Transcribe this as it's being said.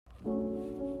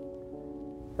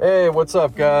Hey, what's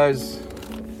up, guys?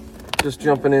 Just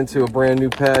jumping into a brand new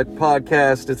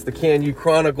podcast. It's the Can You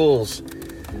Chronicles.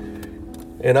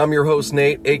 And I'm your host,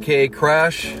 Nate, aka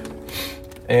Crash.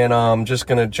 And I'm just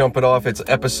going to jump it off. It's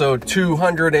episode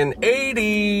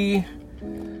 280.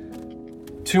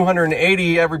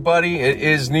 280, everybody. It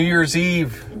is New Year's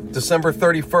Eve, December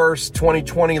 31st,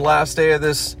 2020, last day of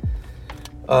this,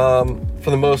 for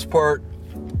the most part,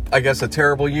 I guess a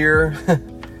terrible year.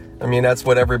 I mean, that's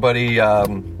what everybody,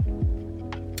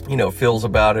 feels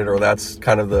about it, or that's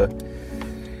kind of the,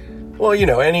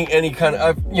 any kind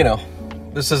of,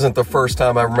 this isn't the first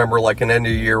time I remember like an end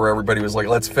of the year where everybody was like,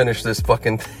 let's finish this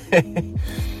fucking thing.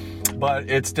 But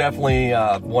it's definitely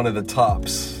one of the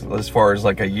tops as far as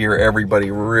like a year everybody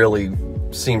really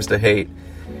seems to hate.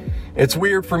 It's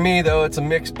weird for me, though. It's a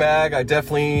mixed bag. I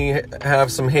definitely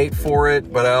have some hate for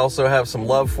it, but I also have some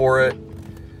love for it.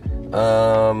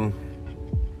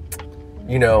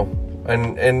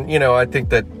 I think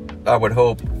that I would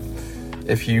hope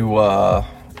if you,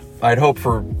 I'd hope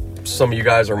for some of you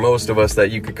guys or most of us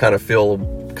that you could kind of feel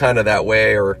kind of that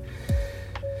way, or,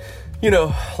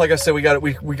 like I said, we got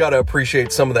to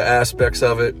appreciate some of the aspects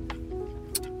of it.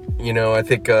 I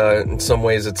think, in some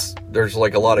ways there's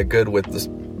like a lot of good with this,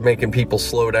 making people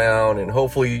slow down, and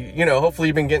hopefully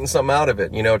you've been getting something out of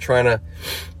it, trying to,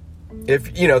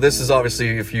 this is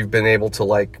obviously if you've been able to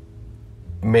like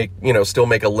make, still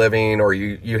make a living, or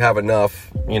you have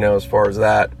enough, as far as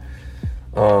that.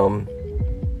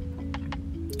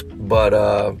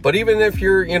 But even if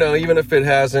you're, even if it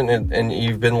hasn't, and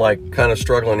you've been like kind of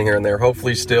struggling here and there,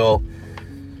 hopefully still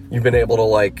you've been able to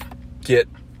like get,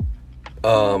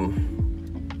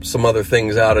 some other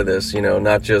things out of this,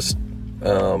 not just,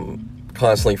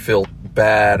 constantly feel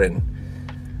bad and,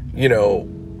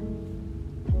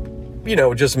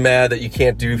 just mad that you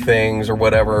can't do things or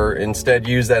whatever. Instead,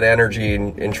 use that energy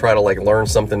and try to like learn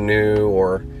something new,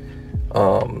 or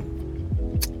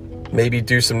maybe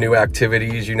do some new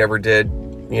activities you never did.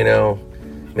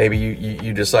 Maybe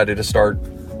you decided to start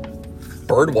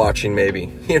bird watching,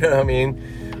 maybe,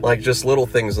 like just little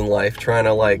things in life, trying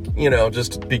to like,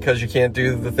 just because you can't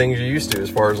do the things you used to, as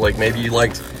far as like maybe you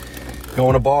liked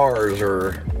going to bars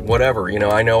or whatever.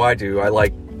 I know I do. I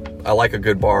like a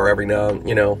good bar every now,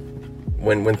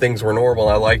 when things were normal.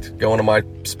 I liked going to my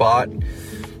spot,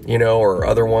 or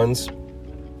other ones.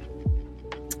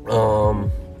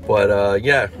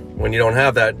 Yeah, when you don't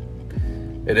have that,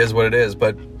 it is what it is.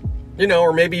 But,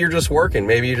 or maybe you're just working.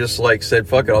 Maybe you just like said,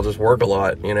 fuck it, I'll just work a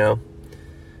lot,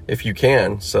 if you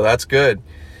can. So that's good.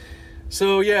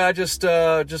 So yeah, I just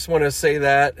want to say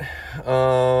that.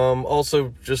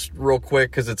 Also, just real quick,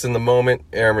 because it's in the moment.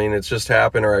 I mean, it's just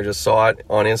happened, or I just saw it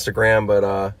on Instagram,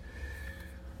 but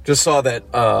just saw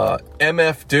that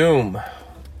MF Doom.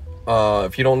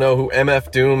 If you don't know who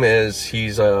MF Doom is,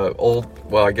 he's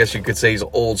I guess you could say he's an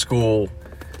old school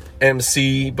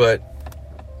MC, but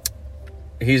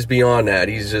he's beyond that.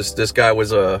 This guy was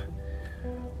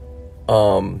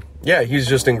he's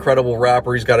just an incredible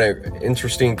rapper. He's got an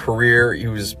interesting career. He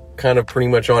was kind of pretty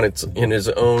much in his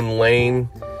own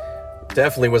lane.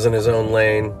 Definitely was in his own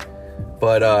lane.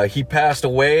 But he passed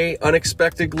away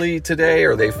unexpectedly today,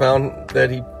 or they found that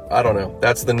I don't know.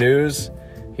 That's the news.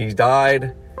 He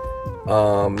died.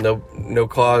 No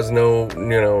cause, no,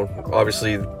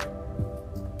 obviously,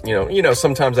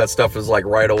 sometimes that stuff is like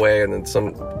right away, and then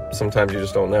sometimes you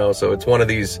just don't know. So it's one of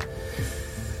these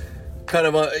kind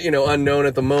of, unknown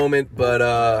at the moment,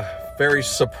 but, very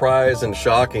surprised and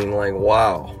shocking. Like,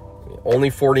 wow,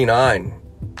 only 49,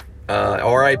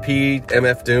 R.I.P.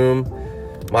 MF Doom.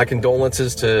 My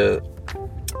condolences to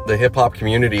the hip hop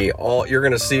community. You're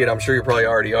going to see it. I'm sure you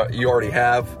already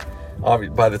have,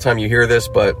 by the time you hear this,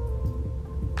 but,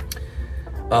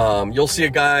 you'll see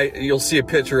a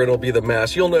picture, it'll be The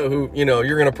Mask. You'll know who,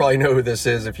 you're going to probably know who this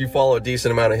is. If you follow a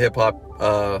decent amount of hip hop,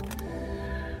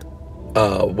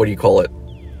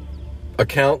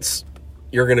 accounts,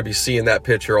 you're going to be seeing that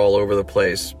picture all over the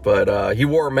place. But, he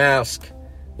wore a mask.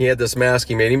 He had this mask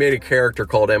he made a character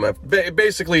called MF.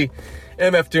 Basically,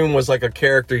 MF Doom was like a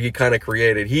character he kind of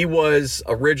created. He was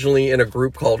originally in a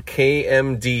group called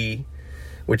KMD,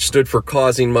 which stood for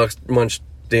Causing Much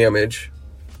Damage.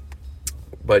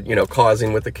 But,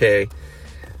 causing with the K.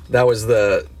 That was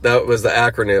the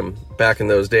acronym back in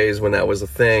those days when that was a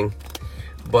thing.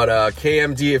 But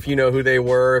KMD, if you know who they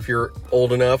were, if you're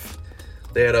old enough,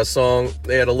 they had a song,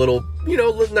 they had a little,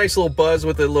 nice little buzz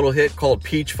with a little hit called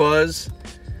Peach Fuzz.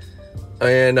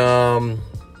 And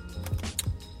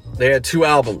they had two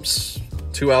albums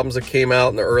that came out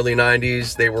in the early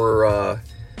 90s. They were,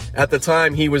 at the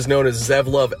time, he was known as Zev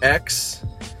Love X.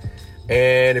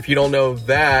 And if you don't know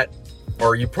that,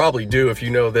 or you probably do if you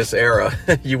know this era,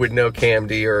 you would know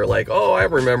KMD, or like, oh, I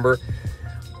remember.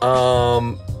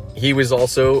 He was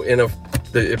also in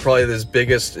probably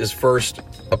his first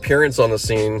appearance on the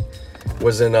scene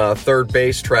was in a Third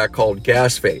Base track called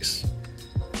Gas Face.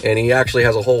 And he actually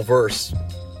has a whole verse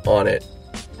on it.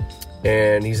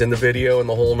 And he's in the video and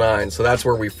the whole nine. So that's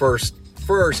where we first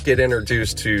get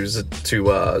introduced to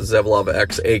Zevlov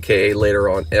X, aka later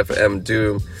on FM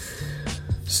Doom.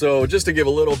 So just to give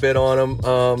a little bit on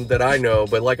him that I know,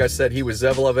 but like I said, he was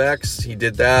Zevlov X. He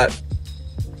did that.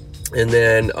 And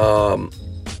then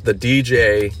the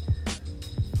DJ,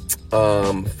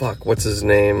 what's his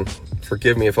name?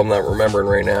 Forgive me if I'm not remembering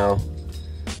right now.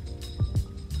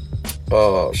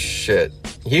 Oh, shit.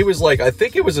 He was like, I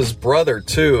think it was his brother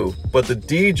too, but the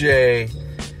DJ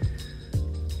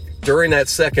during that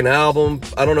second album,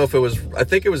 I don't know if it was, I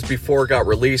think it was before it got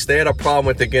released. They had a problem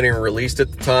with it getting released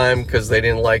at the time because they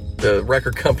didn't like, the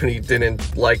record company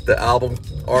didn't like the album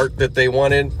art that they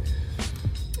wanted.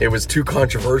 It was too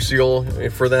controversial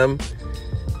for them.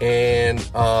 And,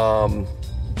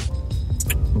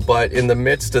 but in the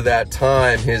midst of that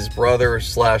time, his brother /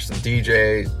 the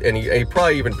DJ, and he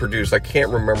probably even produced, I can't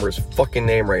remember his fucking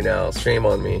name right now, shame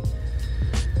on me.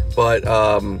 But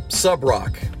Sub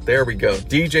Rock, there we go,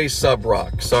 DJ Sub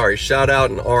Rock. Sorry, shout out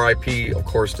and RIP, of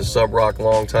course, to Sub Rock,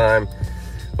 long time.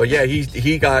 But yeah,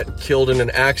 he got killed in an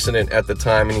accident at the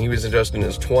time, and he was just in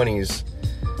his 20s.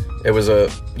 It was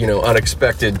a,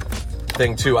 unexpected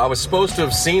thing too. I was supposed to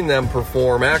have seen them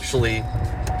perform actually,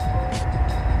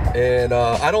 and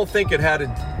I don't think this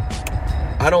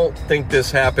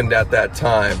happened at that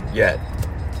time yet.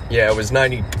 Yeah, it was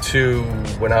 92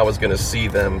 when I was gonna see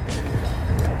them.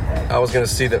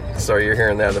 Sorry, you're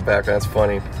hearing that in the background. That's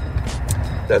funny.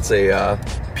 That's a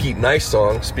Pete Nice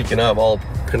song. Speaking of, all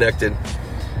connected.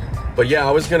 But yeah,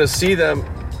 I was gonna see them.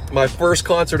 My first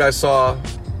concert I saw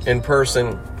in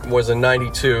person was in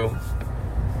 92.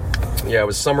 Yeah, it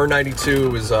was summer 92.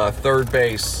 It was Third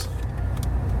Base.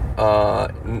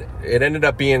 It ended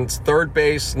up being Third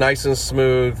Base, Nice and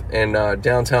Smooth, and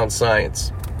Downtown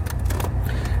Science.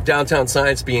 Downtown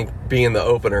Science being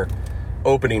the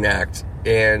opening act.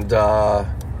 And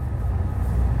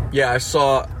yeah, I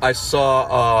saw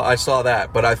that,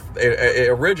 but it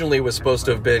originally was supposed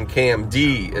to have been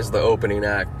KMD as the opening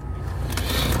act,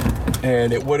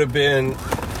 and it would have been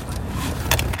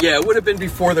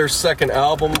before their second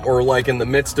album, or like in the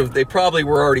midst of, they probably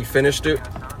were already finished it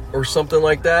or something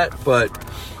like that, but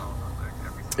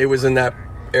it was in that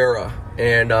era,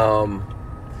 and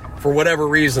for whatever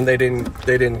reason they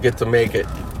didn't get to make it.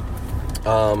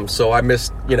 So I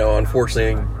missed,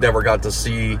 unfortunately never got to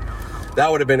see.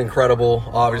 That would have been incredible,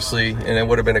 obviously, and it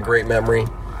would have been a great memory.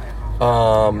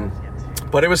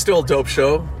 But it was still a dope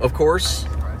show, of course.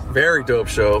 Very dope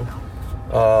show.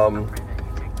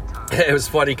 It was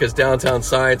funny because Downtown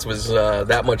Science was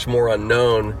that much more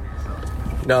unknown.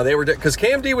 No, they were, because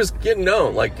KMD was getting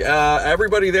known. Like,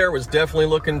 everybody there was definitely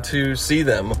looking to see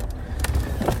them.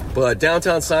 But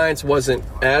Downtown Science wasn't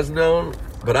as known.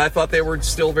 But I thought they were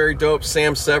still very dope.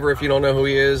 Sam Sever, if you don't know who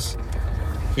he is,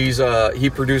 he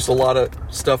produced a lot of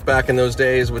stuff back in those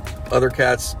days with other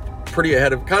cats,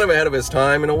 kind of ahead of his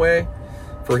time in a way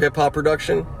for hip hop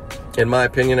production, in my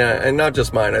opinion, and not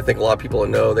just mine. I think a lot of people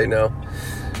they know.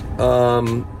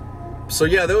 So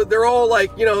yeah, they're all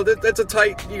like, that's a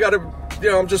tight. You got to,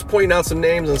 I'm just pointing out some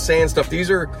names and saying stuff. These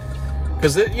are,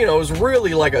 because it was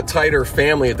really like a tighter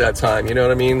family at that time. You know what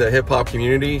I mean? The hip hop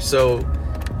community. So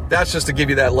that's just to give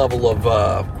you that level of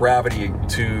gravity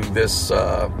to this,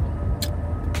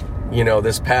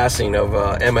 this passing of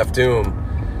MF Doom.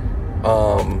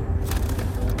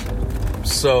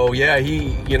 So yeah,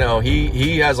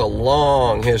 he has a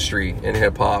long history in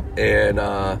hip hop, and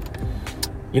as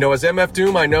MF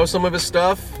Doom, I know some of his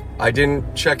stuff. I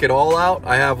didn't check it all out.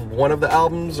 I have one of the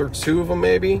albums or two of them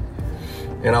maybe,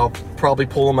 and I'll probably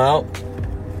pull them out.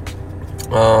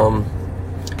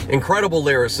 Incredible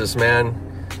lyricist, man.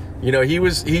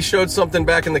 He showed something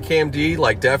back in the KMD,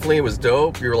 like, definitely it was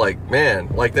dope. You're like, man,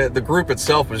 like the group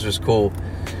itself was just cool.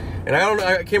 And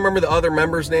I can't remember the other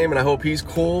member's name, and I hope he's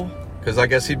cool, because I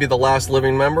guess he'd be the last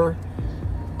living member.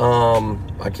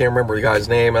 I can't remember the guy's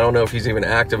name. I don't know if he's even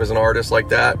active as an artist like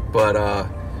that, but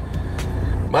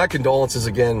my condolences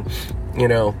again.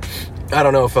 I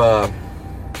don't know if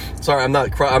sorry,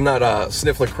 I'm not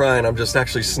sniffling crying. I'm just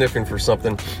actually sniffing for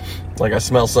something, like I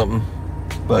smell something.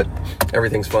 But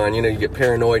everything's fine. You get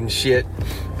paranoid and shit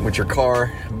with your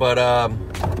car. But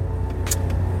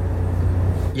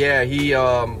yeah,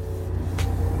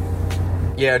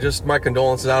 just my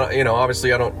condolences.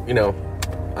 Obviously I don't know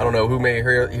who may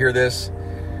hear this.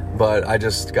 but I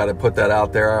just got to put that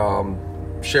out there.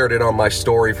 Shared it on my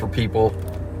story for people.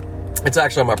 It's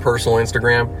actually on my personal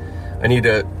Instagram.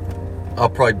 I'll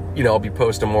probably, I'll be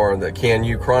posting more on the Can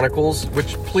You Chronicles,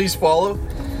 which please follow.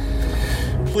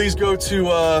 Please go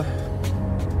to,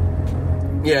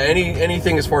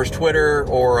 anything as far as Twitter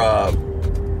or,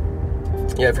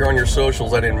 if you're on your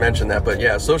socials, I didn't mention that, but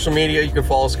yeah, social media, you can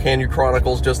follow us, Can You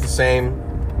Chronicles, just the same.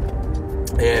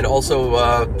 And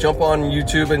also, jump on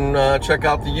YouTube and check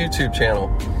out the YouTube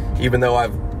channel, even though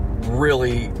I've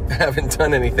really haven't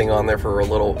done anything on there for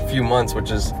a few months,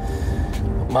 which is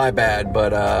my bad,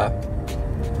 but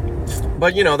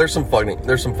there's some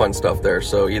fun stuff there.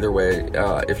 So either way,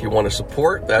 if you want to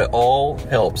support, that all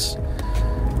helps.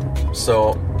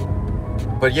 So,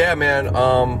 but yeah, man,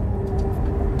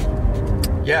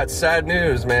 it's sad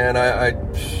news, man. I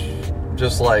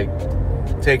just like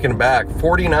taken aback.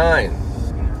 49,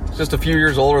 just a few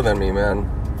years older than me, man.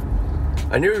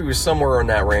 I knew he was somewhere in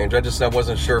that range. I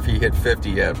wasn't sure if he hit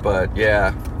 50 yet, but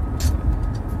yeah.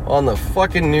 On the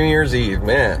fucking New Year's Eve,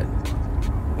 man.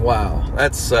 Wow.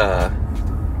 That's,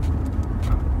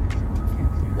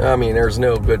 there's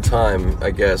no good time,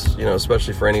 I guess,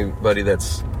 especially for anybody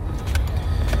that's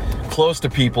close to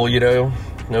people,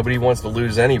 Nobody wants to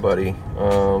lose anybody.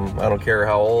 I don't care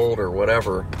how old or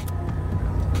whatever.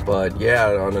 But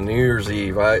yeah, on a New Year's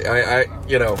Eve, I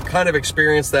kind of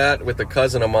experienced that with a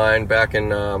cousin of mine back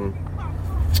in,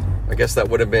 I guess that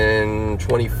would have been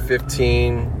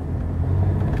 2015.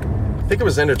 I think it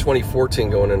was end of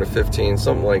 2014 going into 15,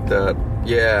 something like that.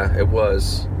 Yeah, it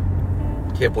was.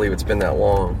 Can't believe it's been that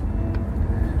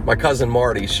long. My cousin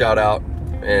Marty, shout out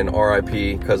and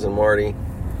RIP, cousin Marty.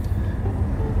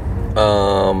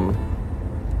 God,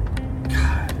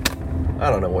 I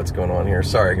don't know what's going on here.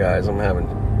 Sorry guys, I'm having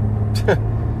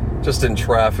just in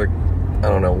traffic. I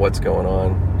don't know what's going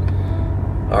on.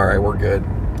 Alright, we're good.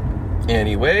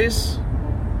 Anyways,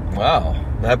 wow,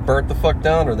 that burnt the fuck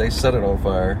down, or they set it on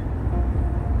fire.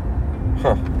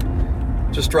 Huh.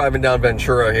 Just driving down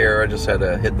Ventura here. I just had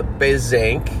to hit the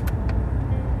bank,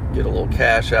 get a little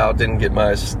cash out. Didn't get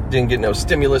no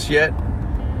stimulus yet,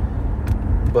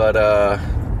 but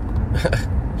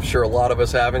I'm sure a lot of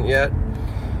us haven't yet.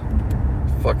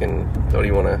 Fucking don't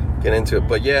even want to get into it,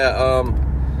 but yeah,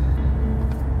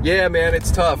 man, it's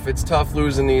tough. It's tough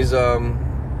losing these. There's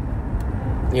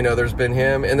been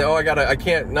him, and I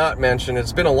can't not mention.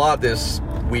 It's been a lot this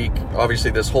week. Obviously,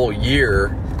 this whole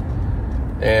year,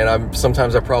 and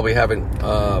sometimes I probably haven't,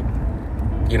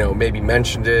 maybe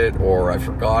mentioned it, or I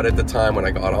forgot at the time when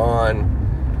I got on.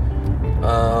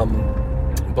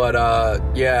 But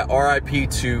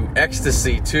RIP to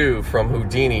Ecstasy too from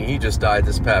Houdini. He just died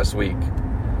this past week.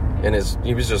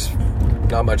 He was just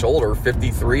not much older,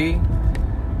 53,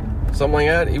 something like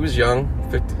that. He was young,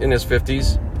 in his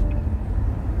 50s.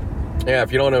 Yeah,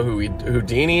 if you don't know who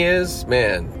Houdini is,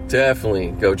 man,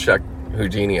 definitely go check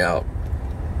Houdini out.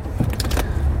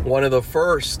 One of the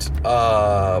first, they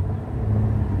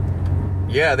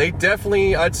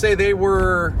definitely, I'd say they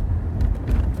were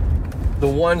the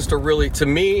ones to really, to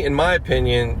me, in my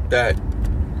opinion, that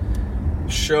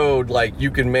showed like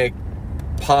you can make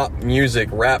pop music,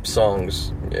 rap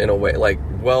songs in a way, like,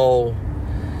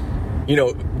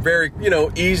 very,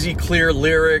 easy, clear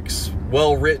lyrics,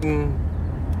 well written,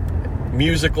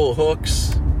 musical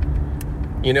hooks.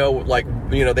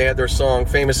 They had their song,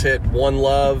 famous hit, One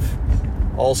Love,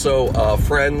 also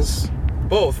Friends,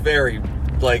 both very,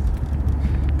 like,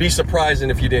 be surprising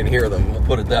if you didn't hear them, we'll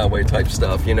put it that way type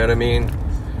stuff, you know what I mean?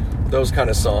 Those kind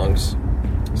of songs.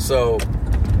 So,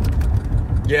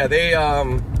 yeah, they,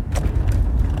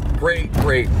 great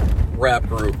rap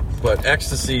group. But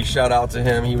Ecstasy, shout out to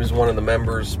him. He was one of the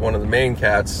members, one of the main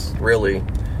cats, really.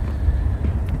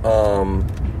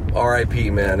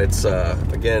 RIP, man. It's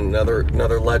again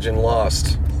another legend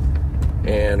lost.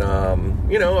 And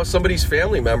somebody's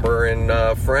family member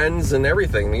and friends and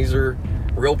everything. These are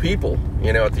real people,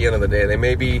 at the end of the day. They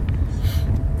may be,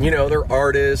 they're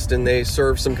artists and they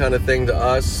serve some kind of thing to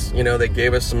us. They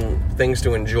gave us some things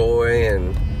to enjoy,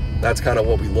 and that's kind of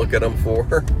what we look at them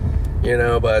for.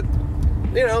 But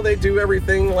they do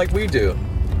everything like we do,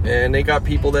 and they got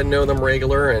people that know them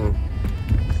regular and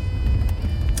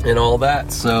all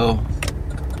that. So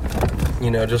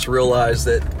just realize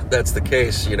that that's the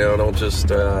case. Don't just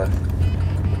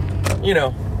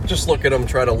just look at them,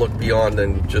 try to look beyond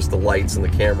than just the lights and the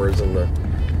cameras and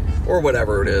or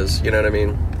whatever it is, you know what I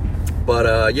mean?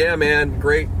 But yeah, man,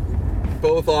 great,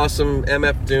 both awesome.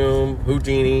 MF Doom,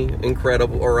 Houdini,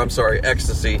 incredible, or I'm sorry,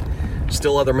 Ecstasy.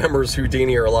 Still other members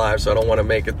Houdini are alive, so I don't want to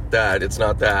make it that. It's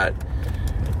not that.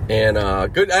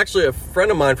 And good, actually, a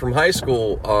friend of mine from high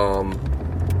school,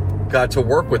 got to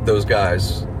work with those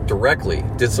guys directly.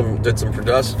 Did some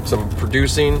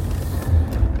producing,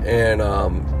 and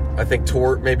I think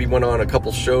maybe went on a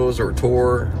couple shows or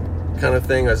tour kind of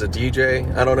thing as a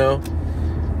DJ. I don't know.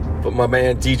 But my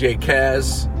man DJ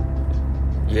Kaz,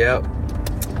 yeah.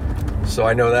 So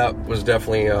I know that was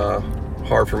definitely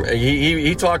hard for me.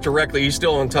 He talked directly. He's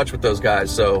still in touch with those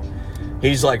guys, so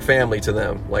he's like family to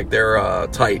them. Like they're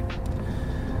tight.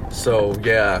 So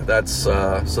yeah, that's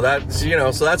that's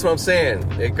what I'm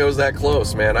saying. It goes that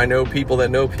close, man. I know people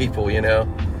that know people,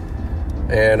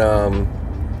 and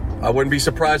I wouldn't be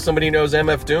surprised somebody knows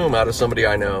MF Doom out of somebody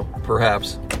I know,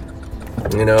 perhaps,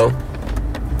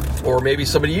 or maybe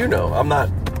somebody you know. I'm not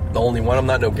the only one. I'm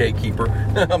not no gatekeeper.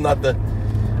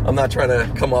 I'm not trying to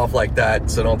come off like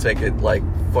that, so don't take it like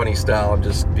funny style. I'm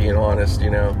just being honest,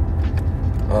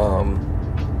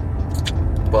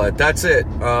 But that's it.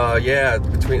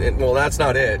 That's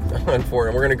not it.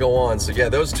 Unfortunately, we're going to go on. So yeah,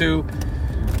 those two,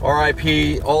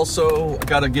 R.I.P. Also,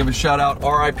 got to give a shout out,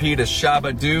 R.I.P. to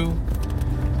Shabba Do.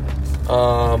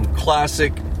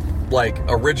 Classic, like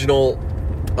original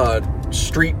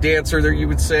street dancer there, you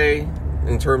would say,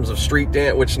 in terms of street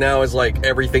dance, which now is like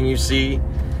everything you see,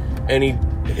 any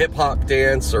hip hop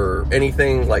dance or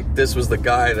anything. Like, this was the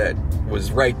guy that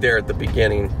was right there at the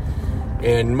beginning.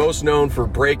 And most known for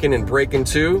Breakin' and Breakin'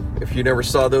 2. If you never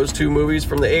saw those two movies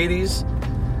from the 80s.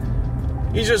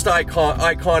 He's just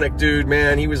iconic dude,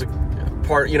 man. He was he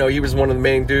was one of the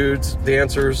main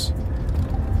dancers.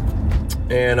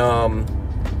 And, I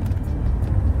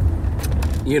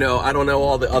don't know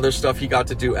all the other stuff he got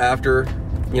to do after.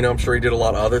 I'm sure he did a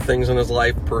lot of other things in his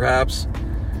life, perhaps.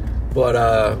 But,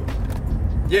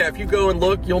 yeah, if you go and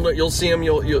look, you'll see him.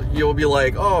 You'll be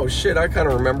like, oh shit, I kind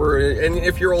of remember. And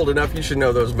if you're old enough, you should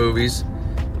know those movies.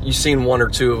 You've seen one or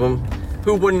two of them.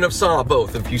 Who wouldn't have saw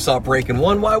both? If you saw Breakin'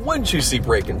 1, why wouldn't you see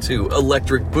Breakin' 2?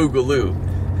 Electric Boogaloo.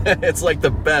 It's like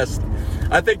the best.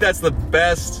 I think that's the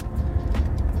best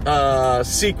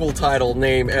sequel title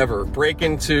name ever.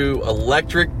 Breakin' 2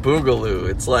 Electric Boogaloo.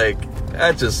 It's like,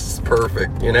 that's just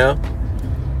perfect,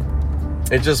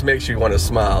 It just makes you want to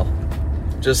smile.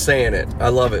 Just saying it. I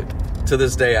love it. To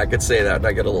this day, I could say that and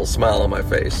I get a little smile on my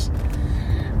face.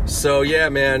 So yeah,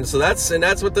 man. So that's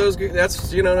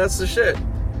the shit.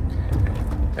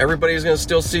 Everybody's going to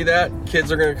still see that.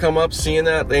 Kids are going to come up seeing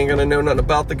that. They ain't going to know nothing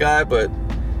about the guy, but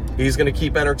he's going to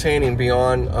keep entertaining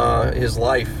beyond his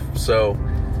life. So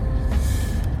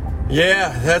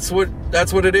yeah, that's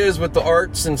what it is with the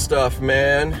arts and stuff,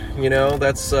 man.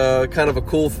 That's kind of a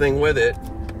cool thing with it.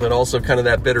 But also kind of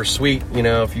that bittersweet,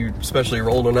 if you, especially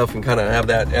you're old enough and kind of have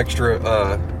that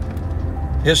extra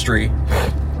history,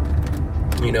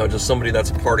 just somebody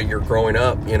that's a part of your growing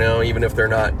up, even if they're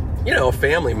not, a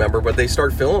family member, but they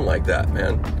start feeling like that,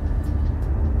 man.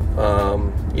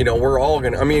 We're all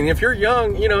if you're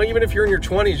young, even if you're in your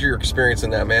 20s, you're experiencing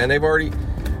that, man.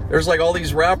 There's like all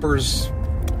these rappers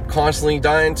constantly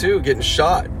dying too, getting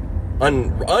shot.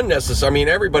 Unnecessary.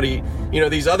 Everybody,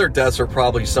 these other deaths are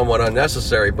probably somewhat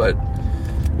unnecessary, but,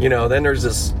 then there's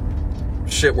this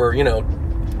shit where,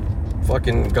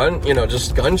 fucking gun,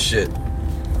 just gun shit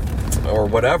or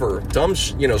whatever, dumb,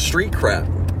 street crap,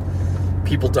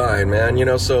 people dying,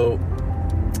 man, so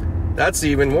that's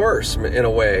even worse in a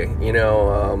way, I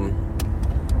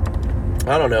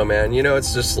don't know, man,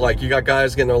 it's just like you got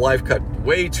guys getting their life cut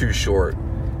way too short.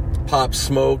 Pop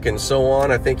Smoke and so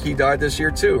on. I think he died this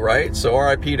year too, right? So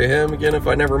R.I.P. to him again. If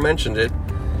I never mentioned it,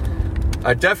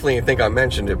 I definitely think I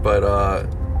mentioned it, but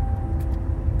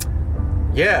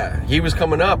yeah, he was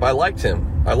coming up. I liked him.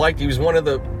 He was one of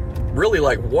the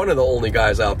only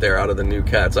guys out there out of the new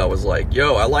cats. I was like,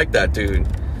 yo, I like that dude.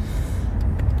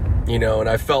 And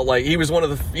I felt like he's one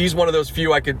of those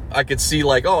few I could see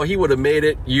like, oh, he would have made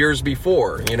it years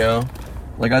before,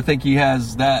 like I think he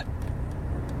has that.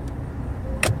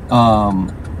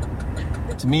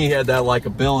 To me, he had that like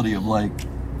ability of like,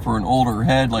 for an older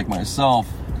head like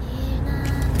myself,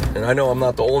 and I know I'm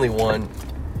not the only one.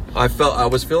 I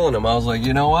was feeling him. I was like,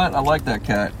 you know what? I like that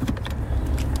cat.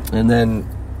 And then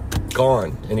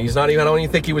gone. And he's not even. I don't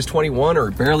even think he was 21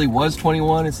 or barely was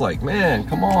 21. It's like, man,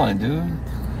 come on, dude.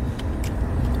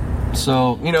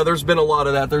 So there's been a lot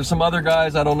of that. There's some other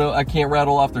guys I don't know. I can't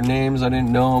rattle off their names. I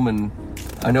didn't know them, and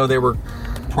I know they were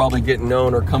probably getting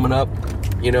known or coming up.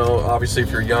 Obviously if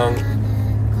you're young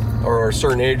or a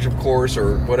certain age, of course,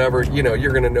 or whatever,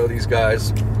 you're going to know these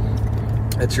guys.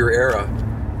 It's your era.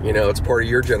 It's part of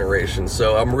your generation.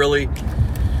 So I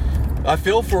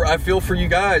feel for you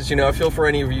guys, I feel for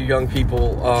any of you young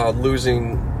people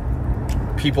losing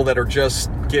people that are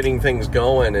just getting things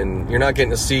going and you're not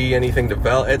getting to see anything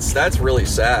develop. That's really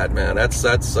sad, man. That's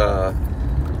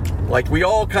Like, we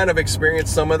all kind of experience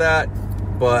some of that,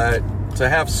 but to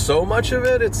have so much of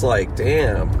it, it's like,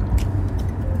 damn,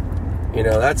 you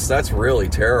know, that's really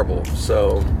terrible.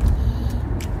 So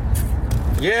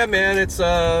yeah, man, it's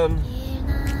I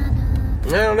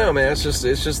don't know, man, it's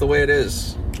just the way it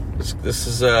is. This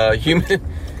is human.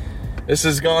 This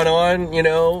has gone on, you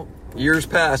know, years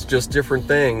past, just different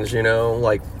things, you know,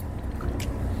 like,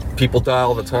 people die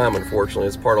all the time, unfortunately.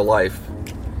 It's part of life.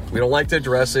 We don't like to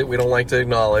address it. We don't like to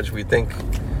acknowledge. We think,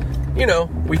 you know,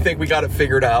 we got it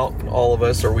figured out, all of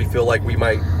us, or we feel like we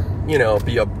might, you know,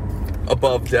 be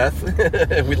above death.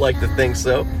 We'd like to think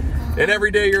so. And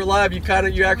every day you're alive, you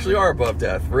actually are above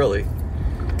death, really.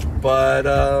 But,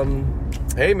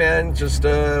 hey, man, just,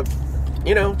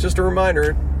 you know, just a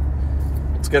reminder.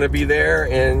 It's going to be there,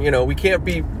 and, you know, we can't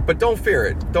be, but don't fear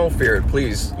it. Don't fear it,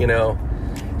 please, you know.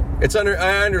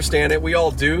 I understand it. We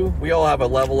all do. We all have a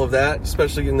level of that,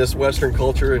 especially in this Western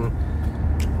culture, and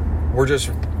we're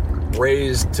just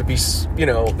raised to be, you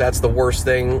know, that's the worst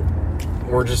thing.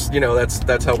 We're just, you know,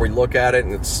 that's how we look at it,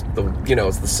 and it's the, you know,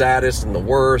 it's the saddest and the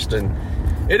worst, and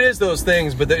it is those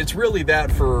things, but it's really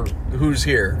that for who's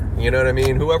here. You know what I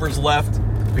mean? Whoever's left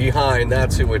behind,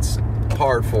 that's who it's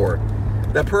hard for.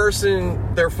 That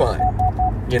person, they're fine.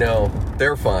 You know,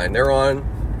 they're fine. They're on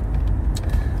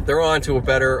to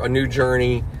a new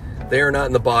journey. They are not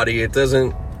in the body. It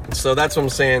doesn't, so that's what I'm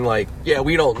saying. Like, yeah,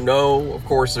 we don't know. Of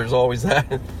course, there's always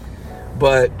that.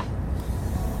 But,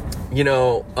 you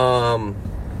know,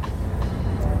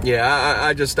 yeah,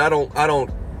 I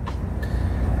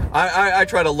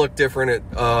try to look different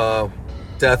at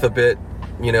death a bit,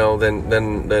 you know,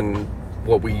 than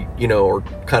what we, you know, are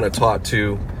kind of taught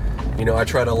to. You know, I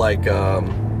try to, like,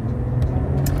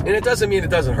 and it doesn't mean it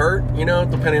doesn't hurt, you know,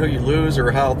 depending who you lose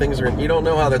or how things are, you don't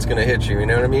know how that's going to hit you, you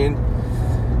know what I mean?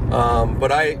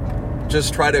 But I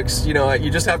just try to, you know, you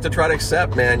just have to try to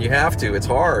accept, man. You have to. It's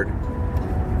hard.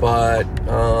 But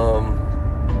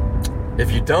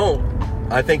if you don't,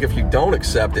 I think if you don't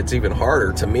accept, it's even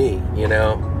harder to me, you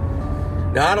know?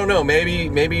 Now, I don't know, maybe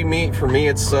for me,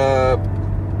 it's,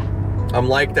 I'm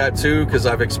like that too, because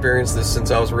I've experienced this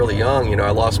since I was really young. You know,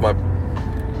 I lost my,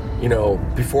 you know,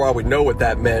 before I would know what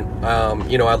that meant,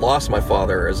 you know, I lost my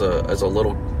father as a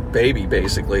little baby,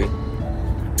 basically.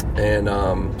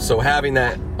 And so having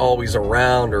that always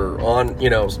around or on, you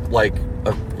know, like,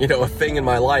 a thing in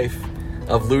my life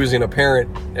of losing a parent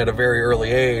at a very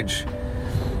early age,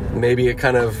 maybe it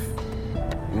kind of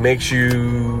makes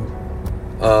you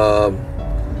a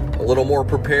little more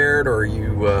prepared, or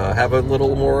you have a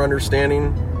little more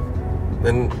understanding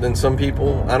than some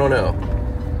people. I don't know.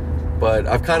 But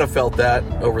I've kind of felt that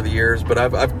over the years. But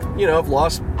I've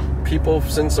lost people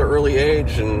since an early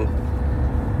age, and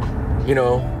you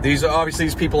know, these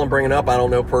people I'm bringing up, I don't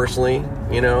know personally,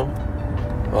 you know,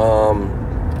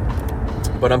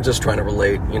 but I'm just trying to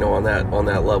relate, you know, on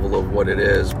that level of what it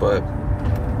is. But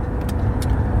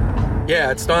yeah,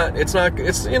 it's tough. It's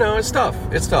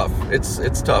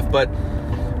tough.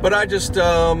 But I just,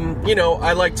 you know,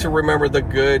 I like to remember the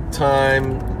good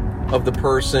time of the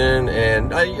person,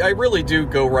 and I really do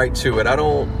go right to it. I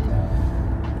don't,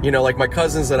 you know, like my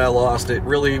cousins that I lost, it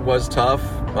really was tough.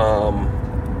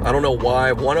 I don't know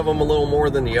why. One of them a little more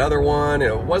than the other one.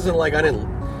 It wasn't like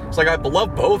it's like I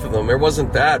loved both of them. There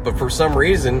wasn't that, but for some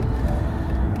reason,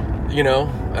 you know,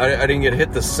 I didn't get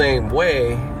hit the same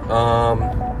way.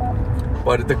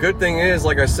 But the good thing is,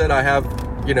 like I said, I have,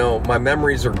 you know, my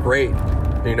memories are great.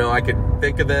 You know, I could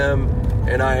think of them,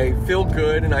 and I feel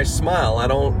good, and I smile. I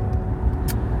don't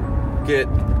get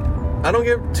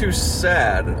too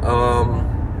sad.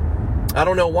 I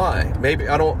don't know why. Maybe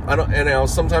I don't, and you know,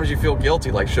 sometimes you feel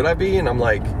guilty, like, should I be? And I'm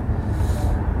like,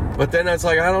 but then it's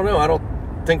like, I don't know. I don't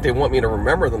think they want me to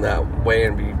remember them that way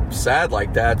and be sad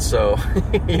like that. So,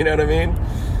 you know what I mean?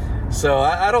 So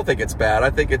I don't think it's bad. I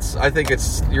think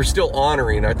it's, you're still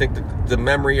honoring. I think the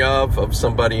memory of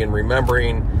somebody and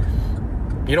remembering,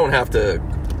 you don't have to,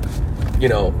 you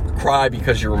know, cry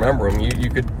because you remember them.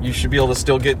 You should be able to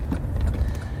still get,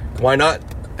 why not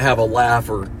have a laugh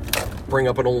or bring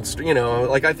up an old, you know,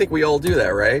 like, I think we all do that,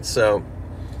 right? So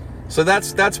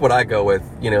that's what I go with,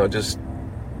 you know, just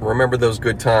remember those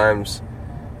good times,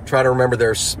 try to remember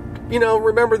their, you know,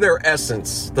 remember their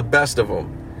essence, the best of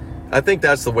them. I think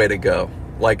that's the way to go.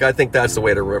 Like, I think that's the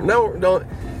way to remember. No,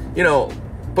 you know,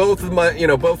 both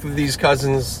of these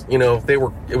cousins, you know,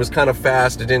 it was kind of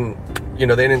fast. It didn't, you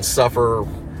know, they didn't suffer.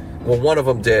 Well, one of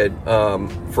them did,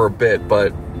 for a bit,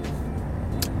 but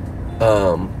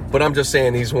I'm just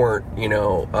saying these weren't, you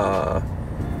know,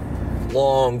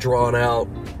 long drawn out,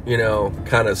 you know,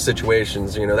 kind of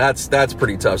situations. You know, that's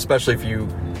pretty tough, especially if you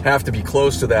have to be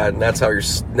close to that, and that's how you're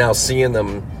now seeing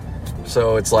them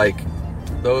So it's like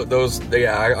those,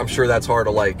 yeah, I'm sure that's hard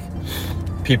to like,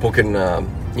 people can,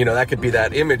 that could be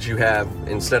that image you have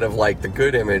instead of like the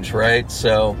good image, right?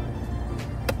 So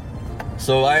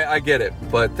I get it,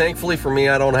 but thankfully for me,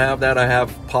 I don't have that. I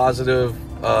have positive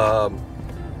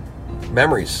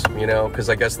memories, because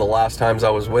I guess the last times I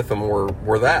was with them were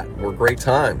great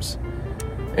times.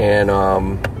 And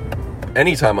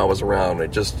anytime I was around,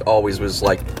 it just always was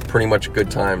like pretty much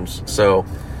good times. So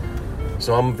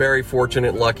I'm very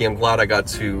fortunate, lucky. I'm glad I got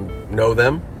to know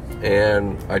them,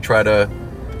 and I try to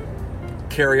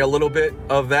carry a little bit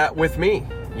of that with me,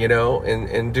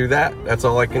 and do that. That's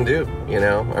all I can do,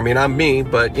 I mean, I'm me,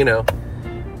 but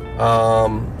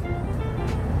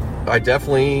I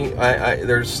definitely,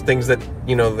 there's things that,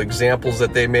 the examples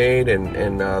that they made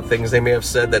and things they may have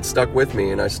said that stuck with me,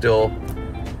 and I still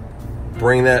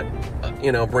bring that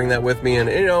with me, and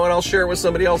I'll share it with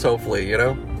somebody else, hopefully,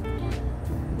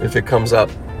 if it comes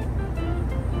up.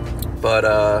 But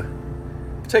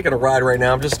I'm taking a ride right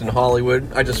now. I'm just in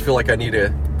Hollywood. I just feel like I need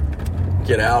to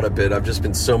get out a bit. I've just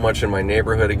been so much in my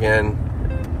neighborhood again.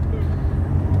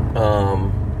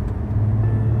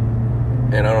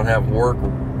 And I don't have work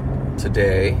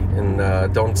today, and I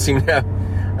don't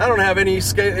have any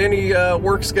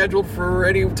work scheduled for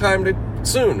any time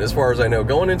soon, as far as I know.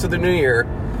 Going into the new year,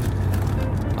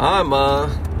 I'm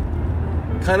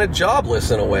kind of jobless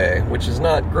in a way, which is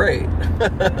not great.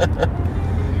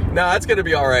 No, it's going to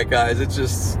be all right, guys. It's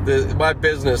just my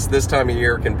business this time of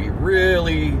year can be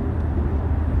really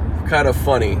kind of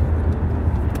funny.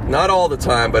 Not all the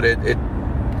time, but it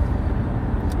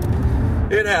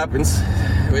happens.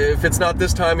 If it's not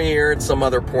this time of year, it's some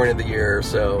other point of the year.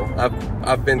 So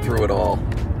I've been through it all.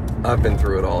 I've been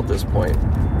through it all at this point.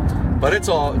 But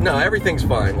everything's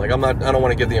fine. Like I don't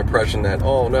want to give the impression that,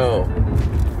 oh no,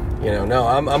 no,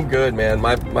 I'm good, man.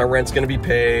 My rent's going to be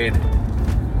paid.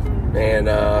 And,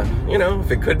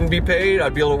 if it couldn't be paid,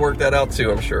 I'd be able to work that out too,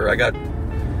 I'm sure. I got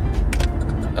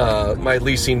my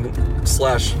leasing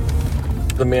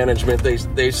 / the management,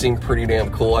 they seem pretty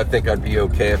damn cool. I think I'd be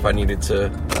okay if I needed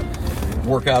to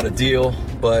work out a deal,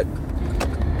 but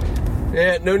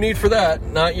no need for that.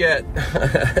 Not yet.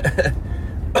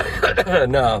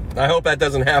 No, I hope that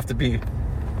doesn't have to be.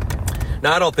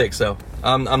 No, I don't think so.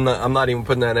 I'm not even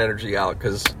putting that energy out,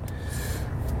 because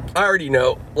I already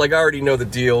know the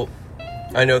deal.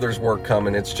 I know there's work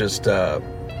coming. It's just,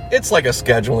 it's like a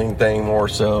scheduling thing more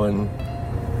so. And,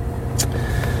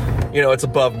 it's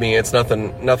above me. It's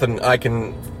nothing I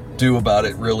can do about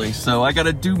it really. So I got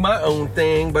to do my own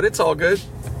thing, but it's all good.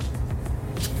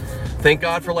 Thank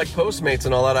God for like Postmates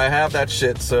and all that. I have that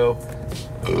shit. So,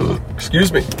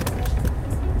 excuse me.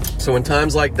 So in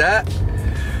times like that,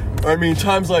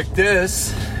 times like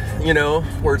this,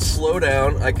 where it's slow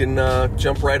down, I can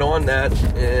jump right on that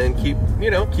and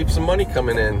keep some money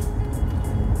coming in,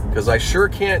 because I sure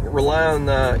can't rely on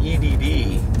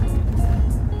EDD.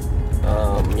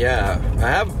 I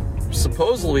have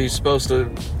supposedly supposed to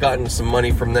have gotten some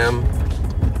money from them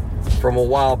from a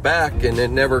while back, and it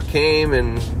never came,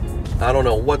 and I don't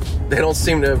know what, they don't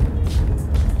seem to,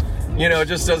 it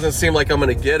just doesn't seem like I'm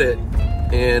gonna get it,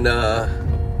 and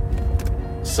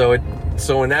so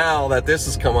now that this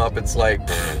has come up, it's like,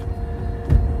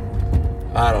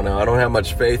 I don't know. I don't have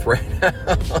much faith right now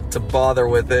to bother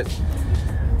with it.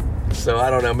 So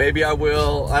I don't know. Maybe I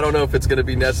will. I don't know if it's going to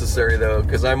be necessary, though,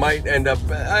 because I might end up,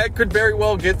 I could very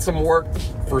well get some work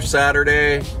for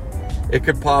Saturday. It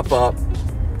could pop up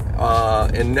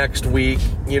in next week,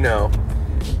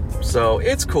 So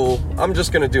it's cool. I'm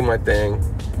just going to do my thing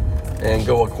and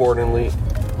go accordingly.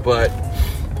 But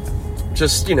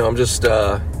just, I'm just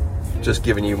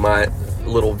giving you my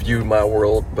little view of my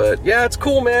world. But yeah, it's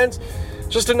cool, man.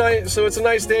 It's a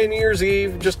nice day, New Year's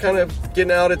Eve, just kind of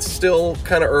getting out. It's still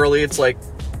kind of early. It's like,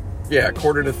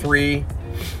 2:45.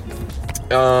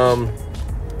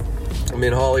 I'm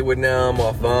in Hollywood now. I'm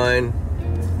off Vine.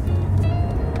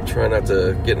 Trying not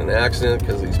to get in an accident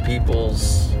because these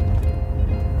people's,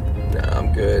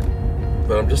 I'm good.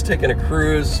 But I'm just taking a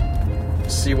cruise,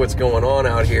 see what's going on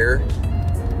out here.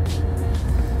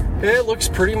 It looks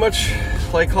pretty much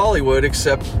like Hollywood,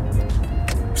 except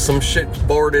some shit's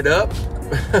boarded up.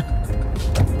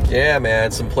 Yeah,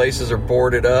 man, some places are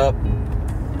boarded up.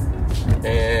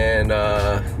 And,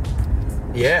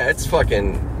 it's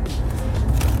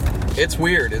it's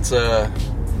weird. It's, you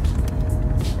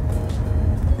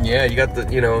got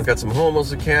got some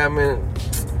homeless encampment.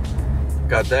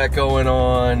 Got that going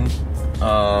on.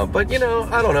 But,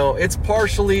 I don't know. It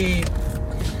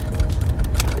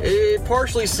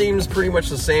partially seems pretty much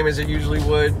the same as it usually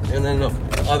would, and then the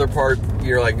other part,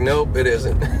 you're like, nope, it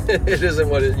isn't. It isn't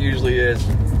what it usually is.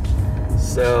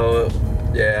 So,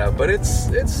 yeah, but it's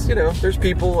you know, there's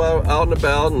people out and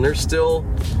about, and there's still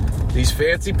these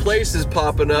fancy places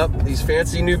popping up, these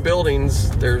fancy new buildings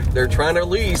they're trying to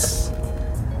lease.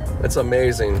 That's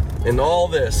amazing. In all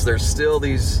this, there's still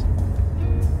these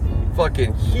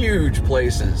fucking huge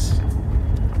places.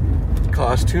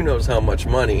 Cost who knows how much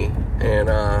money, and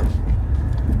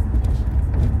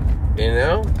you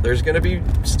know, there's gonna be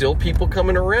still people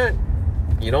coming to rent.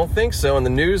 You don't think so, and the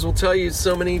news will tell you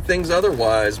so many things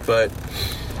otherwise, but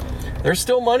there's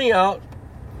still money out,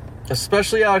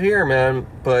 especially out here, man,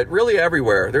 but really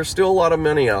everywhere. There's still a lot of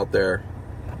money out there.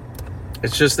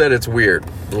 It's just that it's weird,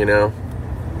 you know?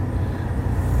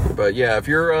 But yeah, if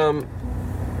you're, you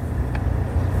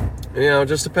know, it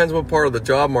just depends what part of the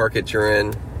job market you're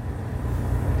in,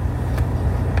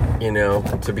 you know,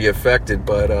 to be affected,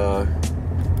 but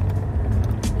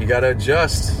you gotta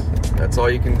adjust. That's all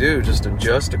you can do, just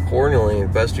adjust accordingly as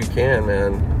best you can,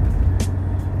 man.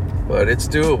 But it's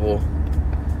doable.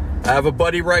 I have a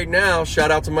buddy right now,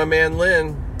 shout out to my man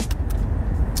Lynn.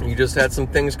 You just had some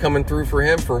things coming through for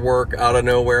him for work out of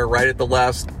nowhere, right at the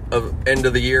end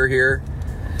of the year here.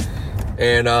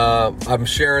 And I'm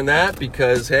sharing that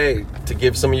because, hey, to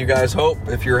give some of you guys hope,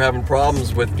 if you're having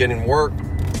problems with getting work,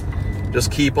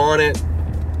 just keep on it.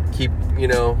 Keep, you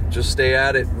know, just stay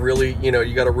at it. Really, you know,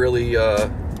 you got to really...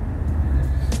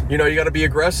 you know, you got to be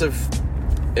aggressive,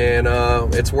 and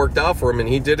it's worked out for him, and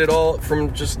he did it all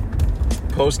from just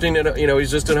posting it. You know, he's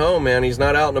just at home, man. He's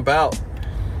not out and about,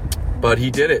 but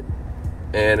he did it,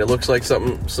 and it looks like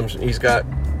he's got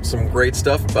some great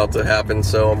stuff about to happen.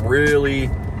 So I'm really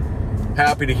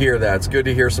happy to hear that. It's good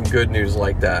to hear some good news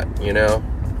like that, you know.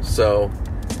 So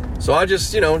I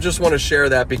just, you know, just want to share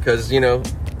that because, you know,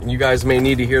 you guys may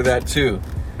need to hear that too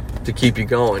to keep you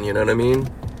going. You know what I mean?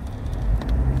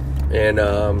 And,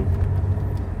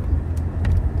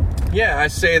 yeah, I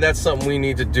say that's something we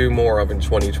need to do more of in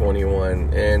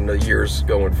 2021 and the years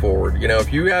going forward. You know,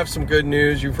 if you have some good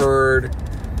news you've heard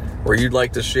or you'd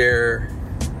like to share,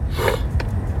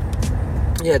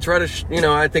 yeah, try to, you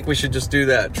know, I think we should just do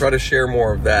that. Try to share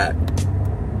more of that,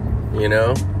 you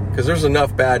know, because there's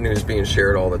enough bad news being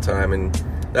shared all the time, and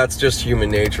that's just human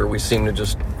nature. We seem to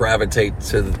just gravitate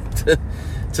to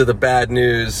the bad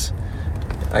news,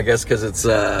 I guess, because it's,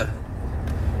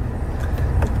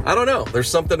 I don't know. There's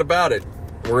something about it.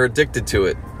 We're addicted to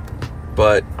it.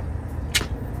 But,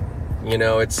 you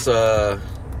know, it's, it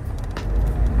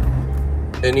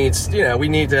needs, you know, we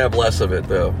need to have less of it,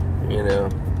 though, you know,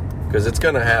 because it's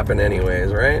going to happen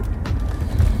anyways, right?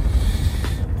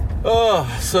 Oh,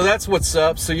 so that's what's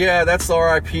up. So, yeah, that's the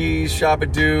RIP,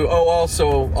 Shabadoo. Oh,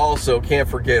 also, can't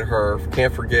forget her.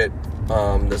 Can't forget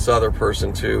this other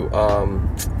person, too.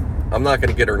 I'm not going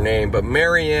to get her name, but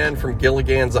Marianne from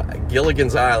Gilligan's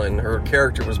Island. Her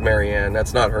character was Marianne.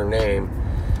 That's not her name.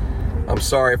 I'm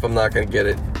sorry if I'm not going to get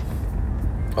it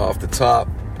off the top.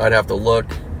 I'd have to look.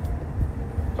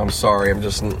 I'm sorry. I'm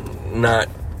just not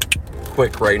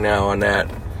quick right now on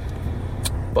that.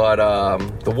 But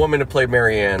the woman who played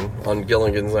Marianne on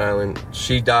Gilligan's Island,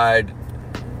 she died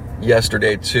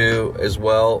yesterday too as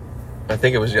well. I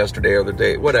think it was yesterday or the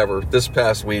day, whatever, this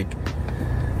past week.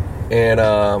 And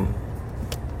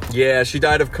yeah, she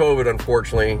died of COVID,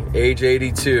 unfortunately, age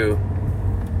 82.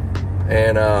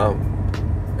 And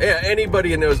yeah,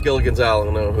 anybody who knows Gilligan's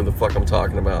Island will know who the fuck I'm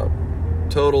talking about.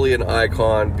 Totally an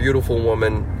icon, beautiful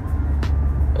woman.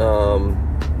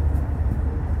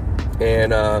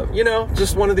 And you know,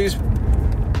 just one of these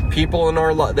people in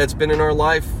our that's been in our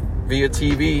life via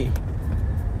TV,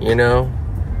 you know.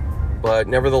 But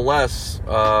nevertheless,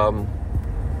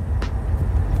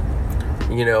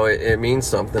 you know, it means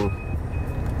something.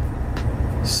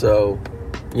 So,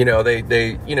 you know,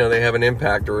 they you know, they have an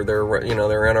impact, or they're, you know,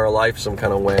 they're in our life some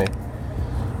kind of way.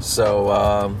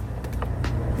 So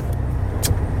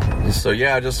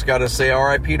yeah, I just got to say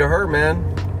RIP to her, man.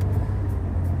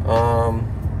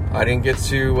 I didn't get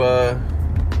to,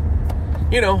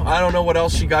 you know, I don't know what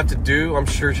else she got to do. I'm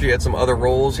sure she had some other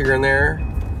roles here and there,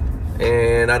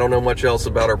 and I don't know much else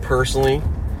about her personally.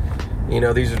 You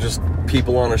know, these are just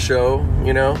people on a show,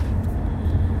 you know.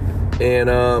 And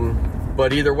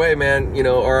but either way, man, you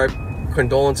know, our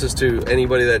condolences to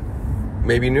anybody that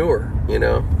maybe knew her, you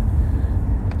know.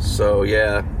 So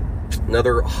yeah,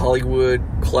 another Hollywood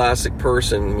classic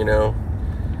person, you know.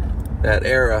 That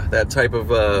era, that type of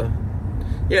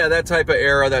yeah, that type of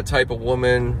era, that type of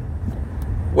woman,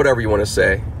 whatever you want to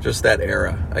say, just that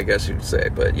era, I guess you'd say.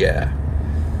 But yeah,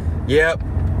 yep,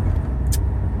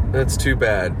 that's too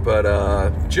bad. But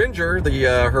Ginger, the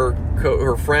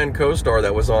her friend co-star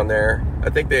that was on there, I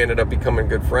think they ended up becoming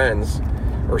good friends,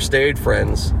 or stayed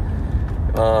friends.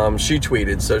 She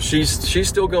tweeted, so she's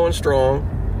still going strong.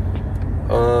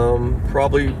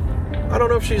 Probably, I don't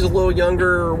know if she's a little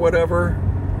younger or whatever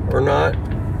or not.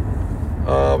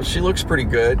 But she looks pretty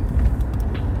good.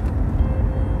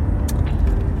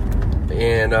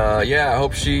 And yeah, I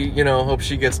hope she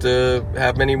gets to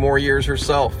have many more years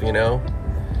herself,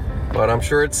 But I'm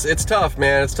sure it's tough,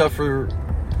 man. It's tough for,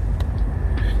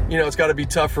 it's got to be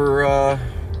tough for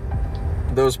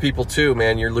those people too,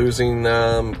 man. You're losing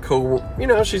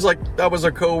she's like, that was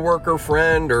a co-worker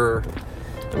friend, or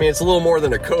it's a little more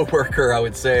than a co-worker, I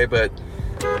would say, but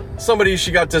somebody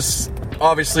she got to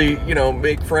obviously,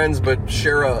 make friends, but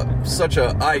share such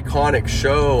a iconic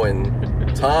show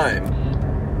and time,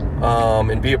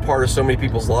 and be a part of so many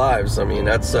people's lives.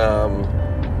 That's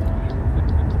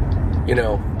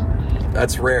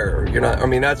that's rare.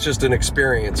 That's just an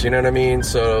experience, you know what I mean?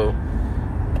 So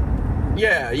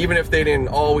yeah, even if they didn't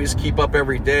always keep up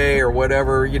every day or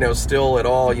whatever, still at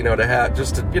all, to have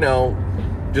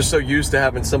just so used to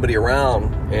having somebody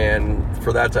around, and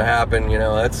for that to happen,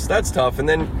 that's tough. And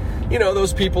then,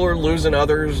 those people are losing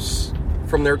others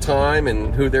from their time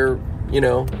and who they're,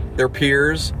 their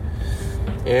peers,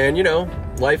 and,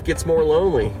 life gets more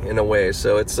lonely in a way.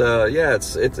 So it's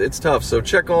tough. So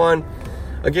check on,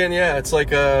 again, yeah, it's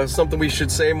like something we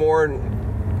should say more,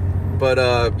 but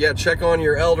yeah, check on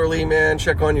your elderly, man.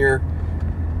 Check on your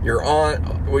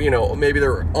aunt, maybe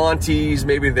their aunties,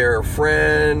 maybe their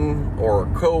friend or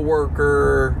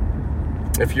co-worker,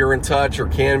 if you're in touch or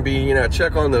can be,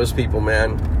 check on those people,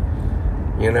 man.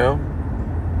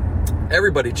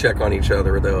 Everybody check on each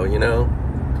other, though.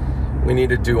 We need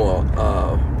to do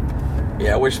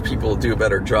I wish people would do a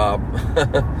better job.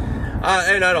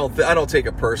 And I don't take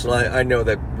it personal. I know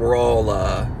that we're all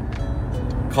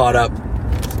caught up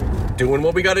doing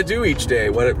what we got to do each day.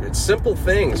 It's simple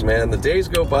things, man. The days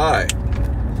go by,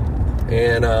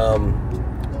 and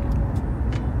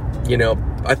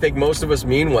I think most of us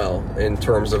mean well in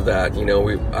terms of that.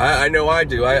 I know I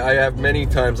do. I have many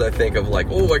times I think of like,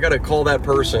 oh, I got to call that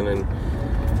person, and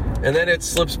then it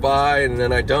slips by, and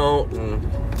then I don't,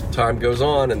 and time goes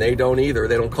on, and they don't either.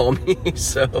 They don't call me.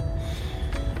 So,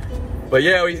 but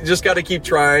yeah, we just got to keep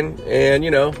trying, and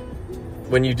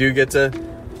when you do get to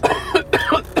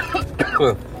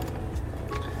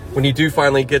when you do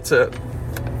finally get to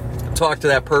talk to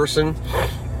that person,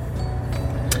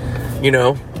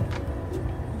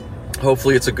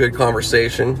 hopefully it's a good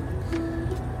conversation.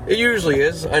 It usually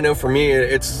is. I know for me,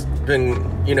 it's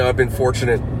been, I've been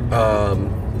fortunate.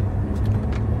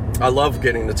 I love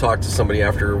getting to talk to somebody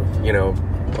after,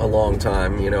 a long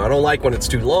time. I don't like when it's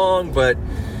too long, but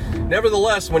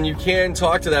nevertheless, when you can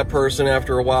talk to that person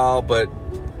after a while, but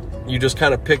you just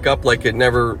kind of pick up like it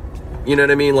never, you know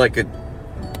what I mean? Like it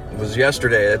was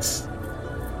yesterday.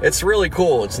 It's really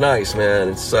cool. It's nice, man.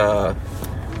 It's,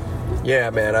 yeah,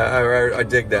 man, I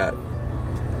dig that.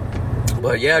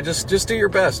 But yeah, just do your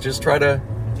best. Just try to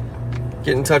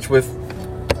get in touch with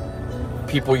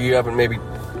people you haven't maybe,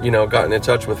 gotten in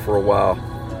touch with for a while.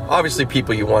 Obviously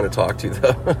people you want to talk to,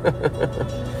 though.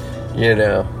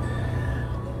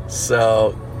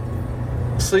 So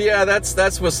yeah,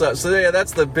 that's what's up. So yeah,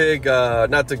 that's the big,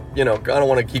 not to, I don't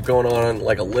want to keep going on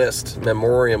like a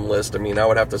memoriam list. I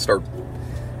would have to start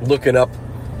looking up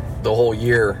the whole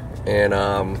year, and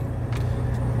I'm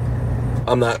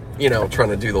not, trying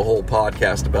to do the whole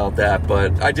podcast about that,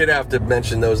 but I did have to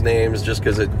mention those names just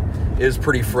because it is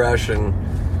pretty fresh, and,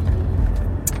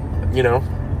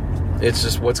 it's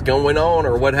just what's going on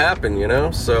or what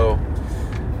happened, so,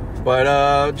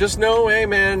 but, just know, hey,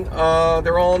 man,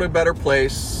 they're all in a better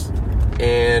place,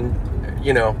 and,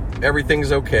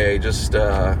 everything's okay. Just,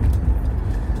 a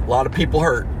lot of people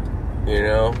hurt,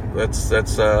 that's,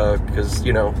 cause,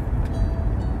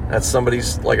 that's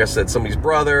somebody's, like I said, somebody's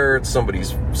brother, it's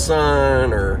somebody's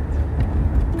son or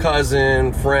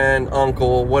cousin, friend,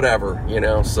 uncle, whatever,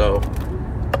 so,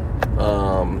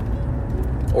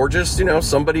 or just,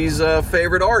 somebody's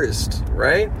favorite artist,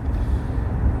 right?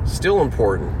 Still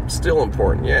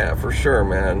important, yeah, for sure,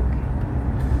 man.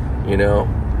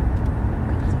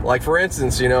 Like, for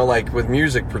instance, like with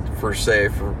music per se,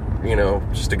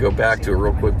 just to go back to it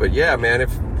real quick, but yeah, man,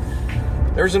 if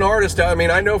there's an artist,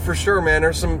 I know for sure, man,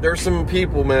 there's some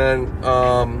people, man,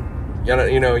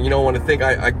 you don't want to think,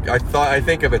 I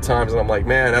think of at times, and I'm like,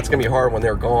 man, that's gonna be hard when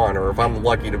they're gone, or if I'm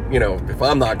lucky to, if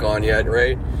I'm not gone yet,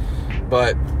 right?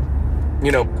 But,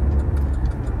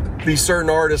 these certain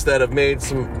artists that have made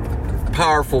some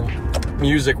powerful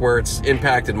music where it's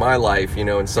impacted my life,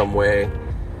 in some way,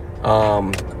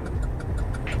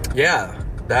 yeah,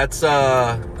 that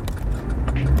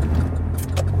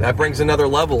brings another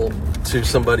level to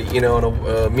somebody, and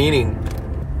a meaning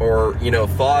or,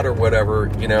 thought or whatever,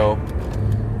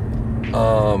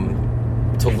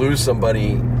 to lose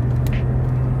somebody,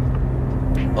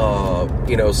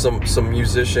 some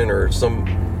musician or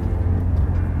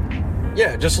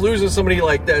just losing somebody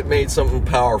like that made something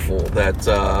powerful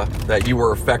that you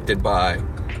were affected by.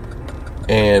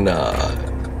 And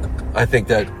I think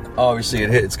that obviously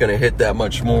it's going to hit that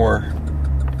much more,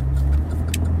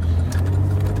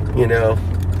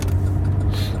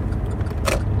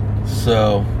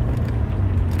 So,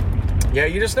 yeah,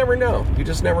 you just never know. You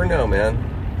just never know, man.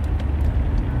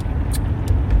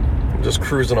 I'm just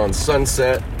cruising on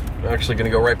Sunset. I'm actually going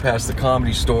to go right past the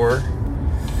Comedy Store.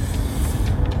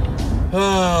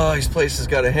 Oh, these places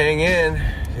got to hang in.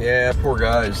 Yeah, poor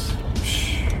guys.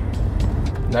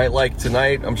 Night like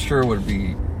tonight, I'm sure would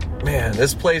be... Man,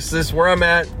 this where I'm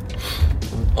at,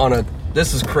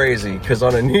 this is crazy, because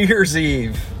on a New Year's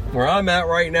Eve, where I'm at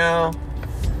right now,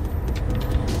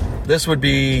 this would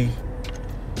be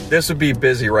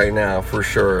busy right now, for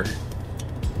sure.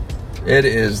 It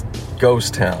is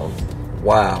ghost town.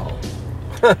 Wow.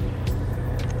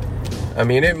 I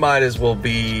mean, it might as well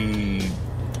be...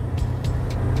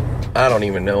 I don't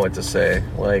even know what to say.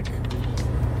 Like,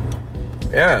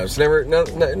 yeah, it's never.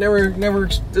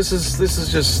 This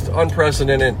is just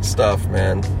unprecedented stuff,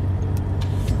 man.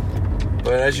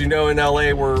 But as you know, in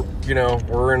LA, we're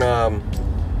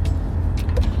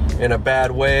in a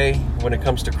bad way when it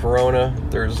comes to Corona.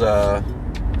 There's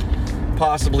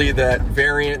possibly that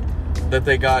variant that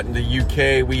they got in the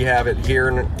UK. We have it here,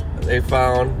 and they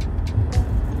found,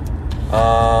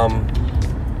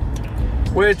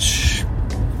 which,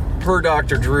 per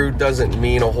Dr. Drew, doesn't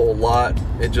mean a whole lot.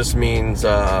 It just means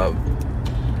because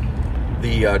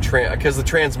the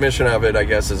transmission of it, I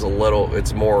guess,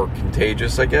 it's more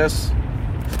contagious, I guess.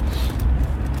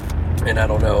 And I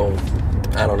don't know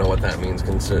what that means.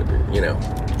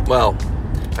 Well,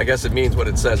 I guess it means what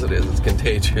it says it is. It's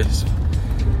contagious.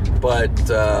 But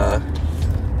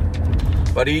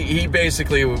he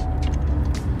basically,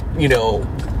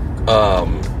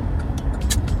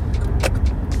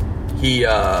 he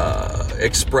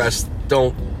expressed,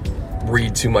 don't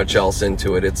read too much else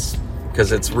into it. It's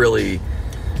because it's really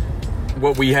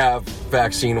what we have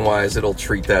vaccine wise. It'll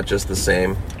treat that just the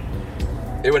same.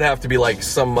 It would have to be like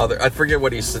some other, I forget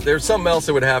what he said. There's something else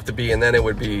it would have to be, and then it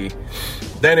would be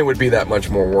that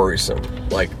much more worrisome.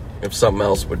 Like if something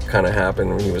else would kind of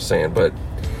happen, he was saying. But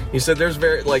he said there's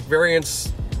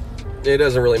variants. It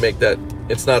doesn't really make that.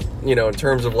 It's not, in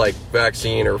terms of like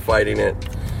vaccine or fighting it.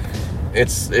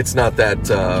 It's not that.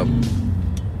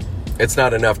 It's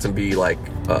not enough to be like,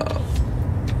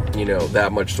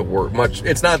 that much to worry.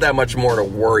 It's not that much more to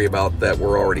worry about that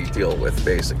we're already dealing with,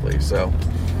 basically. So,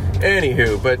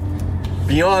 anywho, but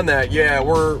beyond that, yeah,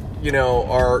 we're,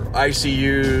 our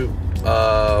ICU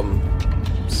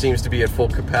seems to be at full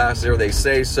capacity, or they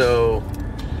say so.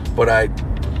 But I'd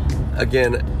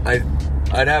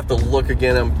have to look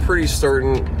again. I'm pretty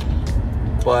certain,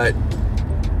 but.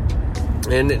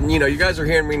 And, you guys are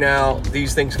hearing me now.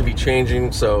 These things can be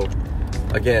changing. So,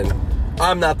 again,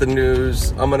 I'm not the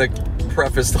news. I'm going to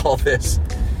preface all this.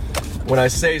 When I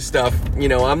say stuff,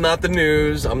 I'm not the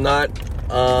news. I'm not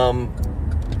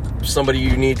somebody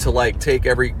you need to, like, take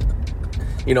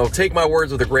take my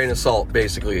words with a grain of salt,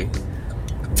 basically.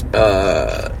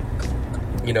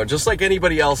 Just like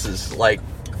anybody else's. Like,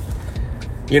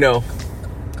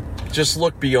 just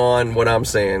look beyond what I'm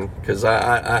saying, because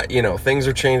I things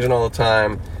are changing all the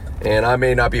time, and I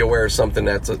may not be aware of something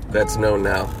that's known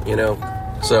now,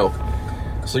 so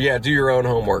yeah, do your own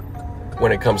homework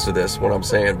when it comes to this, what I'm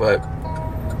saying. But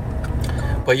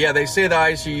yeah, they say the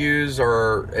ICUs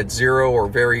are at zero or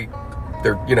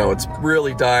it's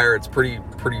really dire. It's pretty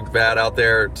bad out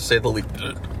there, to say the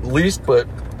least. But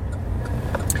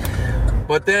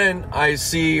then I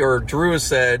see, or Drew has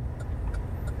said,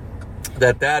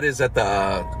 that is at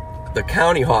the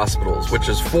county hospitals, which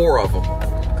is 4 of them.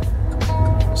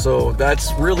 So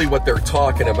that's really what they're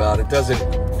talking about. It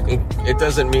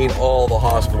doesn't mean all the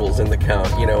hospitals in the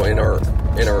county, in our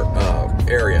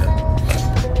area,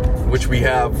 which we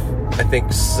have. I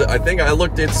think I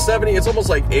looked at 70. It's almost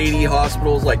like 80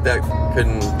 hospitals like that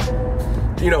can,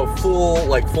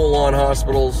 full on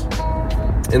hospitals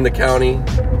in the county.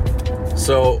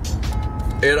 So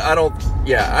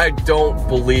I don't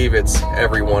believe it's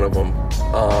every one of them.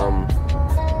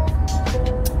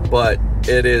 But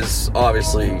it is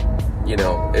obviously,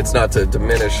 it's not to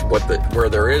diminish where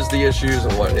there is the issues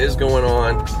and what is going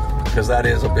on, because that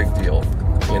is a big deal,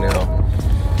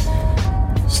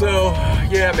 So,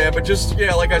 yeah, man, but just,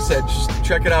 like I said, just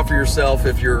check it out for yourself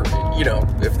if you're,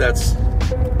 if that's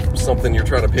something you're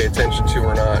trying to pay attention to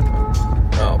or not.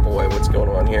 Oh boy, what's going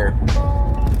on here?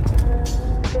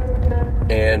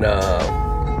 And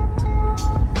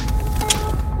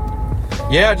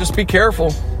yeah, just be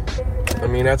careful. I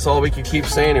mean, that's all we can keep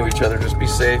saying to each other. Just be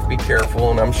safe, be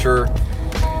careful. And I'm sure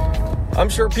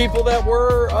people that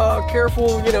were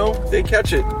careful, you know, they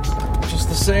catch it just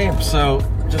the same. So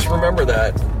just remember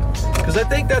that, because I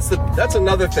think that's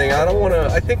another thing.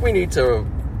 I think we need to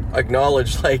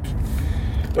acknowledge, like,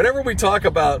 whenever we talk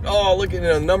about, oh, look, you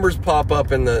know, numbers pop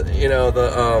up in the, you know,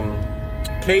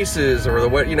 the cases or the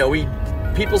what, you know, we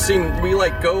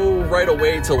like go right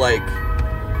away to like,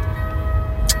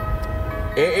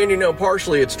 and you know,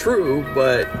 partially it's true,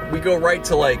 but we go right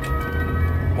to like,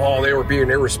 oh, they were being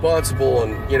irresponsible,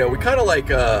 and you know, we kind of like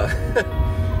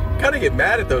kind of get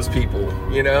mad at those people,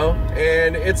 you know,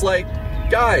 and it's like,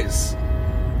 guys,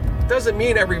 doesn't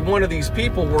mean every one of these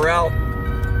people were out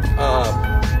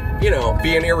you know,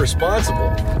 being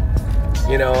irresponsible.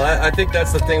 You know, I think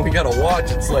that's the thing we gotta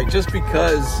watch. It's like, just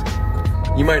because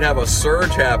you might have a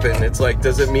surge happen, it's like,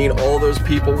 does it mean all those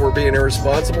people were being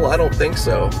irresponsible? I don't think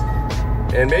so.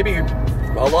 And maybe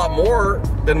a lot more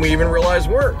than we even realized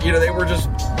weren't. You know, they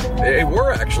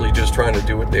were actually just trying to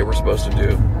do what they were supposed to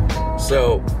do.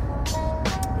 So,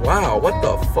 wow, what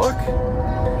the fuck?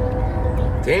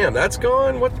 Damn, that's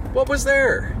gone? What was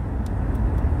there?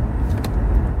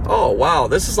 Oh, wow,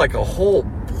 this is like a whole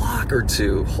block or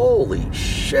two. Holy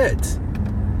shit.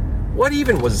 What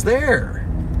even was there?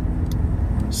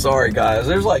 Sorry, guys.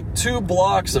 There's like 2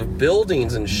 blocks of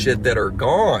buildings and shit that are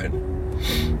gone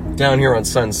down here on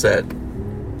Sunset.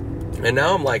 And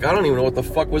now I'm like, I don't even know what the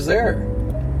fuck was there.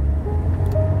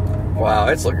 Wow,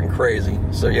 it's looking crazy.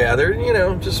 So yeah, there, you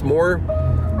know, just more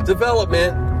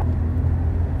development.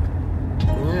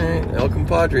 All right, El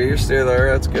Compadre, you're still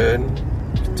there. That's good.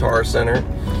 Guitar Center.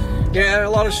 Yeah, a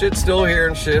lot of shit still here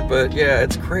and shit, but yeah,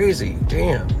 it's crazy.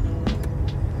 Damn.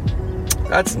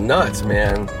 That's nuts,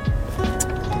 man.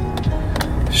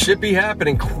 Shit be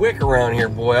happening quick around here,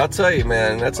 boy. I'll tell you,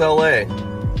 man. That's LA.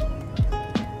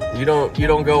 You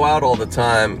don't go out all the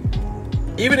time.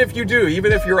 Even if you do,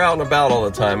 even if you're out and about all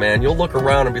the time, man, you'll look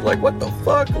around and be like, what the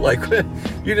fuck? Like,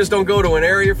 you just don't go to an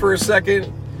area for a second,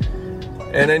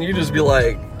 and then you just be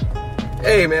like,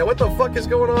 hey, man, what the fuck is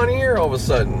going on here all of a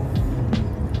sudden?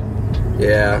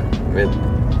 Yeah, I mean,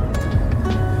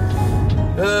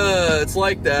 it's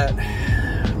like that.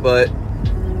 But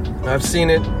I've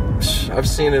seen it. I've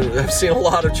seen a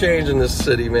lot of change in this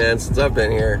city, man, since I've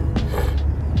been here.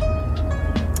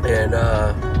 And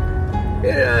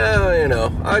yeah, you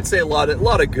know, I'd say a lot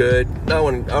of good. I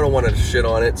don't want to shit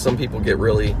on it. Some people get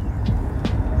really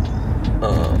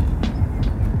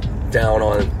down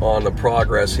on the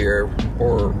progress here,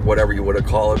 or whatever you want to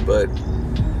call it, but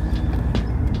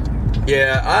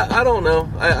yeah, I don't know.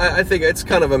 I think it's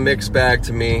kind of a mixed bag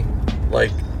to me.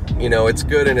 Like, you know, it's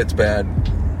good and it's bad.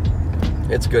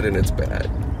 It's good and it's bad.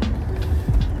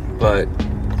 But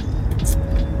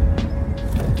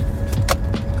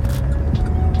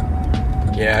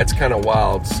yeah, it's kind of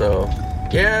wild. So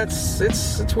yeah,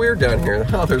 it's weird down here.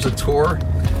 Oh, there's a tour.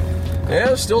 Yeah,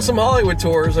 there's still some Hollywood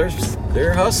tours.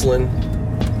 They're hustling.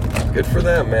 Good for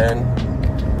them, man.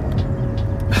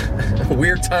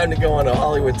 Weird time to go on a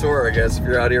Hollywood tour, I guess, if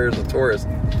you're out here as a tourist.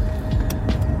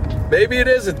 Maybe it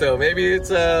isn't, though. Maybe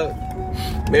it's a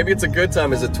good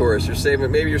time as a tourist.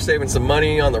 Maybe you're saving some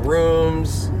money on the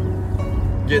rooms,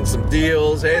 getting some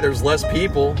deals. Hey, there's less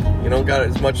people. You don't got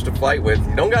as much to fight with.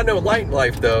 You don't got no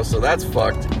nightlife, though, so that's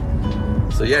fucked.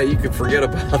 So yeah, you could forget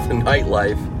about the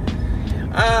nightlife.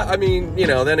 I mean, you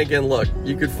know, then again, look,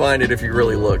 you could find it if you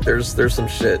really look. There's some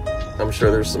shit. I'm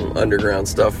sure there's some underground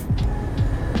stuff.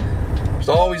 There's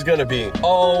always gonna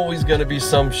be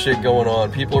some shit going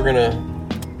on. People are gonna,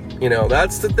 you know,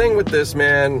 that's the thing with this,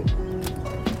 man.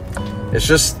 It's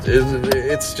just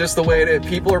the way it is.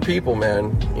 People are people,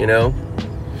 man, you know?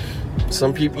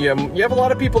 Some people, you have a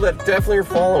lot of people that definitely are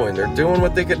following. They're doing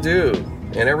what they could do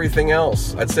and everything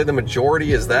else. I'd say the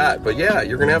majority is that, but yeah,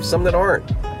 you're gonna have some that aren't.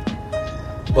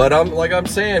 But I'm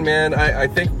saying, man, I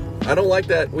think, I don't like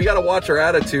that. We gotta watch our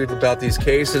attitude about these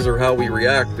cases or how we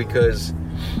react, because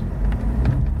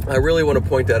I really want to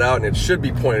point that out, and it should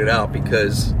be pointed out,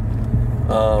 because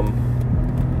I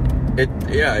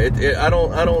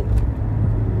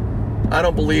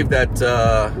don't believe that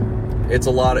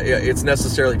it's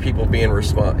necessarily people being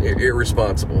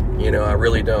irresponsible. You know, I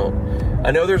really don't.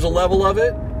 I know there's a level of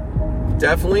it,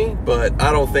 definitely, but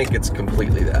I don't think it's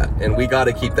completely that, and we got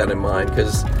to keep that in mind,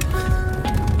 because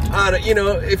you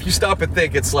know, if you stop and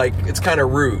think, it's like, it's kind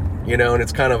of rude, you know, and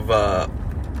it's kind of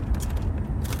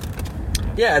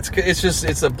yeah, it's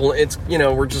you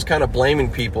know, we're just kind of blaming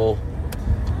people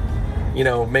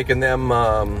making them,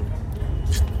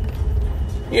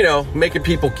 making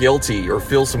people guilty or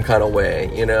feel some kind of way.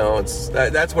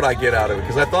 That's what I get out of it.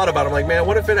 Because I thought about it. I'm like, man,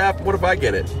 what if it happened? What if I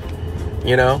get it?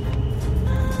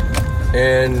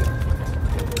 And,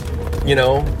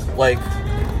 like,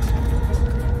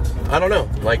 I don't know.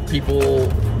 Like, people,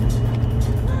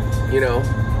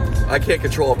 I can't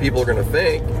control what people are going to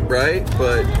think, right?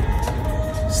 But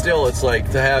still, it's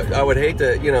like I would hate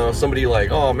to, somebody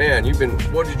like, oh man,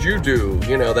 what did you do?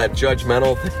 That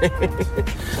judgmental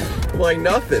thing. Like,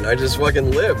 nothing. I just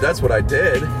fucking lived. That's what I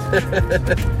did.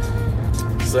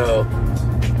 So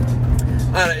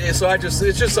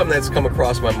it's just something that's come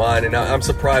across my mind, and I'm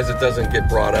surprised it doesn't get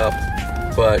brought up,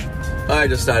 but I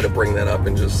decided to bring that up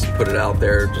and just put it out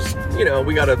there. Just,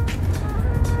 we gotta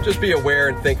just be aware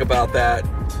and think about that.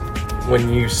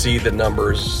 When you see the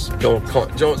numbers, don't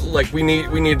like, we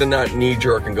need to not knee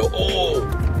jerk and go, oh,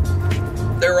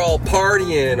 they're all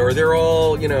partying, or they're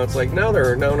all, it's like, no,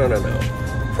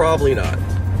 probably not.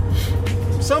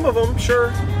 Some of them,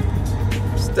 sure.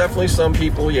 It's definitely some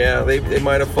people, yeah, they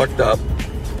might have fucked up.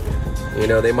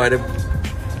 They might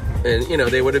have, and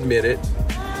they would admit it.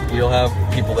 You'll have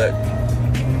people that.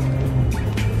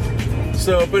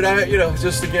 So, but I,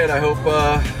 just again, I hope,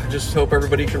 hope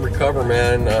everybody can recover,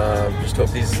 man. Just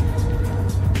hope these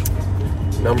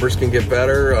numbers can get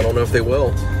better. I don't know if they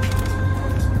will.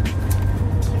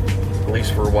 At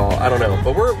least for a while. I don't know.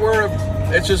 But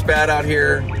it's just bad out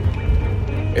here.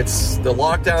 The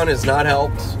lockdown has not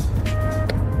helped.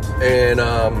 And,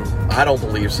 I don't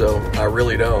believe so. I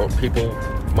really don't. People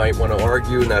might want to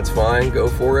argue, and that's fine. Go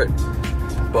for it.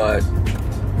 But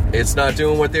it's not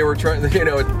doing what they were trying,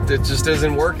 it just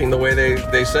isn't working the way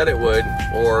they said it would,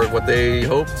 or what they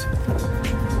hoped.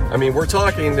 I mean, we're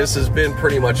talking, this has been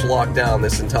pretty much locked down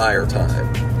this entire time.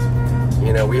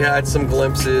 We had some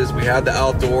glimpses, we had the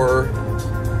outdoor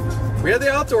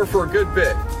for a good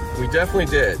bit. We definitely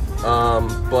did.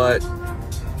 But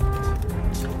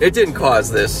it didn't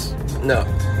cause this. No.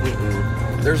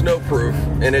 Mm-mm. There's no proof,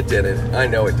 and it didn't. I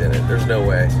know it didn't. There's no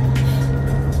way.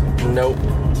 Nope.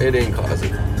 It didn't cause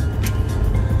it.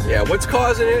 Yeah, what's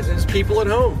causing it is people at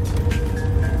home.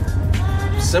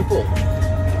 Simple.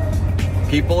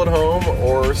 People at home,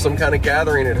 or some kind of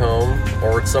gathering at home,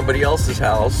 or at somebody else's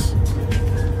house,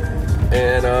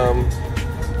 and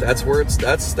that's where it's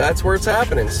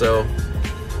happening. So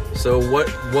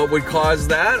what would cause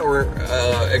that, or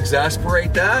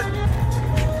exasperate that?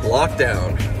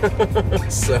 Lockdown.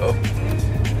 So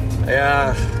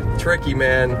yeah, tricky,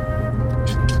 man.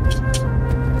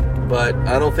 But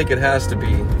I don't think it has to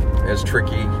be as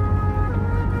tricky.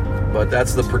 But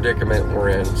that's the predicament we're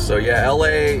in. So yeah, LA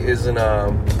is I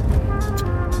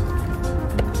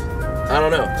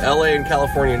don't know. LA and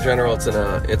California in general, it's in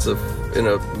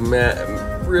a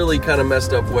really kind of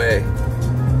messed up way.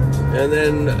 And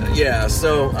then yeah.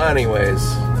 So anyways,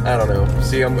 I don't know.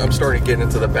 See, I'm starting to get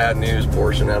into the bad news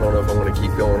portion. I don't know if I want to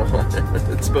keep going on.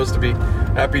 It's supposed to be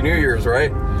Happy New Year's,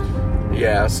 right?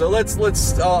 Yeah, so let's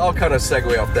I'll kind of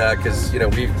segue off that, because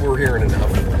we're hearing enough.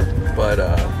 But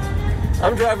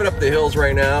I'm driving up the hills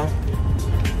right now,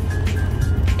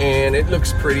 and it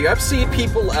looks pretty. I've seen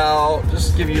people out,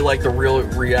 just to give you like the real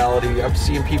reality. I'm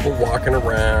seeing people walking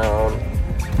around.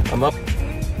 I'm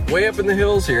way up in the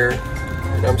hills here,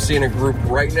 and I'm seeing a group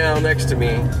right now next to me,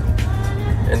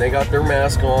 and they got their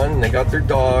mask on, and they got their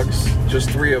dogs, just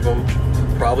 3 of them,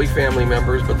 probably family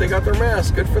members, but they got their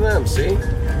mask. Good for them. See?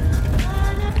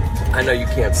 I know you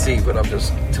can't see, but I'm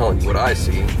just telling you what I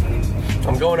see.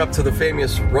 I'm going up to the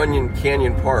famous Runyon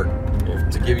Canyon Park,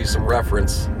 to give you some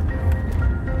reference.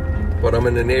 But I'm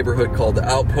in a neighborhood called the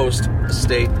Outpost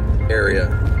Estate area.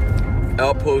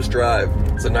 Outpost Drive.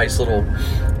 It's a nice little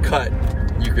cut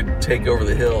you could take over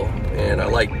the hill. And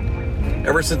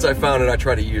ever since I found it, I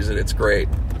try to use it. It's great.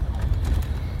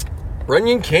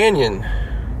 Runyon Canyon.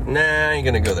 Nah, I ain't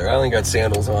gonna go there. I only got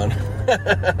sandals on.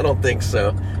 I don't think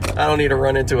so. I don't need to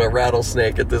run into a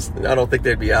rattlesnake at this. I don't think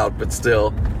they'd be out, but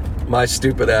still, my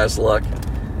stupid ass luck.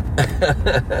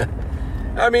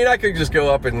 I mean, I could just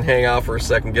go up and hang out for a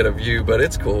second, get a view, but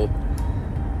it's cool.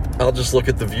 I'll just look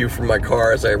at the view from my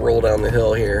car as I roll down the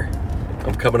hill here.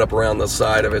 I'm coming up around the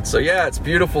side of it. So yeah, it's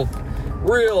beautiful.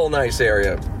 Real nice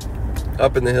area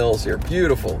up in the hills here.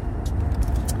 Beautiful.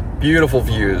 Beautiful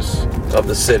views of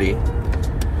the city.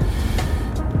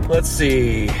 Let's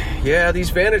see. Yeah, these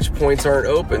vantage points aren't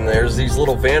open. There's these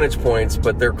little vantage points,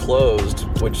 but they're closed,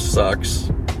 which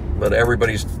sucks. But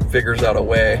everybody figures out a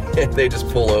way. They just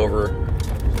pull over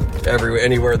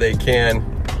anywhere they can.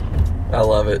 I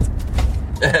love it.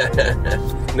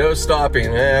 No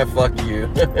stopping. Fuck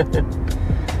you.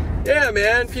 Yeah,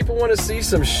 man. People want to see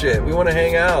some shit. We want to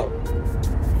hang out.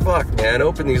 fuck, man,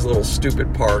 open these little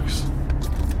stupid parks.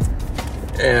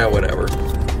 Whatever.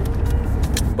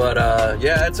 But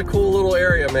yeah, it's a cool little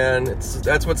area, man.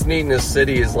 That's what's neat in this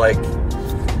city is like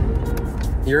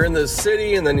you're in the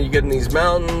city and then you get in these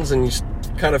mountains and you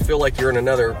kind of feel like you're in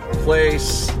another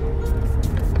place.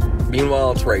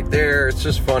 Meanwhile, it's right there. It's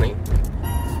just funny.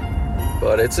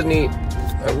 But it's a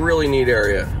really neat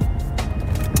area.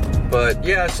 But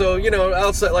yeah, so, you know,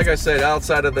 outside, like I said,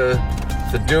 outside of the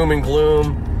doom and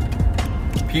gloom,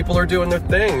 people are doing their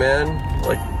thing, man.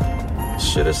 Like,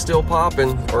 shit is still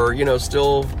popping, or, you know,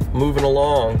 still moving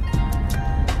along.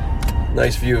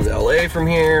 Nice view of LA from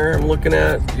here I'm looking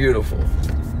at. Beautiful.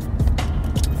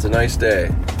 It's a nice day.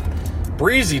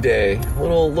 Breezy day. A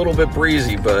little bit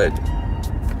breezy, but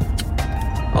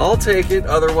I'll take it.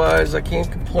 Otherwise, I can't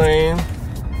complain.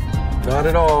 Not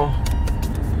at all.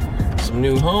 Some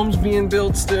new homes being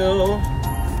built still.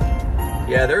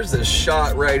 Yeah, there's this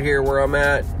shot right here where I'm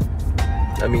at.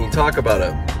 I mean, talk about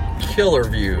a killer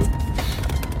view.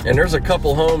 And there's a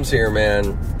couple homes here,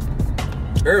 man.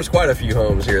 There's quite a few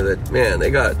homes here that, man,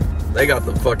 they got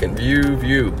the fucking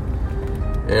view.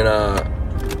 And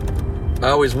I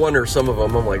always wonder some of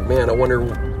them. I'm like, man, I wonder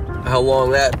how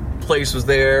long that place was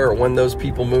there or when those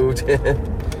people moved in.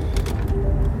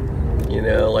 You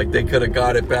know, like they could have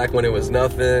got it back when it was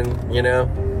nothing, you know.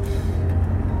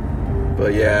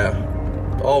 But yeah,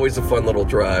 always a fun little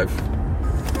drive.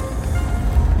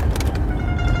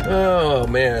 Oh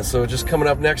man, so just coming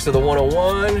up next to the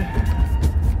 101.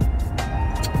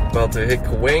 About to hit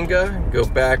Cahuenga, go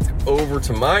back over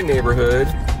to my neighborhood.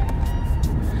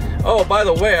 Oh, by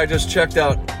the way, I just checked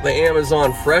out the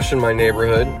Amazon Fresh in my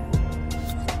neighborhood.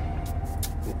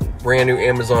 Brand new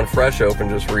Amazon Fresh opened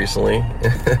just recently.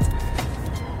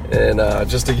 And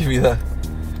just to give you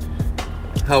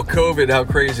how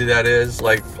crazy that is,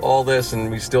 like all this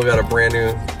and we still got a brand new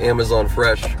Amazon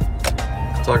Fresh.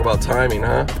 Talk about timing,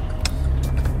 huh?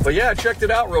 But yeah, I checked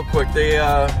it out real quick.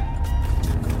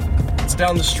 It's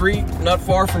down the street, not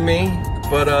far from me,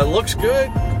 but looks good.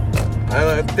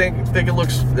 I think it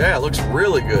looks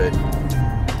really good.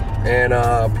 And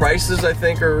prices I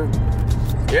think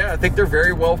they're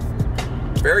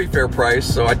very fair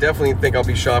price, so I definitely think I'll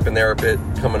be shopping there a bit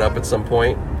coming up at some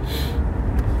point.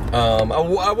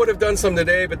 I would have done some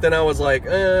today, but then I was like,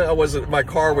 my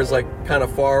car was like kind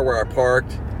of far where I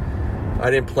parked. I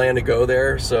didn't plan to go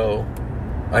there, so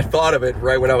I thought of it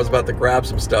right when I was about to grab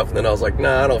some stuff, and then I was like,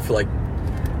 nah, I don't feel like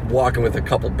walking with a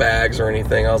couple bags or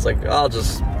anything. I was like, I'll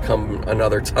just come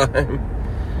another time.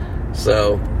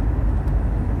 So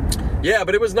yeah,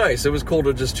 but it was nice. It was cool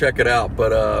to just check it out.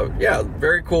 But yeah,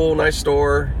 very cool, nice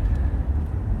store.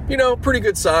 You know, pretty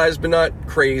good size, but not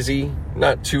crazy,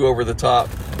 not too over the top.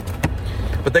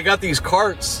 But they got these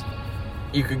carts.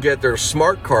 You could get their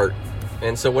smart cart.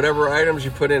 And so whatever items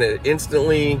you put in it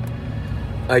instantly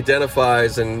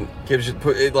identifies and gives you,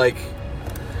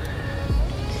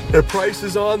 the price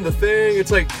is on the thing.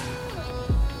 It's like,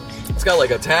 it's got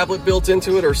like a tablet built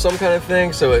into it or some kind of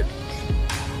thing. So it,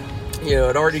 you know,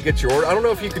 it already gets your order. I don't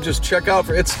know if you could just check out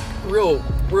it's real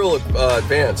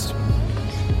advanced.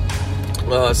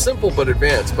 Simple but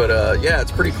advanced. But yeah,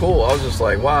 it's pretty cool. I was just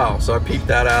like, wow. So I peeped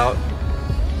that out.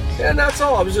 And that's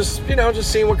all. I was just,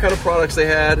 just seeing what kind of products they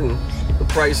had and the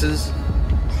prices.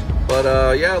 But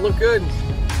yeah, it looked good.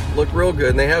 Looked real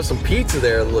good. And they have some pizza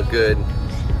there that look good.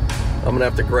 I'm gonna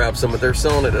have to grab some, but they're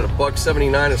selling it at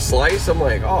 $1.79 a slice. I'm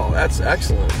like, oh, that's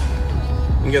excellent.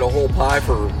 You can get a whole pie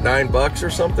for $9 or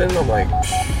something. I'm like,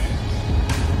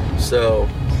 psh. So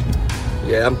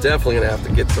yeah, I'm definitely gonna have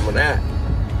to get some of that.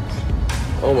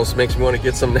 Almost makes me want to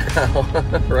get some now,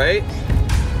 right?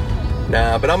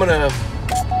 Nah, but I'm gonna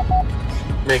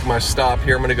make my stop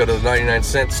here. I'm gonna go to the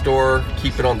 99-cent store,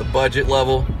 keep it on the budget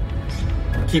level.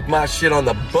 Keep my shit on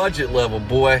the budget level,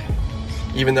 boy.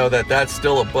 Even though that's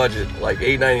still a budget. Like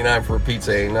 $8.99 for a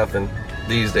pizza ain't nothing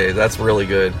these days. That's really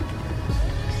good.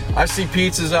 I see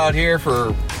pizzas out here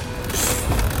for,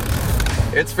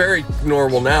 it's very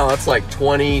normal now. It's like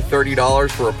 $20, $30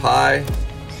 for a pie.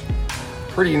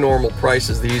 Pretty normal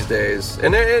prices these days.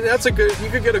 And that's you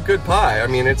could get a good pie. I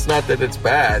mean, it's not that it's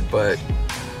bad, but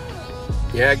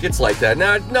yeah, it gets like that.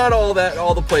 Now, not all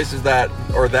the places that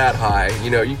are that high.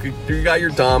 You got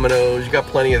your Domino's, you got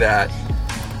plenty of that.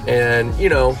 And,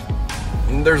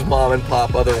 there's mom and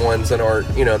pop other ones that aren't,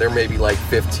 they're maybe like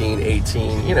 15,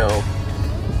 18,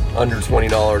 under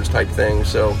 $20 type thing.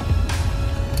 So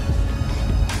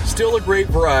still a great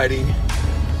variety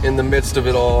in the midst of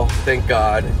it all, thank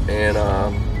God. And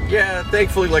yeah,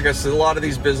 thankfully, like I said, a lot of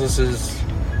these businesses,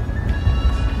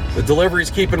 the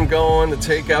delivery's keeping them going, the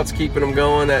takeout's keeping them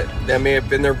going. That may have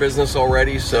been their business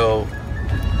already. So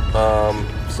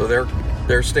So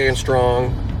they're staying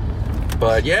strong.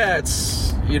 But yeah,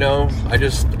 it's,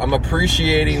 I'm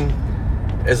appreciating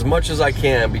as much as I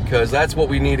can, because that's what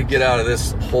we need to get out of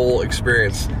this whole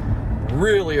experience.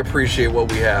 Really appreciate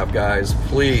what we have, guys,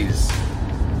 please.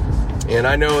 And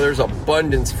I know there's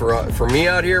abundance for me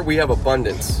out here. We have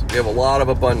abundance. We have a lot of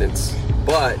abundance.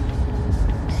 But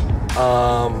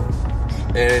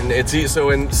and it's so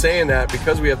in saying that,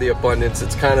 because we have the abundance,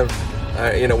 it's kind of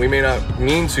we may not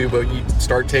mean to, but you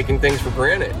start taking things for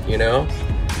granted,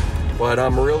 But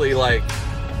I'm really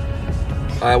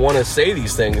I want to say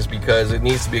these things because it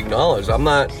needs to be acknowledged. I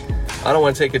don't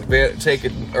want to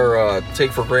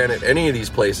take for granted any of these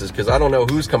places, because I don't know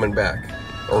who's coming back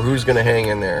or who's going to hang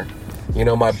in there.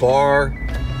 My bar,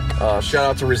 shout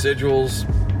out to Residuals.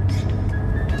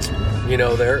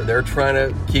 They're trying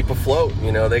to keep afloat.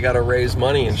 They got to raise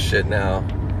money and shit now.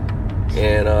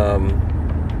 And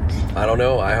I don't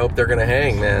know. I hope they're going to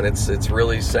hang, man. It's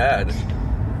really sad.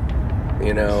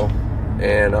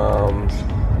 And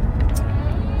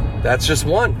that's just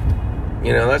one.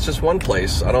 That's just one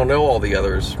place. I don't know all the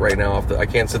others right now. I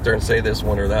can't sit there and say this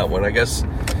one or that one. I guess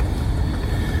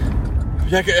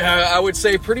I would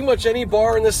say pretty much any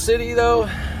bar in the city, though,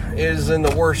 is in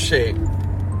the worst shape.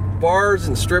 Bars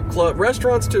and strip club,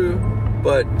 restaurants too,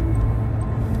 but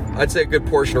I'd say a good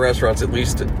portion of restaurants at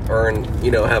least have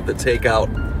the takeout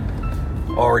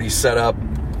already set up.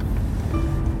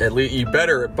 At least you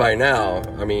better by now.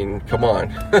 I mean, come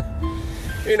on.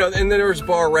 And then there's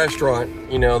bar, restaurant,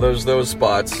 those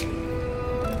spots.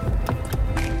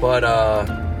 But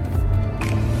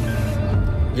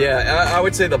yeah, I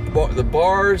would say the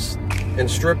bars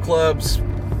and strip clubs,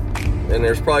 and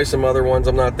there's probably some other ones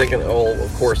I'm not thinking. Oh,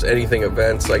 of course, anything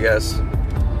events, I guess.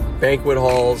 Banquet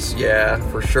halls, yeah,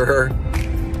 for sure.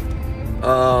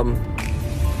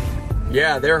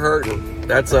 Yeah, they're hurting.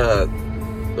 That's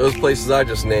those places I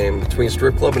just named, between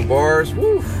strip club and bars.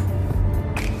 Woof.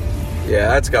 Yeah,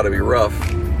 that's got to be rough.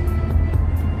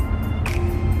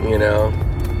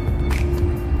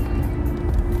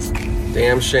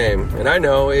 Damn shame. And I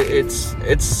know it's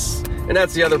and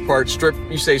that's the other part.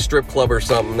 You say strip club or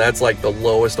something, that's like the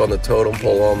lowest on the totem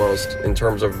pole almost in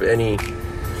terms of any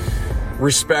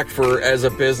respect for as a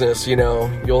business.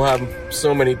 You'll have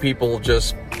so many people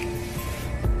just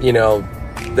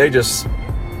they just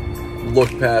look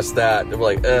past that. They're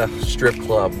like, strip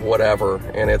club, whatever.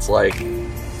 And it's like,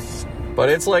 but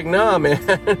it's like, nah, man.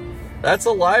 That's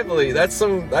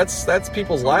that's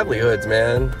people's livelihoods,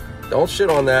 man. Don't shit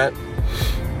on that.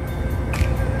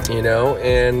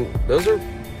 And those are,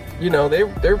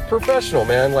 they're professional,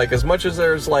 man. Like, as much as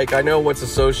there's I know what's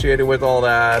associated with all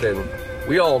that, and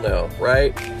we all know,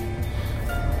 right?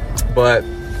 But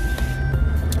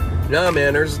nah,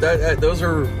 man, there's those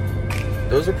are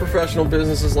professional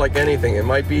businesses like anything. It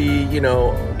might be,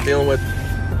 dealing with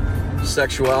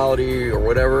sexuality or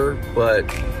whatever, but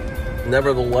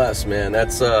nevertheless, man,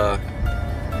 that's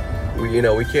we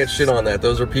can't shit on that.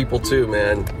 Those are people too,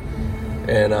 man.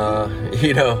 And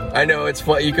I know it's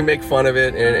fun. You can make fun of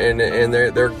it, and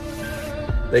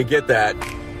they get that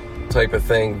type of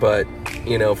thing. But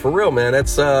for real, man,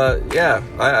 it's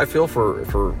I feel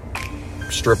for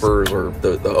strippers or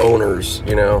the owners,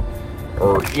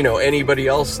 or anybody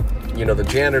else, the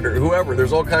janitor, whoever.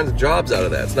 There's all kinds of jobs out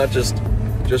of that. It's not just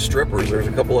strippers. There's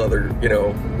a couple other,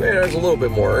 there's a little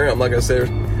bit more. I'm not gonna say,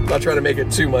 I'm not trying to make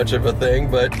it too much of a thing,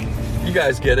 but you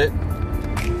guys get it.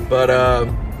 But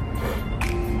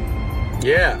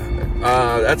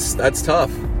that's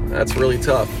tough. That's really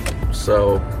tough.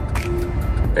 So,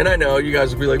 and I know you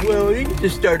guys will be like, well, you can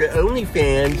just start an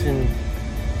OnlyFans and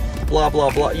blah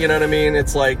blah blah. You know what I mean?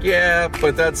 It's like, yeah,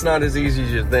 but that's not as easy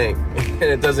as you think, and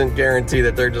it doesn't guarantee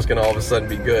that they're just gonna all of a sudden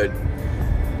be good.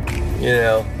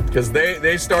 Because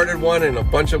they started one, and a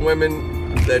bunch of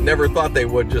women that never thought they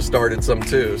would just started some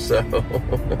too. So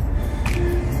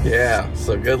yeah,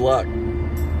 so good luck.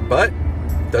 But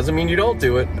doesn't mean you don't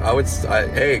do it.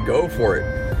 Hey, go for it.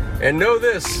 And know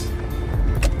this,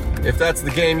 if that's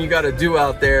the game you got to do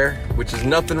out there, which is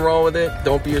nothing wrong with it,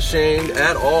 don't be ashamed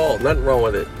at all. Nothing wrong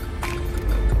with it.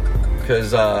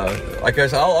 Because, like I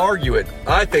said, I'll argue it.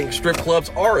 I think strip clubs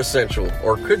are essential,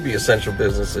 or could be essential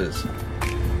businesses.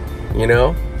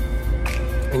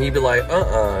 And you'd be like,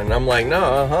 and I'm like,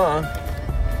 no,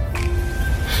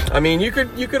 I mean, I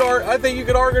think you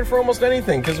could argue for almost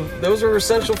anything, because those are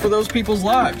essential for those people's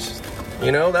lives.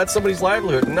 That's somebody's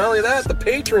livelihood. And not only that, the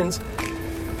patrons,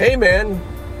 hey man,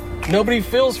 nobody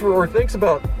feels for or thinks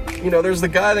about, there's the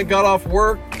guy that got off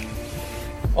work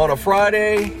on a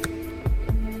Friday.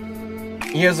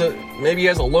 Maybe he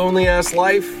has a lonely ass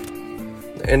life,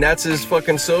 and that's his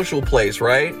fucking social place,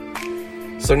 right?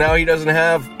 So now he doesn't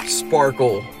have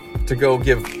Sparkle to go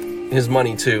give his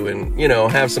money to and, you know,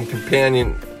 have some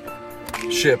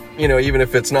companionship, you know, even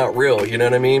if it's not real, you know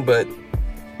what I mean? But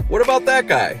what about that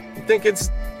guy? You think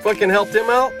it's fucking helped him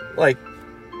out? Like,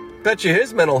 bet you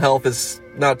his mental health is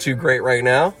not too great right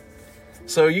now.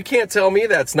 So you can't tell me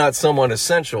that's not someone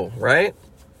essential, right?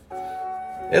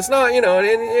 It's not, you know,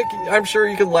 and I'm sure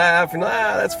you could laugh and,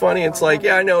 that's funny. It's like,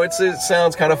 yeah, I know it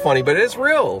sounds kind of funny, but it's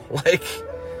real. Like,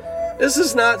 this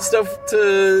is not stuff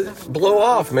to blow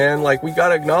off, man. Like, we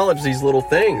gotta acknowledge these little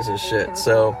things and shit.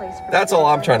 So that's all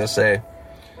I'm trying to say.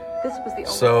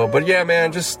 So, but yeah,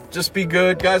 man, just be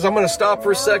good. Guys, I'm gonna stop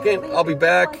for a second. I'll be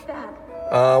back.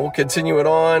 We'll continue it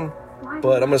on.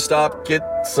 But I'm gonna stop,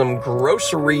 get some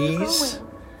groceries.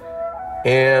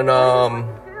 And,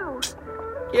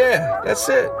 yeah, that's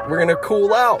it. We're gonna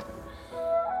cool out.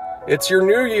 It's your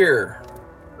new year.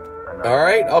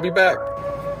 Alright, I'll be back.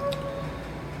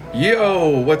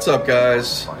 Yo, what's up,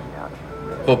 guys?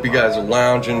 Hope you guys are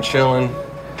lounging, chilling.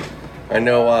 I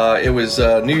know it was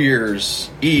New Year's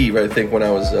Eve, I think, when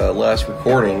I was last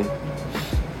recording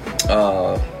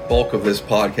bulk of this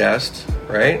podcast,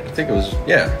 right? I think it was,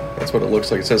 yeah, that's what it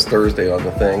looks like. It says Thursday on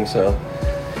the thing, so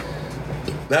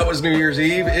that was New Year's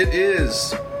Eve. It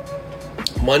is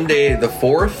Monday the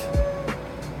 4th,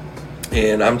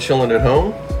 and I'm chilling at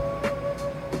home.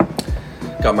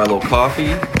 Got my little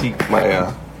coffee,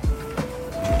 my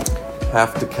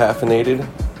half decaffeinated.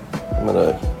 I'm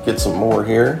gonna get some more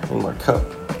here in my cup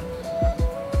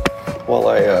while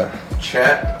I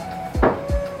chat.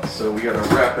 So we gotta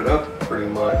wrap it up pretty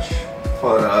much.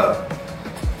 But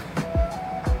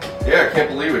yeah, I can't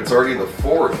believe it's already the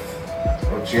 4th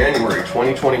of January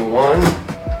 2021.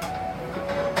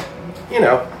 You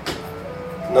know,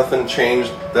 nothing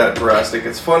changed that drastic.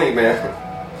 It's funny, man.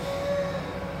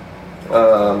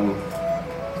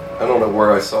 I don't know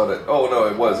where I saw that. Oh no,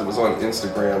 it was on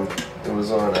Instagram. It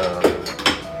was on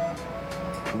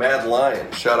Mad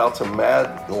Lion. Shout out to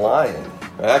Mad Lion.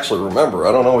 I actually remember.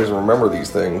 I don't always remember these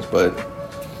things, but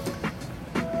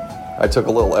I took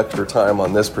a little extra time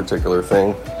on this particular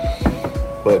thing.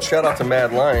 But shout out to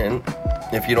Mad Lion.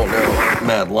 If you don't know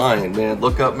Mad Lion, man,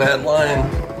 look up Mad Lion.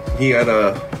 He had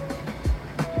a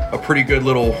pretty good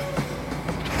little...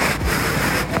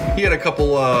 He had a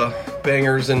couple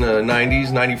bangers in the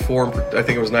 90s, 94, I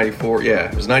think it was 94. Yeah,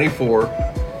 it was 94,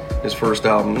 his first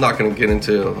album. I'm not going to get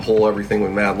into the whole everything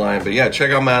with Mad Lion, but yeah,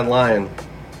 check out Mad Lion.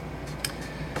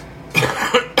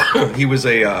 He was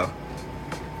I'd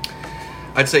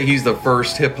say he's the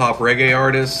first hip-hop reggae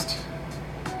artist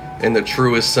in the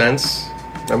truest sense.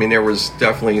 I mean, there was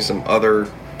definitely some other,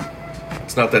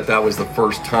 it's not that was the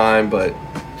first time, but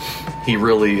he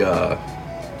really,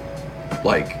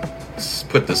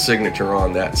 put the signature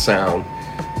on that sound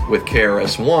with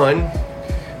KRS-One.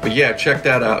 But yeah, check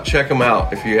that out. Check him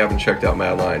out if you haven't checked out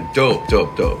Mad Lion. Dope.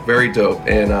 Very dope.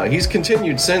 And he's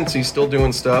continued since. He's still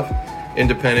doing stuff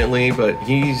independently, but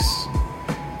he's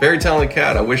very talented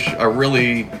cat.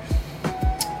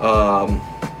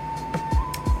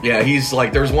 Yeah, he's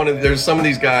like, there's some of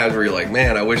these guys where you're like,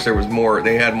 man, I wish there was more,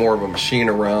 they had more of a machine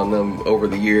around them over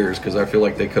the years, because I feel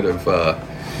like they could have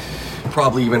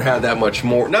probably even had that much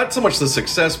more, not so much the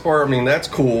success part, I mean, that's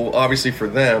cool, obviously for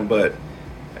them, but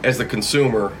as the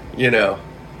consumer, you know,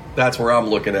 that's where I'm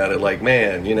looking at it, like,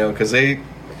 man, you know, because these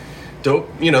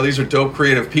are dope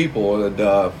creative people,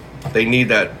 and they need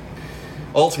that,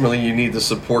 ultimately you need the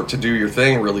support to do your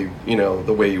thing really, you know,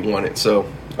 the way you want it.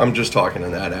 So I'm just talking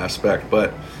in that aspect.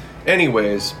 But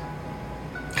anyways,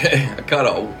 I got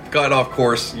off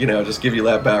course, you know, just give you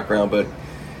that background. But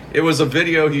it was a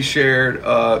video he shared,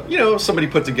 you know, somebody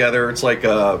put together. It's like,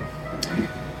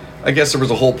 I guess there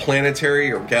was a whole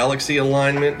planetary or galaxy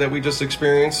alignment that we just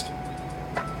experienced.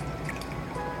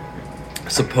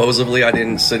 Supposedly, I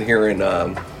didn't sit here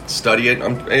and study it.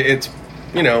 It's,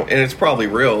 you know, and it's probably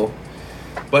real.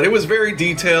 But it was very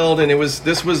detailed, and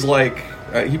this was like,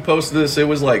 he posted this, it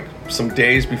was like some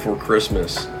days before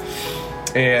Christmas.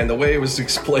 And the way it was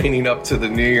explaining up to the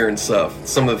New Year and stuff,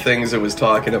 some of the things it was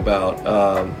talking about,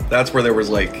 that's where there was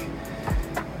like,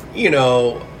 you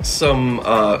know, some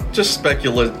just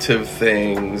speculative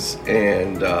things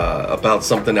and about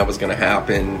something that was going to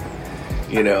happen.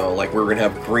 You know, like we were going to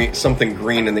have something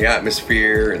green in the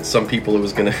atmosphere, and some people it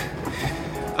was going to,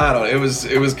 I don't know,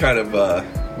 it was kind of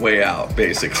way out,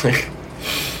 basically.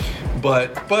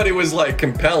 But it was like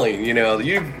compelling, you know.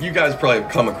 You guys probably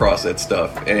have come across that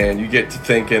stuff, and you get to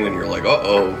thinking, and you're like,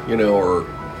 uh-oh, you know, or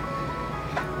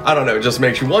I don't know, it just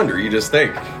makes you wonder. You just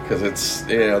think, because it's,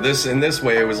 you know, in this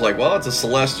way, it was like, well, it's a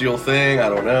celestial thing. I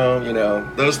don't know, you know.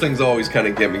 Those things always kind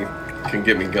of can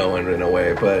get me going in a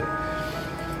way. But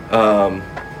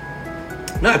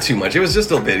Not too much. It was just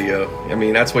a video. I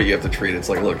mean, that's what you have to treat. It's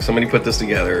like, look, somebody put this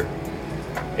together,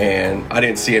 and I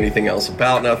didn't see anything else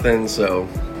about nothing, so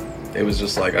it was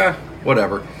just like,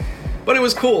 whatever. But it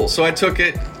was cool, so I took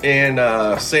it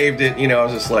and saved it. I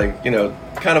was just like,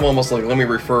 kind of almost like, let me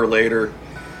refer later,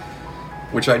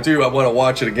 which I do. I want to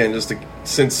watch it again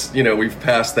since we've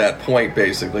passed that point,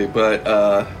 basically. But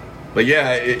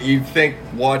yeah, you think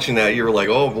watching that, you're like,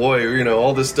 oh boy,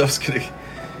 all this stuff's gonna...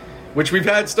 Which we've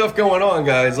had stuff going on,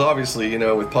 guys, obviously,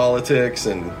 with politics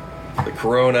and the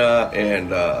corona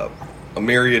and a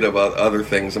myriad of other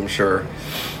things, I'm sure.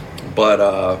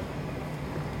 But,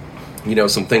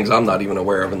 some things I'm not even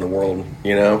aware of in the world,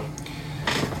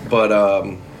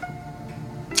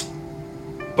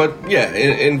 But yeah,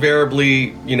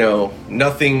 invariably,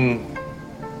 nothing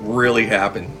really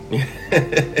happened.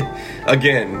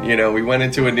 Again, we went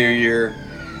into a new year.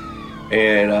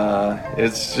 And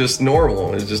it's just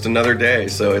normal. It's just another day.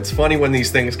 So it's funny when these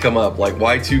things come up, like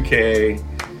Y2K,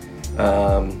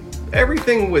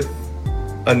 everything with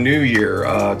a new year.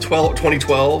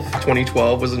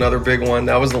 2012 was another big one.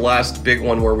 That was the last big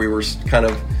one where we were kind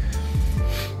of,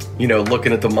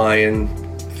 looking at the Mayan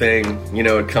thing.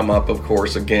 It come up, of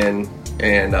course, again.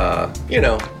 And,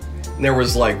 there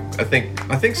was like, I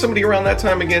think somebody around that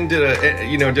time again did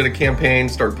a campaign,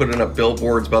 started putting up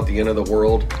billboards about the end of the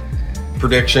world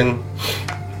prediction.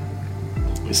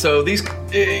 So these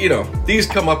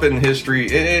come up in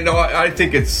history, and I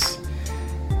think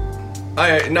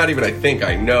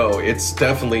I know it's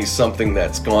definitely something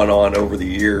that's gone on over the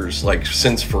years, like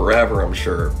since forever, I'm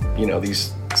sure.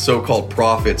 These so-called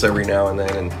prophets every now and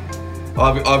then, and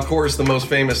of course the most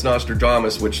famous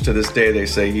Nostradamus, which to this day they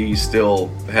say he still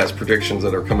has predictions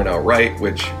that are coming out right,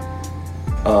 which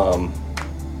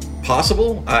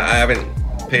possible. I haven't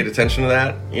paid attention to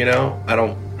that. I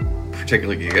don't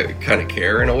particularly kind of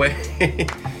care in a way.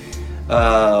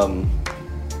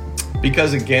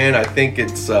 Because again, I think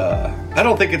it's I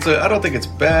don't think it's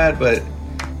bad, but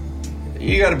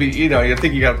you got to be, I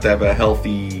think you got to have a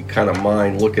healthy kind of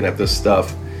mind looking at this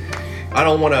stuff.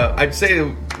 I'd say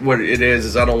what it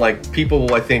is I don't like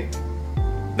people. I think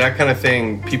that kind of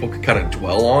thing people could kind of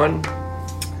dwell on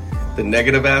the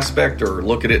negative aspect, or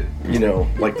look at it,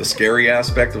 like the scary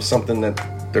aspect of something that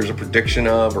there's a prediction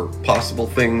of, or possible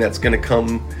thing that's going to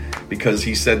come because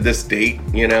he said this date,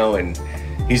 and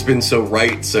he's been so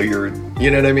right. So you're,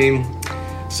 you know what I mean?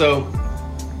 So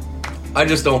I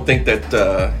just don't think that,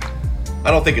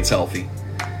 I don't think it's healthy.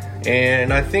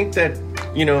 And I think that,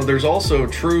 there's also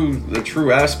the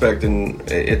true aspect, and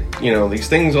it, these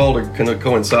things all are going to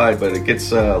coincide, but it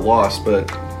gets lost.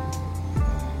 But,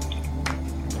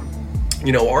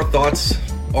 our thoughts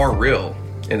are real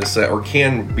in a sense, or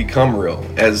can become real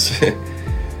as,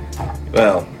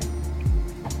 well,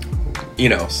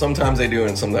 sometimes they do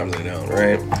and sometimes they don't,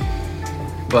 right?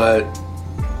 But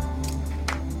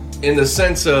in the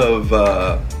sense of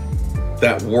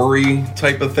that worry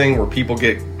type of thing where people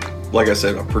get, like I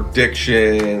said, a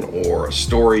prediction or a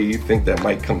story you think that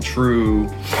might come true,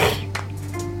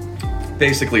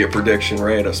 basically a prediction,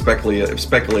 right? A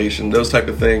speculation, those type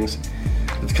of things.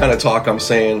 It's kind of talk I'm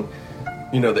saying,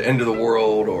 the end of the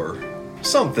world or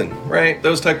something, right?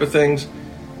 Those type of things.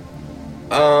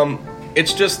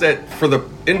 It's just that for the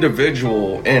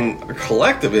individual and a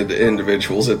collective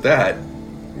individuals at that,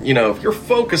 if you're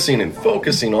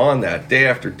focusing on that day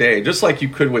after day, just like you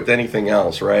could with anything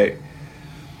else, right?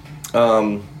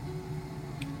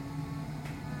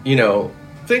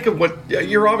 Think of what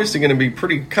you're obviously going to be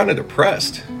pretty kind of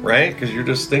depressed, right? Because you're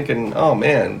just thinking, oh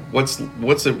man, what's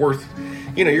it worth?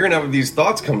 You're going to have these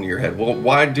thoughts come to your head. Well,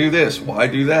 why do this? Why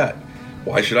do that?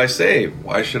 Why should I save?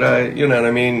 Why should I, you know what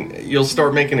I mean? You'll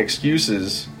start making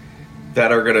excuses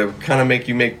that are going to kind of make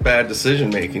you make bad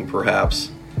decision making,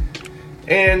 perhaps.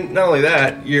 And not only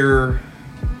that, you're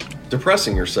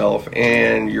depressing yourself,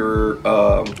 and you're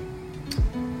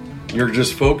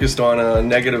just focused on a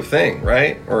negative thing,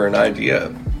 right? Or an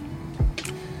idea.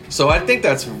 So I think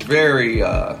that's very,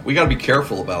 we got to be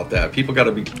careful about that. People got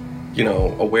to be,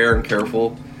 aware and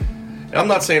careful. And I'm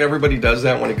not saying everybody does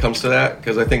that when it comes to that,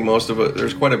 because I think most of it,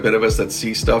 there's quite a bit of us that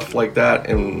see stuff like that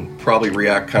and probably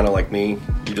react kind of like me.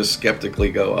 You just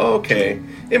skeptically go, oh, okay.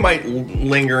 It might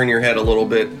linger in your head a little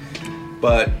bit,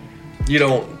 but you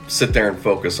don't sit there and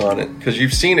focus on it because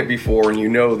you've seen it before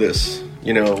and this,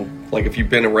 like if you've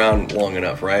been around long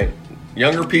enough, right?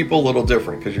 Younger people, a little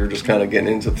different because you're just kind of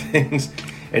getting into things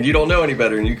and you don't know any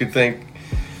better, and you could think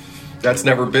that's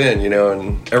never been,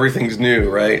 and everything's new,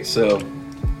 right? So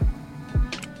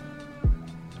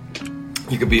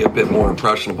you could be a bit more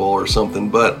impressionable or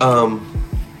something, but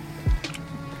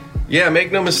Yeah,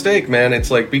 make no mistake, man. It's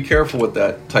like, be careful with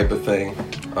that type of thing.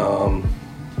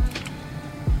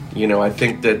 You know, I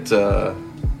think that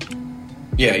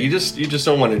yeah, you just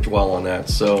don't want to dwell on that.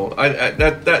 So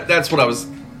that's what I was,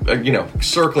 you know,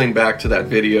 circling back to that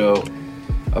video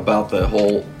about the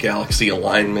whole galaxy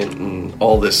alignment and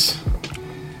all this,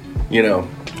 you know,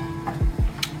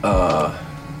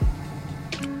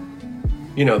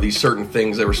 these certain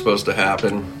things that were supposed to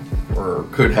happen or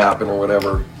could happen or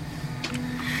whatever.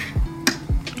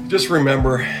 Just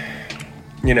remember,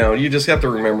 you know, you just have to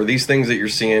remember these things that you're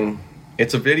seeing.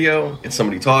 It's a video. It's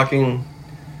somebody talking.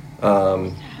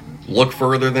 Look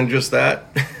further than just that,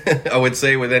 I would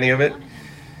say, with any of it.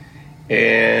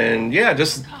 And yeah,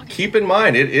 just keep in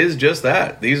mind, it is just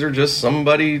that. These are just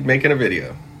somebody making a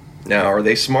video. Now, are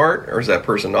they smart, or is that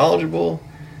person knowledgeable?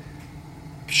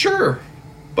 Sure.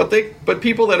 But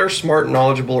people that are smart and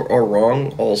knowledgeable are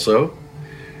wrong also,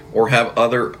 or have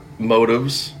other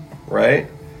motives, right?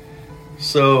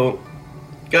 So,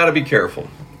 gotta be careful,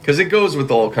 because it goes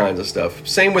with all kinds of stuff.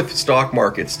 Same with stock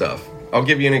market stuff. I'll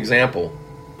give you an example.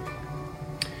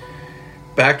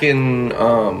 Back in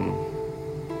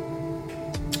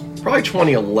probably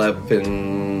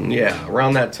 2011, yeah,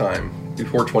 around that time,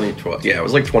 before 2012. Yeah, it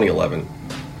was like 2011.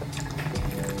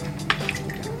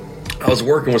 I was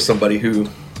working with somebody who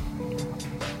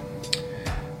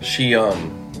she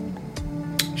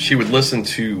would listen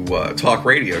to talk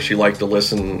radio. She liked to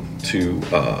listen to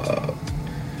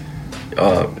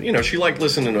she liked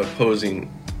listening to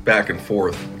opposing back and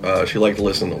forth. She liked to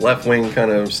listen to left wing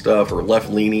kind of stuff or left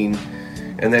leaning,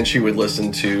 and then she would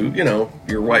listen to, you know,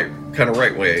 your right kind of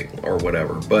right way or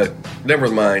whatever. But never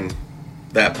mind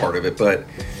that part of it. But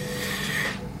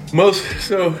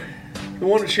the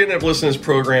one she ended up listening to this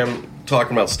program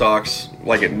talking about stocks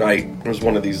like at night. It was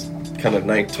one of these kind of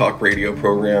night talk radio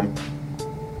program.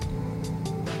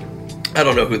 I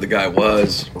don't know who the guy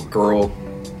was or girl,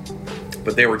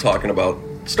 but they were talking about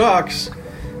stocks,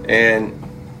 and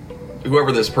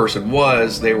whoever this person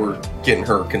was, they were getting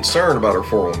her concerned about her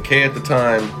 401k at the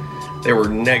time. They were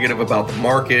negative about the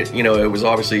market. You know, it was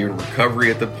obviously in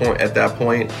recovery at that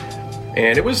point,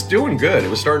 and it was doing good. It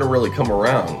was starting to really come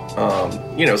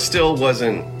around. You know, still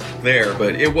wasn't there,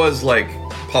 but it was like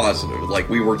positive. Like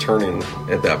we were turning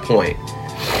at that point.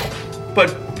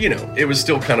 But you know, it was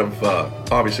still kind of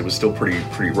obviously it was still pretty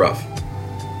rough.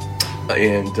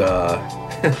 And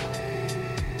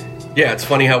yeah, it's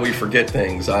funny how we forget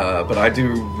things, but I do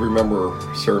remember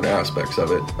certain aspects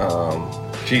of it.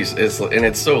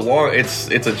 It's so long.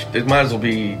 It might as well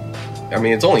be. I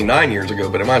mean, it's only 9 years ago,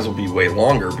 but it might as well be way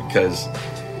longer because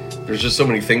there's just so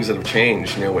many things that have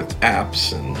changed. You know, with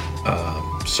apps and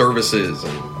services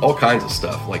and all kinds of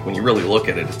stuff. Like when you really look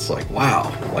at it, it's like,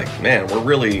 wow, like man, we're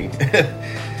really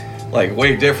like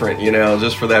way different, you know,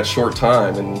 just for that short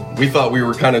time. And we thought we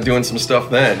were kind of doing some stuff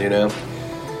then, you know.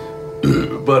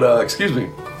 But excuse me.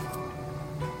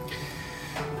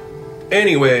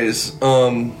 Anyways,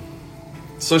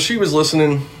 so she was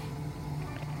listening.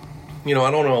 You know,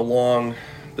 I don't know how long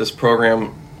this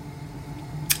program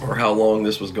or how long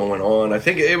this was going on. I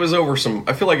think it was over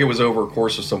I feel like it was over a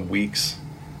course of some weeks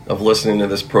of listening to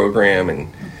this program,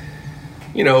 and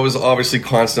you know, it was obviously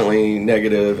constantly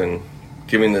negative and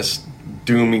giving this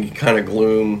doomy kind of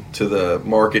gloom to the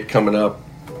market coming up.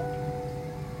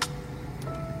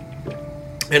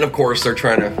 And of course, they're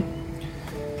trying to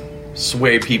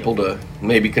sway people to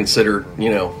maybe consider, you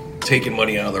know, taking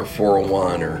money out of their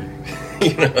 401 or,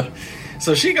 you know.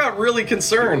 So she got really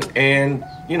concerned, and,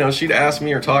 you know, she'd ask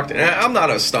me or talk to, and I'm not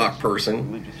a stock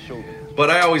person, but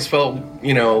I always felt,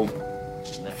 you know,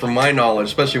 from my knowledge,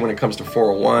 especially when it comes to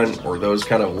 401 or those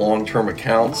kind of long-term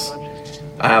accounts,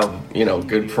 I have, you know, a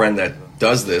good friend that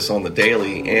does this on the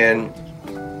daily, and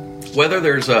whether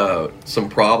there's some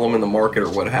problem in the market or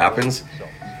what happens,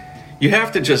 you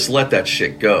have to just let that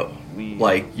shit go.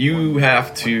 Like, you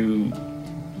have to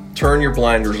turn your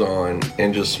blinders on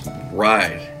and just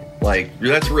ride. Like,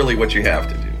 that's really what you have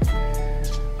to do.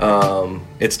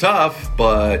 It's tough,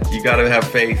 but you gotta have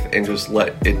faith and just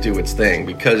let it do its thing,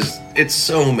 because it's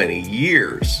so many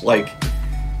years. Like,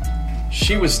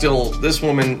 this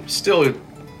woman still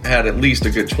had at least a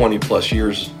good 20 plus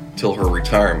years till her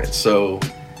retirement. So,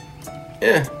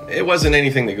 it wasn't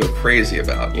anything to go crazy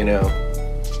about, you know.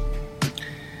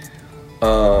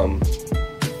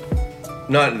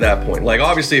 Not at that point. Like,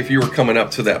 obviously, if you were coming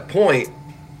up to that point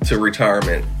to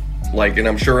retirement, like, and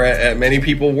I'm sure many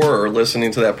people were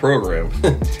listening to that program,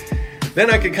 then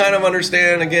I could kind of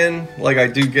understand again. Like, I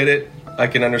do get it. I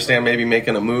can understand maybe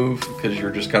making a move because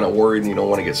you're just kind of worried and you don't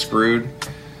want to get screwed,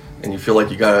 and you feel like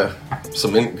you got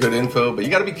some good info, but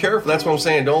you got to be careful. That's what I'm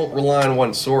saying. Don't rely on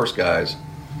one source, guys.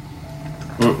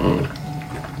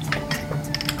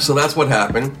 So that's what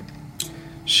happened.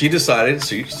 She decided,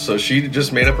 so she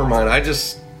just made up her mind. I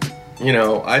just,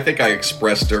 I think I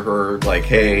expressed to her, like,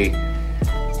 hey,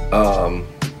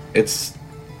 it's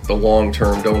the long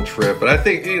term, don't trip. But I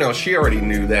think, she already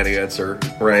knew that answer,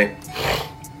 right?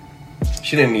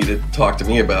 She didn't need to talk to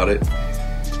me about it.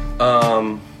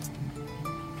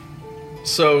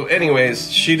 So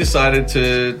anyways, she decided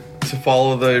to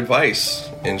follow the advice,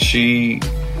 and she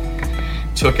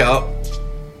took out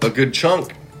a good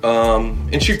chunk.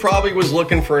 And she probably was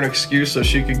looking for an excuse so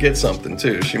she could get something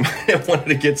too. She might have wanted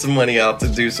to get some money out to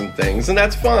do some things, and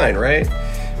that's fine, right?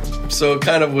 So it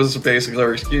kind of was basically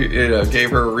her excuse,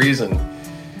 gave her a reason,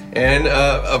 and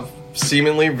a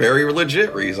seemingly very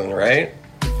legit reason, right?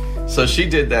 So she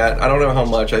did that. I don't know how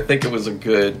much. I think it was a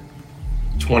good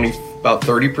about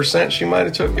 30% she might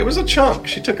have took. It was a chunk.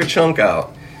 She took a chunk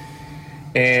out.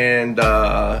 And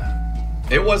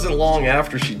it wasn't long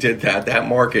after she did that, that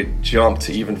market jumped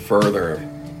even further.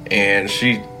 And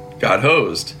she got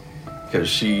hosed because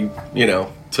she,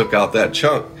 took out that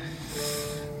chunk.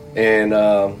 And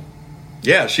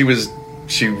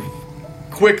she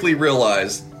quickly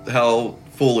realized how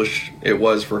foolish it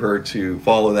was for her to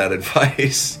follow that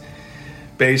advice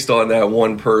based on that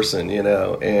one person, and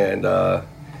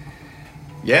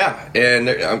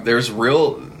there's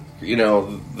real,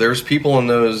 there's people in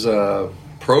those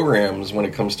programs when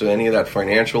it comes to any of that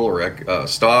financial or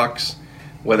stocks,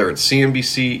 whether it's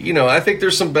CNBC, I think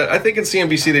there's I think in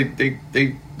CNBC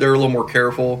they're a little more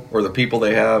careful, or the people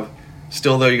they have.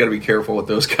 Still though, you got to be careful with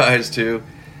those guys too.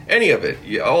 Any of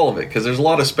it, all of it, because there's a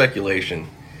lot of speculation.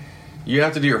 You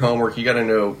have to do your homework. You got to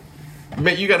know.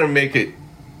 You got to make it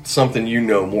something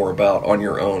more about on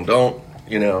your own. Don't,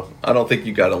 I don't think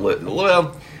you got to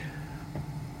well,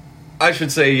 I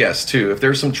should say yes too. If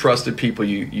there's some trusted people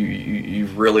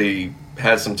you've really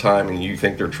had some time and you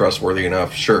think they're trustworthy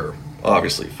enough, sure,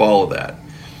 obviously follow that.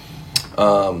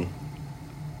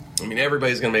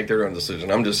 Everybody's going to make their own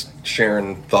decision. I'm just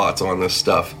sharing thoughts on this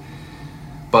stuff.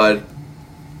 But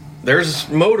there's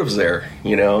motives there,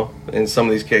 in some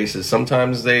of these cases.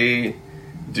 Sometimes they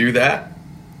do that.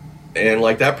 And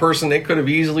like that person, they could have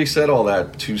easily said all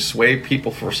that to sway people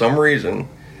for some reason.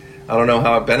 I don't know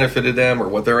how it benefited them or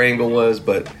what their angle was,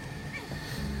 but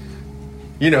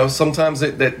sometimes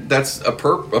that's a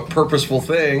purposeful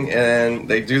thing, and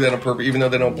they do that on purpose, even though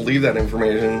they don't believe that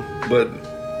information.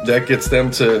 But that gets them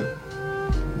to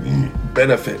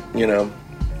benefit.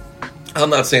 I'm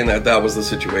not saying that was the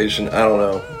situation. I don't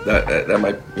know that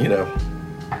might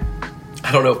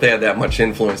I don't know if they had that much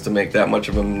influence to make that much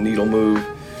of a needle move.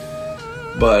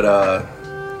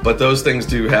 But those things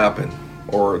do happen,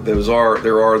 or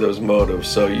there are those motives.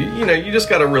 So you just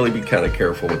got to really be kind of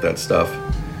careful with that stuff.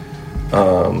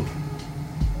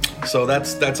 So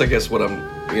that's I guess what I'm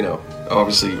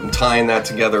obviously I'm tying that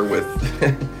together with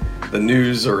the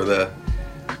news or the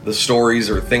stories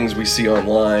or things we see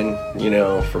online,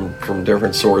 from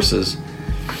different sources.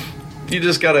 You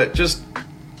just gotta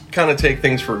kind of take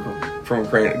things from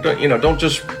granted. Don't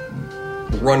just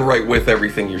run right with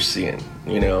everything you're seeing,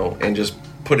 and just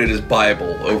put it as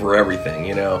Bible over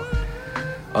everything,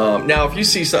 Now, if you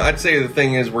see I'd say the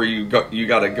thing is where you got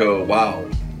to go, wow,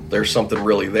 there's something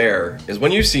really there, is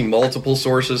when you see multiple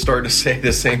sources start to say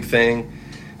the same thing,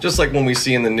 just like when we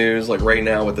see in the news, like right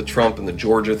now with the Trump and the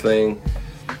Georgia thing.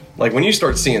 Like when you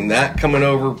start seeing that coming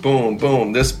over, boom,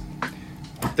 boom,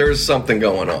 there's something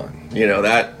going on,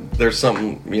 that there's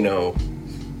something,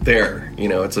 there,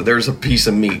 there's a piece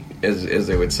of meat, as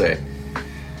they would say.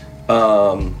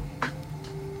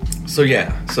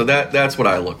 So that's what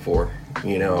I look for.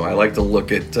 I like to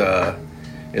look at,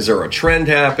 is there a trend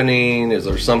happening? Is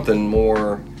there something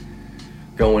more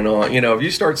going on? If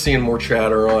you start seeing more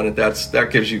chatter on it, that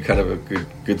gives you kind of a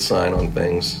good sign on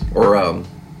things, or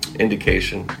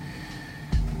indication.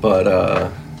 But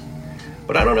I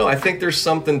don't know. I think there's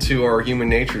something to our human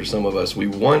nature. Some of us, we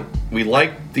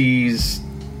like these,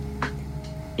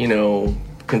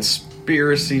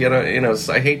 conspiracy.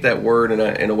 I hate that word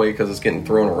in a way because it's getting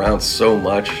thrown around so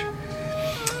much,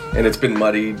 and it's been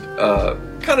muddied,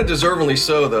 kind of deservingly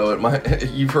so. Though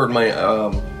you've heard my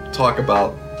talk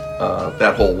about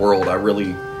that whole world. I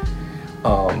really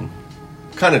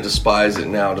kind of despise it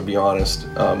now, to be honest.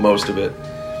 Most of it.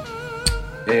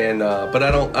 And but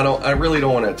I really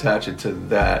don't want to attach it to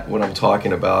that when I'm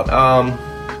talking about.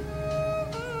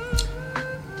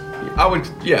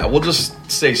 We'll just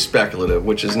say speculative,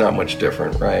 which is not much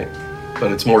different, right?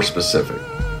 But it's more specific.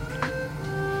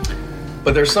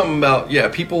 But there's something about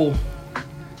people.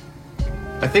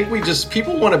 I think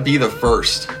people want to be the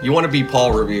first. You want to be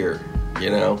Paul Revere,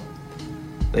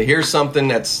 They hear something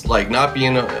that's like not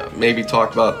being maybe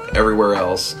talked about everywhere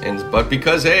else, but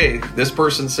because, hey, this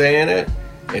person's saying it,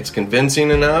 it's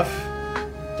convincing enough,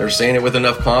 they're saying it with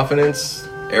enough confidence,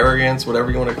 arrogance,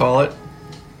 whatever you want to call it,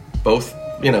 both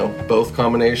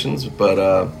combinations,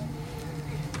 but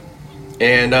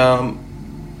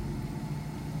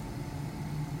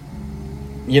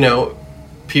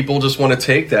people just want to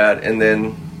take that and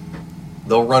then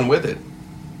they'll run with it.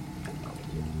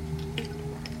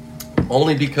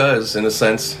 Only because, in a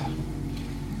sense,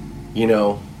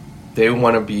 they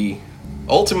want to be,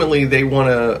 ultimately they want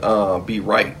to be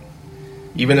right.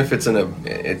 Even if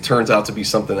it turns out to be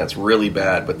something that's really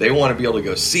bad, but they want to be able to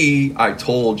go, see, I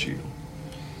told you.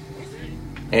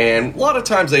 And a lot of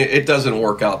times it doesn't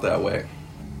work out that way.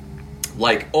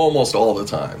 Like almost all the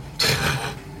time.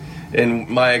 In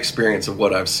my experience of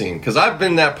what I've seen. Because I've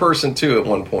been that person too at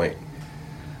one point.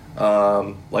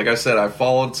 Like I said, I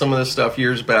followed some of this stuff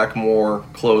years back more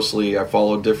closely. I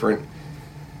followed different,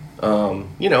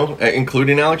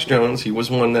 including Alex Jones. He was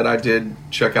one that I did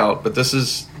check out, but this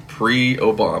is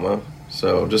pre-Obama.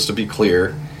 So just to be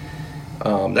clear,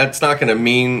 that's not going to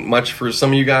mean much for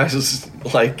some of you guys,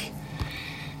 like,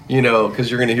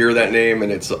 because you're going to hear that name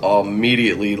and it's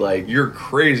immediately like, you're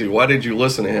crazy. Why did you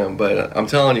listen to him? But I'm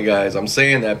telling you guys, I'm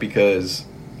saying that because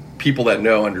people that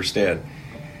know understand.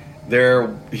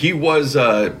 He was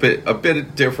a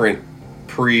bit different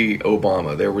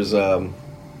pre-Obama. There was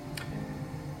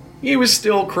he was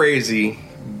still crazy,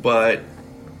 but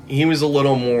he was a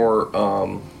little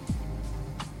more.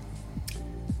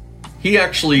 He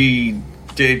actually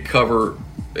did cover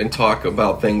and talk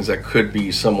about things that could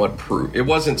be somewhat proved. It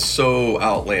wasn't so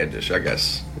outlandish, I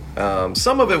guess.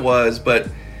 Some of it was, but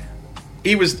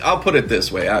he was. I'll put it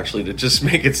this way, actually, to just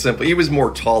make it simple. He was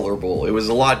more tolerable. It was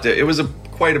a lot. It was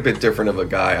quite a bit different of a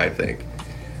guy, I think,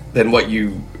 than what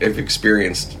you have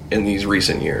experienced in these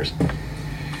recent years.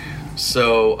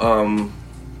 So,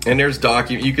 and there's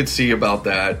you could see about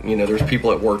that. There's people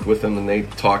that worked with him, and they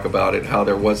talk about it, how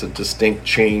there was a distinct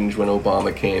change when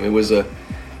Obama came. It was a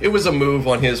move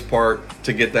on his part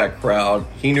to get that crowd.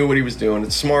 He knew what he was doing.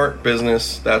 It's smart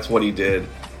business. That's what he did,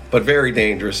 but very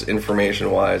dangerous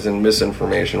information-wise and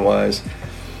misinformation-wise.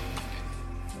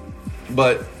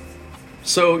 But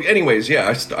so, anyways,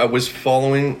 yeah, I was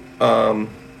following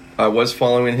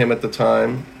him at the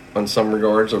time on some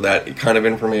regards, or that kind of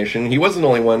information. He wasn't the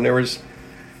only one. There was,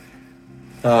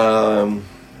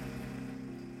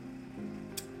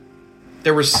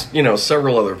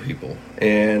 several other people,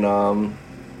 and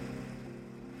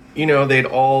they'd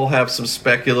all have some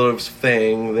speculative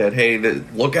thing that, hey,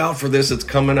 look out for this. It's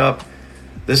coming up.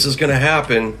 This is going to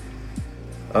happen.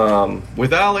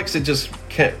 With Alex, it just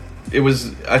can't.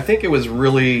 I think it was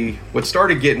really what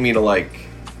started getting me to like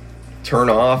turn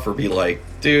off or be like,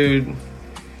 dude,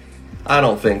 I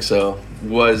don't think so,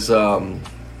 was I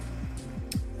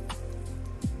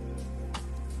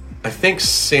think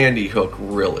Sandy Hook,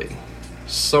 really,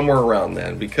 somewhere around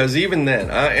then, because even then,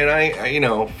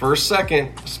 I for a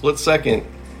split second,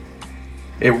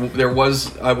 I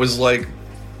was like,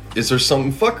 is there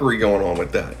some fuckery going on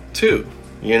with that too,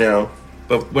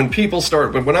 But when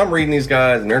I'm reading these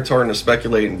guys and they're starting to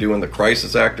speculate and doing the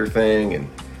crisis actor thing and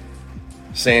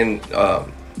saying,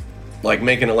 like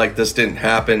making it like this didn't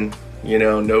happen,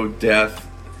 no death,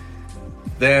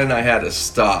 then I had to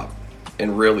stop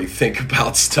and really think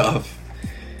about stuff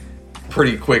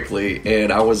pretty quickly.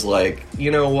 And I was like,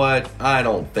 you know what? I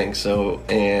don't think so.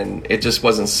 And it just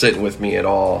wasn't sitting with me at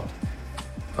all.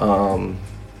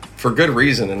 For good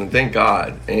reason, and thank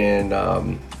God. And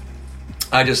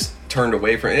I just turned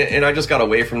away from it, and I just got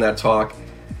away from that talk.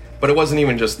 But it wasn't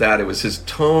even just that, it was his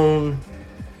tone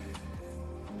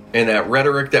and that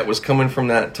rhetoric that was coming from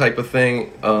that type of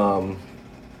thing.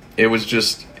 It was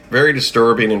just very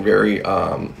disturbing and very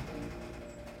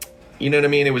you know what I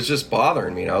mean, it was just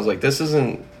bothering me. And I was like, this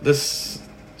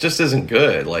just isn't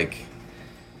good. Like,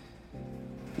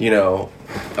 I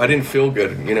didn't feel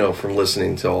good, from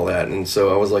listening to all that. And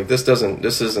so I was like, I'm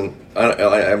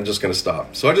just going to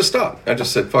stop. So I just stopped. I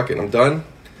just said, fuck it, I'm done.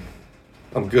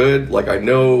 I'm good. Like, I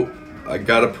know I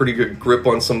got a pretty good grip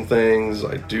on some things.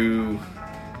 I do.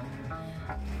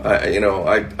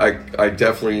 I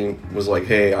definitely was like,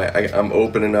 hey, I'm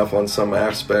open enough on some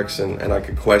aspects and I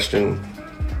could question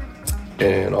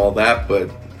and all that. But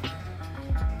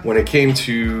when it came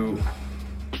to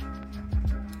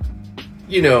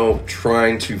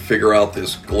trying to figure out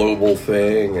this global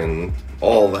thing and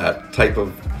all that type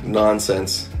of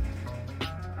nonsense,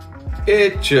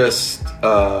 it just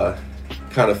kind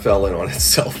of fell in on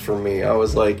itself for me. I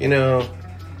was like, I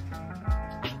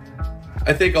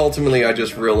think ultimately I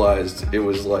just realized it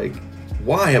was like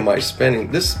why am I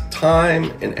spending this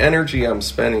time and energy I'm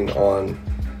spending on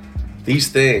these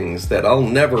things that I'll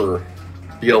never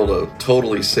be able to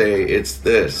totally say it's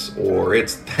this or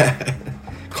it's that,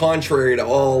 contrary to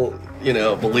all,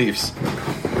 beliefs.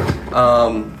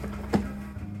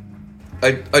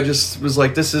 I just was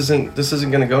like, this isn't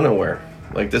going to go nowhere.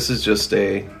 Like, this is just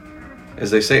as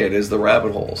they say, it is the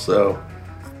rabbit hole. So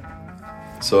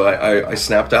I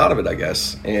snapped out of it, I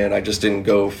guess, and I just didn't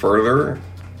go further.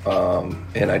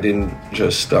 And I didn't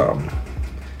just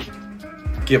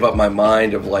give up my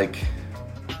mind of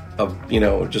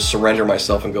just surrender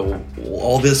myself and go, well,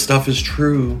 all this stuff is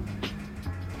true.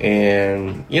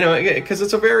 And, because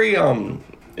it's a very,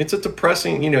 it's a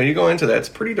depressing, you go into that, it's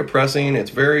pretty depressing.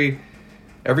 It's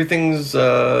everything's,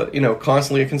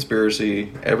 constantly a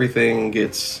conspiracy.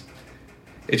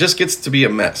 It just gets to be a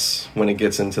mess when it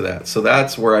gets into that. So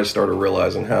that's where I started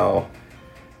realizing how,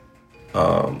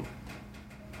 not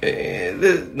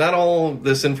all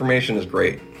this information is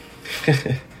great,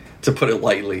 to put it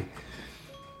lightly.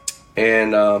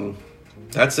 And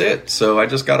that's it. So I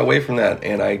just got away from that,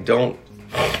 and I don't.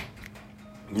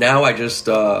 Now I just,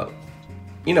 I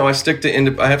stick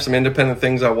to. I have some independent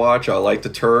things I watch. I like the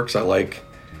Turks. I like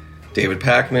David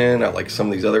Pakman. I like some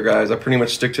of these other guys. I pretty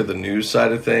much stick to the news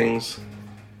side of things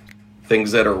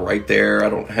that are right there. I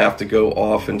don't have to go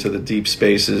off into the deep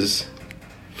spaces.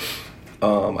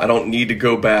 I don't need to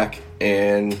go back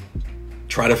and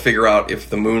try to figure out if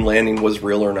the moon landing was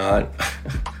real or not,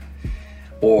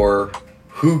 or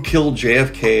who killed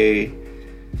JFK,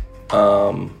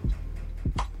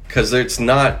 because it's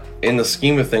not, in the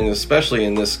scheme of things, especially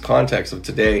in this context of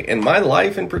today, and my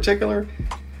life in particular,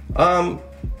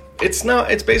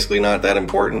 it's basically not that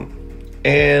important.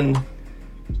 And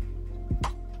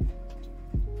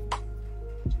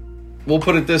we'll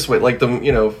put it this way, like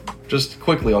just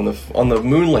quickly on the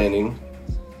moon landing,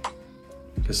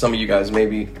 because some of you guys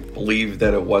maybe believe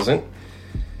that it wasn't,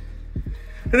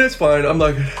 and that's fine.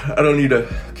 I don't need to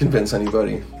convince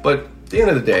anybody, but at the end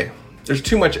of the day, there's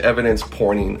too much evidence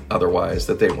pointing otherwise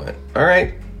that they went. All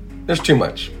right, there's too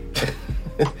much,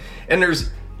 and there's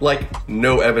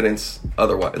no evidence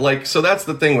otherwise. So that's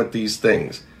the thing with these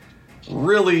things.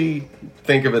 Really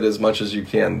think of it as much as you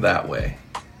can that way.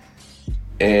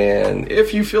 And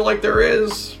if you feel like there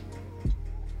is,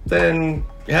 then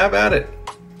have at it.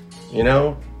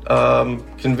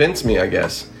 Convince me, I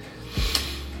guess.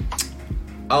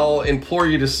 I'll implore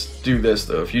you to do this,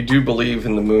 though. If you do believe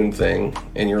in the moon thing,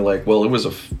 and you're like, well, it was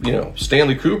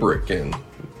Stanley Kubrick, and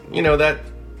that,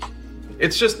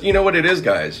 it's just, what it is,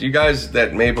 guys. You guys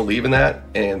that may believe in that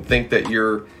and think that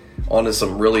you're onto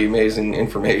some really amazing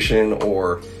information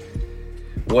or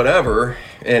whatever,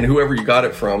 and whoever you got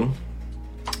it from.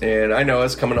 And I know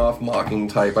it's coming off mocking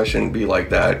type. I shouldn't be like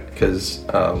that, because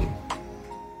I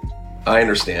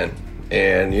understand.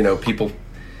 And, people,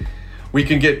 we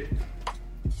can get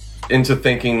into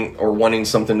thinking or wanting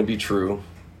something to be true.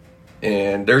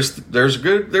 And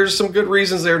there's some good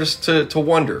reasons there to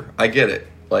wonder. I get it.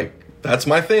 That's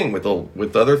my thing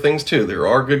with other things too. There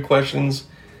are good questions.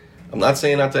 I'm not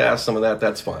saying not to ask some of that.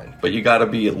 That's fine. But you got to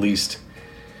be at least,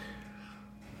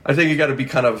 I think you got to be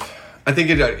kind of, I think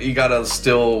you gotta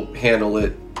still handle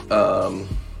it.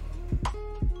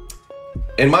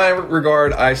 In my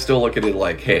regard, I still look at it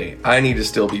like, hey, I need to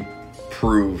still be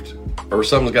proved, or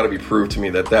something's got to be proved to me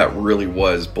that really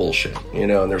was bullshit, and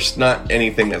there's not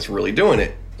anything that's really doing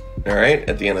it. All right,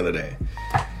 at the end of the day,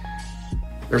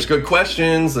 there's good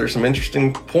questions, there's some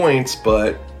interesting points,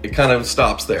 but it kind of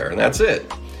stops there, and that's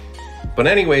it. But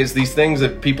anyways, these things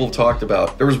that people talked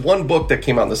about, there was one book that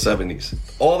came out in the 70s.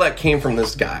 All that came from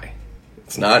this guy.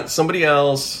 It's not somebody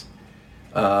else.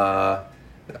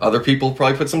 Other people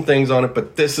probably put some things on it,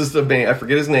 but this is the main. I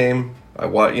forget his name. I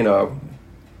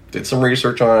did some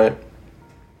research on it.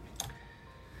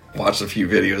 Watched a few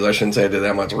videos. I shouldn't say I did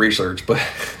that much research, but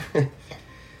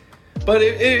but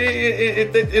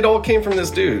it all came from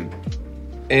this dude,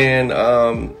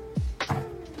 and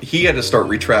he had to start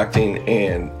retracting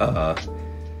and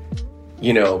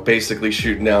basically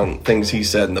shooting down things he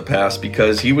said in the past,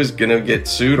 because he was gonna get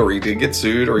sued, or he did get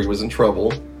sued, or he was in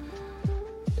trouble.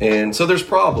 And so there's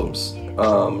problems.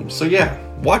 So yeah,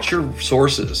 watch your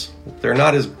sources. They're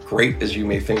not as great as you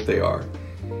may think they are.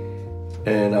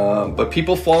 And but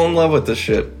people fall in love with this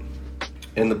shit.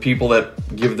 And the people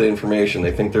that give the information,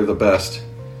 they think they're the best.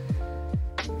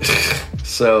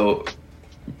 So,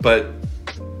 but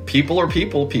people are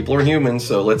people. People are humans.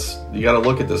 So you got to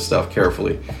look at this stuff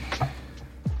carefully.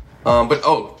 But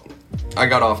I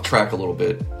got off track a little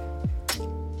bit.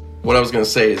 What I was going to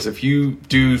say is, if you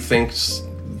do think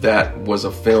that was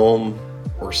a film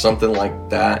or something like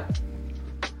that,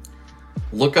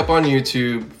 Look up on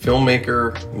YouTube,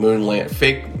 filmmaker,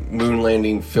 fake moon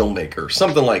landing filmmaker,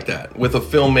 something like that, with a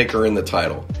filmmaker in the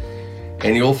title.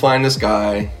 And you'll find this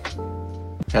guy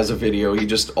has a video.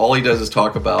 All he does is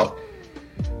talk about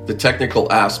the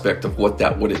technical aspect of what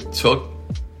it took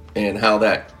and how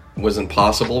that was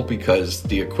impossible because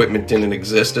the equipment didn't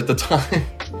exist at the time.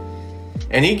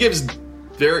 And he gives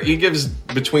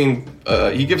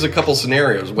a couple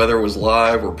scenarios, whether it was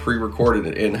live or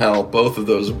pre-recorded, and how both of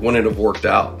those wouldn't have worked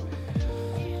out.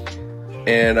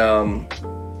 And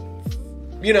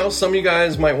some of you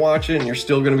guys might watch it and you're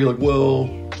still going to be like, well,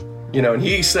 and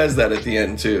he says that at the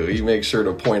end too. He makes sure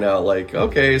to point out, like,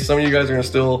 okay, some of you guys are going to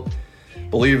still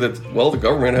believe that, well, the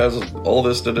government has all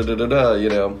this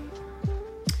da-da-da-da-da,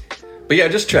 But yeah,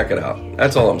 just check it out.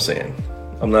 That's all I'm saying.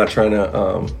 I'm not trying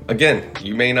to, again,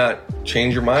 you may not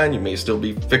change your mind. You may still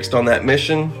be fixed on that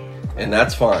mission, and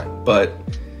that's fine. But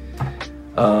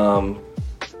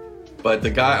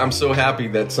the guy, I'm so happy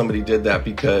that somebody did that,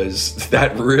 because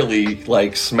that really,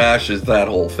 like, smashes that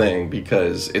whole thing,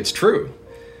 because it's true.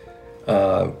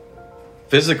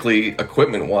 Physically,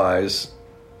 equipment-wise,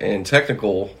 and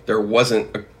technical,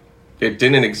 it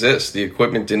didn't exist. The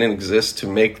equipment didn't exist to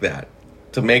make that.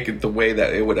 To make it the way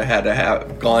that it would have had to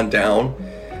have gone down,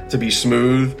 to be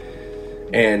smooth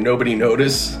and nobody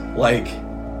notice. Like,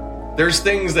 there's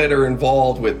things that are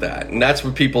involved with that, and that's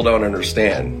what people don't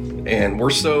understand. And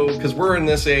because we're in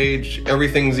this age,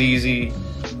 everything's easy,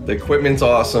 the equipment's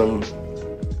awesome,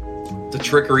 the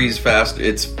trickery's fast.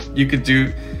 You could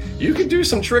do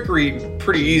some trickery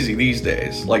pretty easy these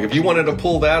days. Like, if you wanted to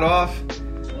pull that off,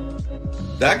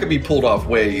 that could be pulled off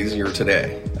way easier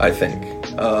today, I think.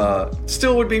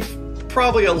 Still would be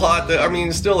probably a lot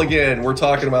still, again, we're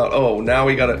talking about, now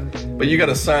you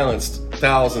gotta silence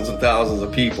thousands and thousands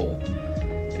of people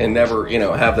and never,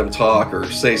 have them talk or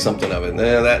say something of it.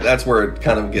 That's where it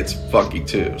kind of gets funky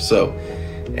too. So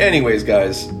anyways,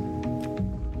 guys,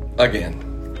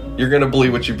 again, you're gonna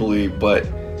believe what you believe, but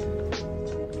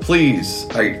please,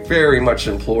 I very much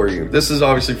implore you, this is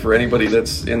obviously for anybody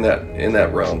that's in that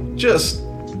realm, just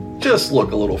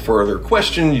look a little further.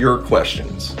 Question your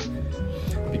questions.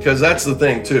 Because that's the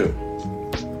thing, too.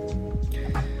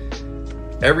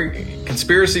 Every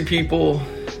conspiracy people,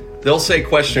 they'll say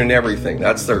question everything.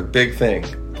 That's their big thing.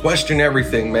 Question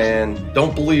everything, man.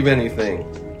 Don't believe anything.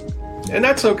 And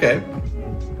that's okay.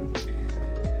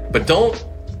 But don't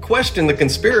question the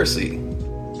conspiracy.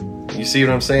 You see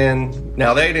what I'm saying?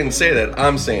 Now, they didn't say that.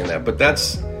 I'm saying that. But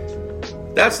that's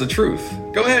the truth.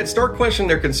 Go ahead, start questioning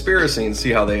their conspiracy and see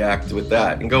how they act with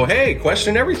that. And go, hey,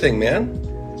 question everything, man.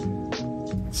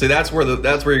 See, that's where you're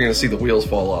going to see the wheels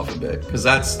fall off a bit, because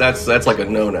that's like a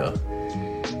no-no.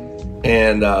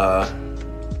 And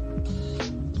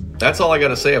that's all I got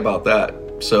to say about that.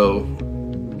 So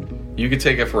you can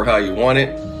take it for how you want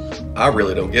it. I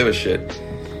really don't give a shit.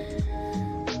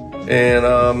 And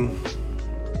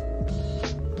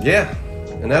yeah,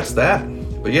 and that's that.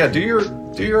 But yeah, do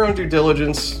your own due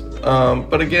diligence.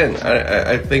 But again,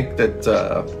 I think that,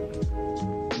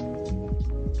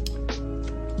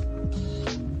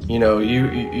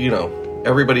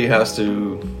 everybody has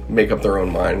to make up their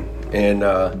own mind. And,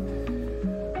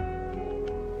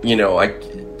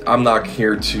 I'm not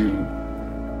here to,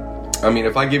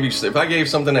 if I gave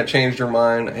something that changed your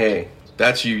mind, hey,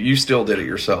 that's you still did it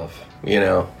yourself,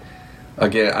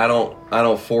 Again, I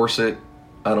don't force it.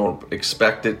 I don't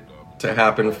expect it to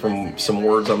happen from some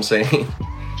words I'm saying.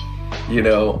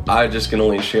 I just can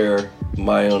only share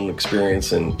my own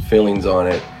experience and feelings on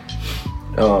it.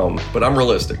 But I'm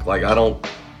realistic. Like, I know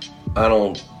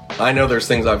there's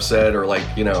things I've said, or like,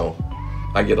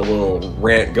 I get a little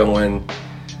rant going.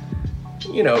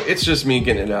 It's just me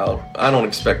getting it out. I don't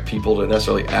expect people to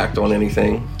necessarily act on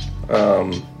anything.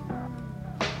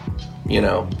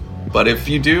 But if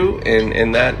you do,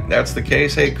 and that's the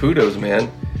case, hey, kudos,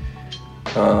 man.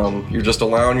 You're just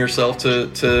allowing yourself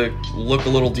to look a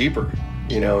little deeper,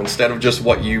 instead of just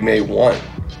what you may want.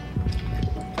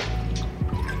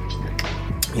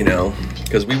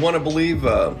 Because we want to believe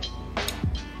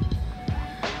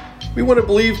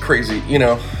crazy,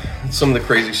 some of the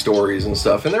crazy stories and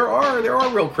stuff. And there are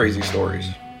real crazy stories.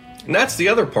 And that's the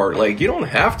other part. Like, you don't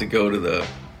have to go to the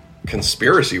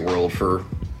conspiracy world for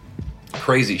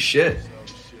crazy shit.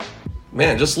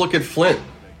 Man, just look at Flint.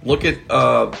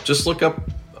 Just look up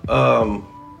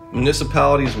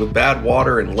municipalities with bad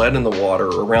water and lead in the water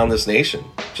around this nation.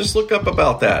 Just look up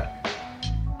about that.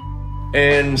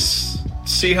 And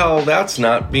see how that's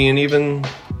not being even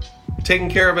taken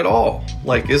care of at all.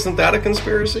 Like, isn't that a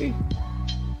conspiracy?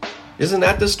 Isn't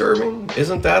that disturbing?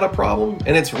 Isn't that a problem?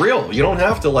 And it's real. You don't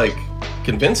have to,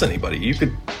 convince anybody. You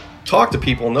could talk to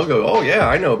people and they'll go, oh yeah,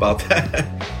 I know about that.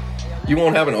 You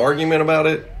won't have an argument about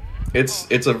it.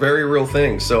 It's a very real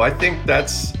thing. So I think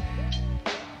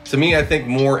to me, I think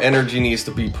more energy needs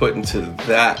to be put into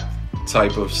that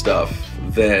type of stuff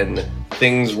than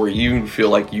things where you feel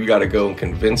like you got to go and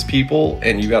convince people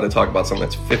and you got to talk about something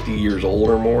that's 50 years old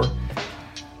or more.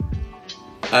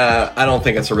 I don't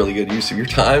think it's a really good use of your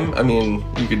time. I mean,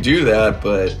 you could do that,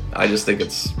 but I just think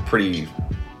it's pretty,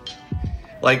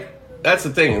 like, that's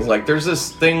the thing, is like, there's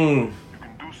this thing,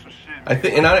 I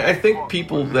think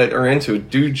people that are into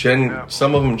it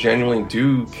some of them genuinely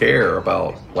do care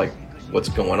about, like, what's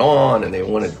going on, and they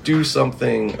want to do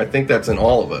something. I think that's in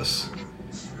all of us.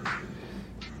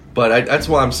 But that's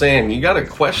why I'm saying, you got to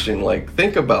question, like,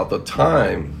 think about the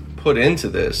time put into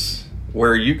this,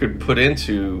 where you could put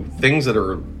into things that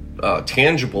are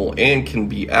tangible and can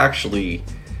be actually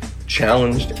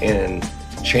challenged and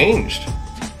changed.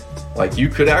 Like, you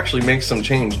could actually make some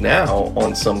change now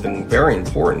on something very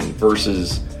important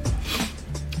versus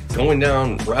going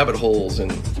down rabbit holes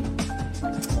and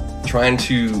trying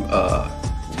to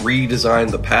redesign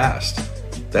the past.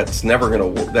 That's never gonna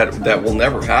work. That will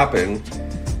never happen.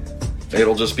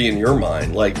 It'll just be in your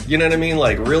mind. Like, you know what I mean?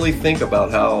 Like, really think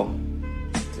about how,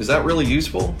 is that really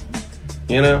useful?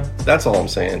 You know, that's all I'm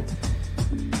saying.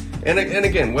 And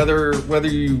again, whether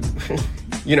you,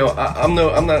 you know, I'm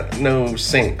not no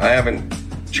saint. I haven't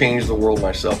changed the world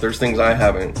myself. There's things I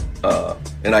haven't,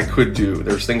 and I could do.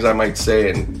 There's things I might say,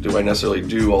 and do I necessarily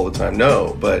do all the time?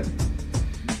 No, but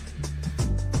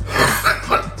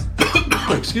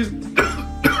excuse me.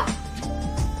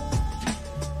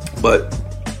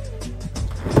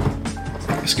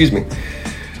 Excuse me.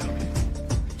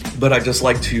 But I just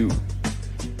like to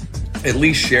at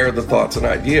least share the thoughts and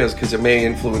ideas, because it may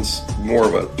influence more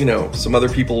of a, you know, some other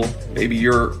people. Maybe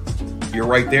you're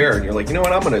right there and you're like, you know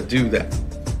what, I'm going to do that,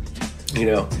 you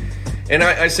know. And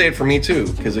I say it for me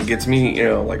too, because it gets me, you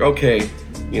know, like, okay,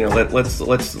 you know, let's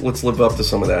live up to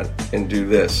some of that and do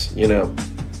this, you know.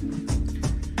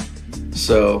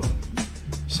 So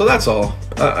that's all.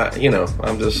 You know,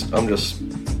 I'm just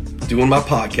doing my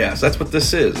podcast. That's what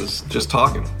this is. It's just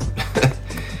talking.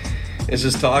 It's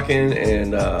just talking,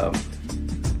 and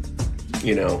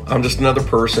you know, I'm just another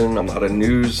person. I'm not a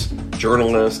news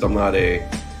journalist. I'm not a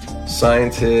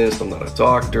scientist. I'm not a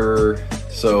doctor.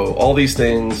 So all these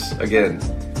things, again,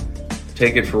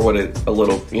 take it for what a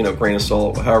little, you know, grain of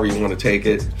salt, however you want to take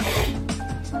it.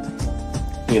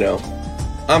 You know,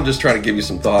 I'm just trying to give you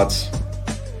some thoughts.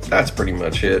 That's pretty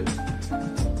much it.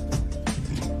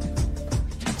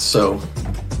 So,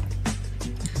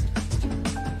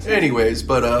 anyways,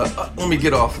 but let me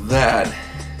get off of that,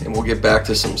 and we'll get back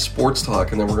to some sports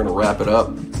talk, and then we're going to wrap it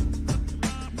up.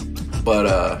 But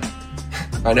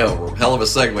I know, hell of a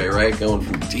segue, right? Going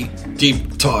from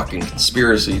deep talk and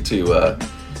conspiracy to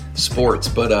sports.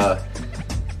 But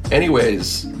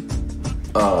anyways,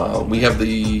 we have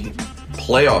the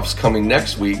playoffs coming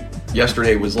next week.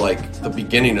 Yesterday was like the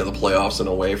beginning of the playoffs in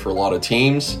a way for a lot of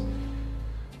teams.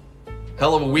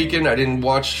 Hell of a weekend. I didn't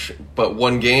watch but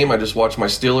one game. I just watched my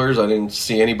Steelers. I didn't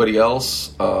see anybody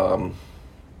else.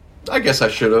 I guess I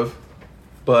should have,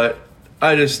 but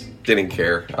I just didn't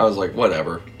care. I was like,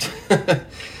 whatever.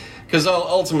 Because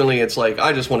ultimately it's like,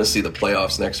 I just want to see the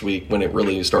playoffs next week when it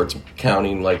really starts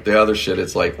counting. Like the other shit,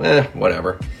 it's like,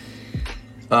 whatever.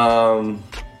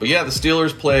 But yeah, the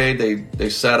Steelers played. They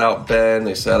sat out Ben.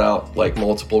 They sat out like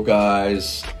multiple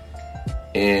guys.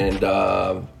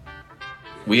 And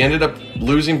we ended up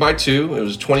losing by 2. It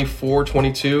was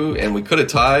 24-22, and we could have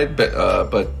tied,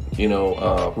 but you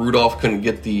know, Rudolph couldn't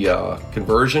get the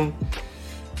conversion.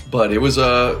 But it was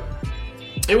for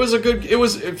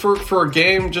a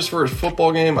game, just for a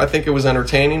football game. I think it was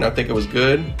entertaining. I think it was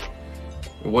good.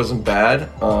 It wasn't bad.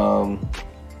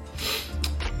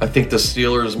 I think the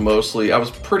Steelers mostly, I was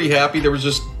pretty happy. There was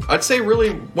just, I'd say really,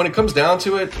 when it comes down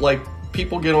to it, like,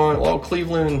 people get on, well,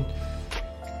 Cleveland,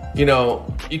 you know,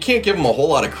 you can't give them a whole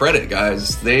lot of credit,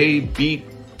 guys. They beat,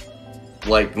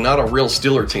 like, not a real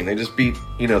Steeler team. They just beat,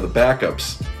 you know, the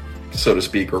backups, so to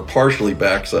speak, or partially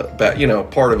you know,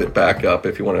 part of it backup,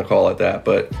 if you want to call it that.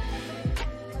 But,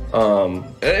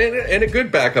 and a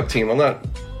good backup team. I'm not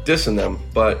dissing them,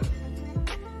 but,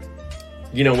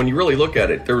 you know, when you really look at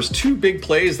it, there was 2 big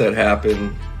plays that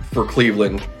happened for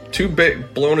Cleveland. 2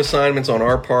 big blown assignments on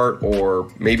our part, or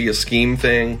maybe a scheme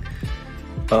thing.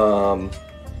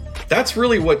 That's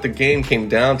really what the game came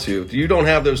down to. If you don't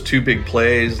have those 2 big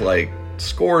plays, like,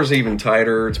 score's even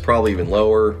tighter. It's probably even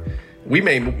lower. We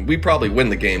probably win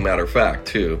the game, matter of fact,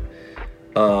 too.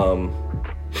 And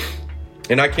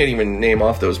I can't even name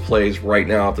off those plays right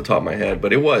now off the top of my head,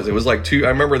 but it was like 2. I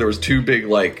remember there was 2 big,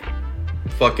 like,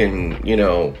 fucking,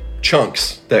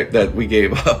 chunks that we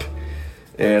gave up.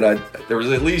 And there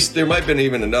might have been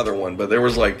even another one, but there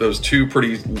was like those two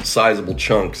pretty sizable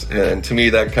chunks. And to me,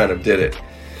 that kind of did it.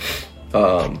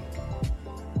 And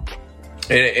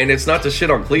it's not to shit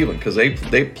on Cleveland, because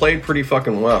they played pretty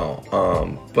fucking well.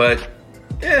 But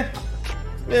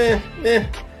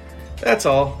that's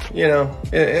all.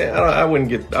 I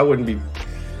wouldn't be.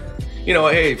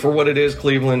 Hey, for what it is,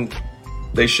 Cleveland,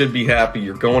 they should be happy.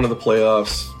 You're going to the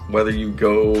playoffs. Whether you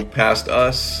go past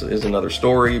us is another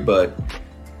story. But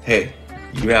hey,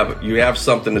 you have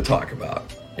something to talk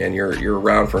about, and you're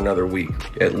around for another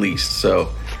week at least. So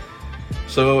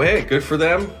hey, good for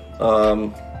them.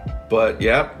 But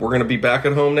yeah, we're gonna be back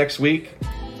at home next week.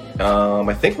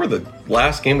 I think we're the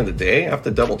last game of the day. I have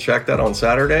to double check that on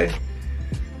Saturday.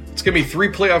 It's gonna be 3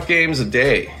 playoff games a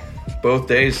day, both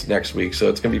days next week. So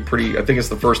it's gonna be pretty. I think it's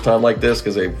the first time like this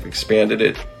because they've expanded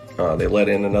it. They let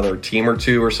in another team or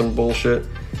two or some bullshit.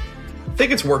 I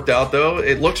think it's worked out though.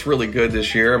 It looks really good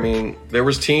this year. I mean, there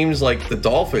was teams like the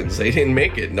Dolphins. They didn't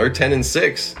make it, and they're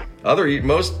 10-6.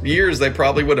 Most years they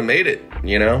probably would have made it.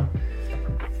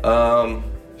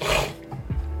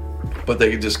 But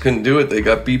they just couldn't do it. They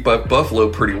got beat by Buffalo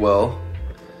pretty well.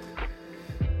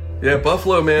 Yeah,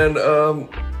 Buffalo, man.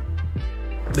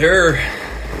 They're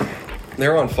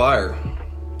on fire.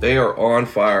 They are on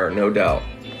fire, no doubt.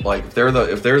 Like I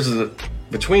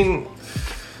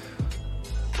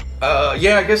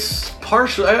guess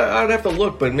partially. I'd have to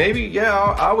look, but maybe, yeah,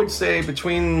 I would say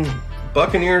between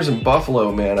Buccaneers and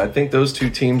Buffalo, man. I think those two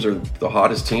teams are the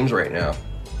hottest teams right now.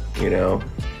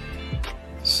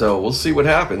 So we'll see what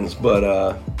happens,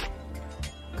 but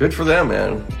good for them,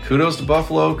 man. Kudos to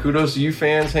Buffalo. Kudos to you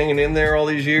fans hanging in there all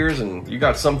these years, and you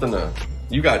got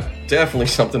definitely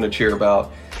something to cheer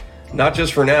about. Not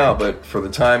just for now, but for the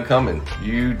time coming.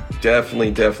 You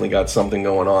definitely got something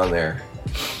going on there.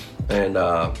 And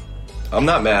I'm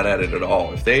not mad at it at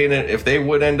all. If they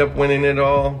would end up winning it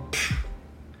all,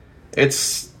 you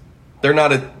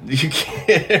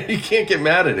can't get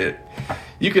mad at it.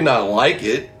 You can not like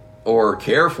it or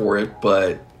care for it,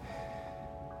 but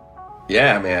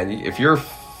yeah, man, if you're a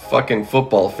fucking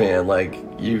football fan, like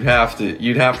you'd have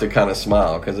to kind of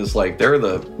smile, because it's like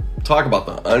talk about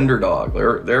the underdog.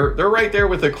 They're right there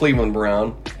with the Cleveland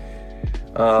Brown.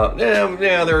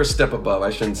 They're a step above. I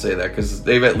shouldn't say that, because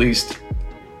they've at least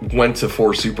went to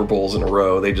 4 Super Bowls in a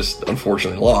row. They just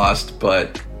unfortunately lost,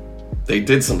 but they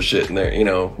did some shit in there.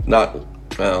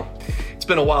 It's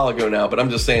been a while ago now, but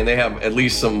I'm just saying they have at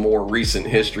least some more recent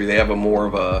history. They have I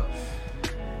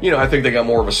think they got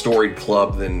more of a storied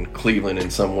club than Cleveland in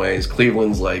some ways.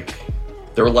 Cleveland's like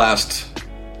their last,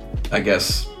 I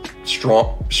guess,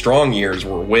 strong years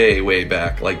were way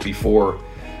back, like before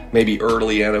maybe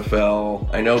early NFL.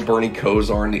 I know Bernie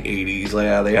Kosar in the 80s.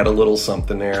 Yeah, they had a little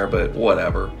something there, but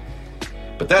whatever.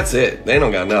 But that's it. They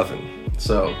don't got nothing.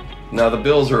 So now the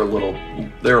Bills are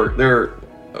they're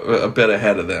a bit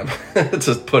ahead of them,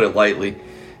 to put it lightly,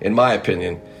 in my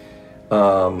opinion.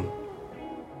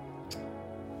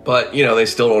 But they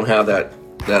still don't have that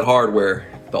hardware,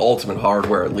 the ultimate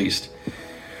hardware at least.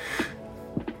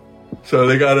 So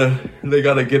they gotta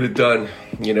get it done.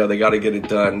 They gotta get it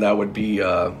done. That would be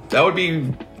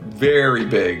very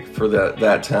big for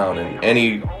that town, and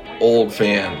any old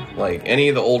fan, like any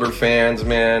of the older fans,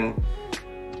 man.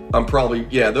 I'm probably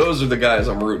those are the guys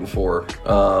I'm rooting for.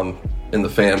 In the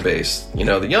fan base,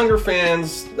 the younger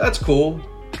fans, that's cool.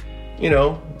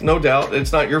 No doubt,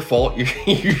 it's not your fault.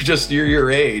 You're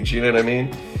your age. You know what I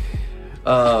mean?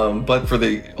 But for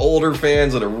the older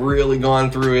fans that have really gone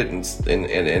through it and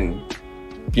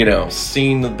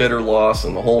seen the bitter loss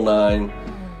and the whole nine,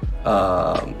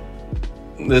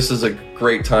 this is a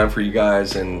great time for you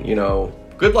guys, and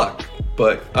good luck.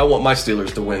 But I want my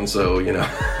Steelers to win, so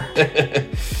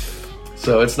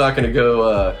so it's not going to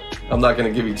go. I'm not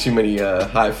going to give you too many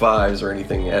high fives or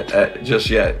anything just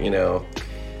yet,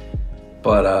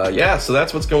 But so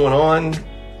that's what's going on.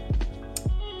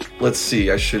 Let's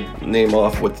see. I should name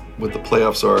off what the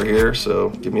playoffs are here. So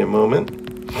give me a moment.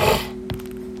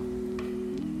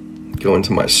 Go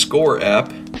into my Score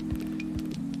app,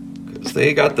 because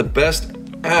they got the best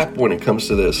app when it comes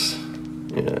to this.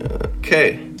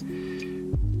 Okay.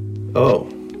 Oh,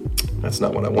 that's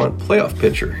not what I want. Playoff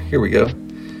picture. Here we go.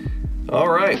 All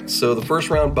right, so the first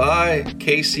round bye,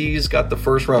 KC's got the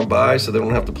first round bye, so they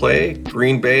don't have to play.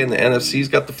 Green Bay and the NFC's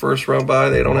got the first round bye,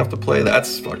 they don't have to play.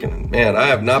 That's fucking, man, I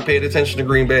have not paid attention to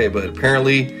Green Bay, but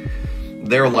apparently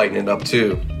they're lighting it up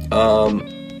too.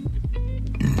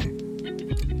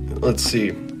 Let's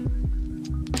see.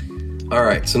 All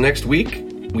right, so next week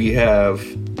we have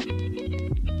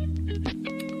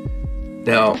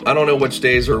Now, I don't know which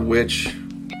days are which.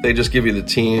 They just give you the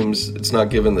teams. It's not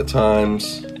given the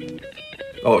times.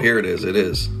 Oh, here it is. It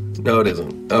is. No, it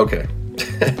isn't. Okay.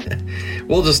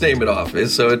 We'll just name it off.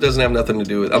 So it doesn't have nothing to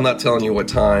do with... I'm not telling you what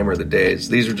time or the days.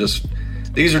 These are just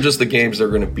the games that are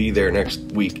going to be there next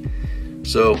week.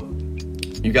 So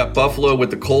you got Buffalo with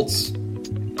the Colts.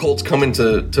 Colts coming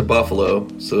to Buffalo.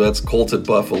 So that's Colts at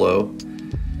Buffalo.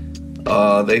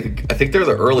 I think they're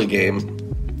the early game.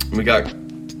 We got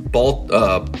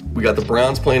the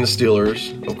Browns playing the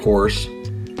Steelers, of course.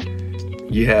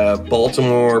 You have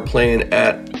Baltimore playing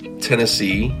at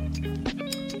Tennessee.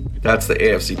 That's the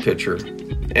AFC picture.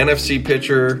 NFC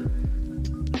picture,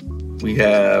 we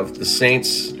have the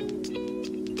Saints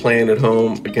playing at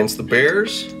home against the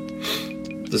Bears.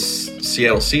 The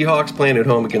Seattle Seahawks playing at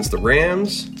home against the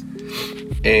Rams.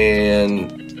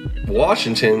 And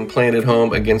Washington playing at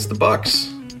home against the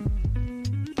Bucs,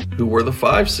 who were the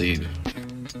 5 seed.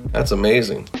 That's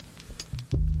amazing.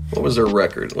 What was their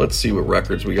record? Let's see what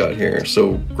records we got here.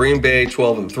 So Green Bay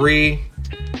 12-3.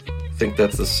 I think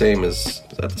that's the same as...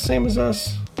 Is that the same as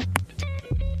us?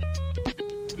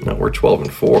 No, we're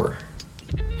 12-4.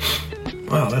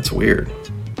 Wow, that's weird.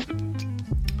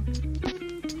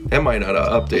 That might not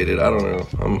have updated. I don't know.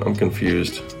 I'm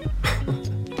confused.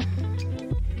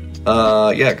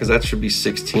 Yeah, because that should be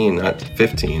 16, not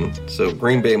 15. So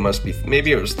Green Bay must be...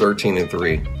 Maybe it was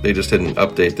 13-3. They just didn't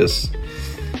update this.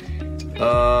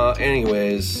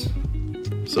 Anyways,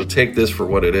 so take this for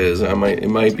what it is. It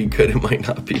might be good. It might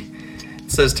not be.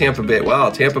 It says Tampa Bay.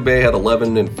 Wow, Tampa Bay had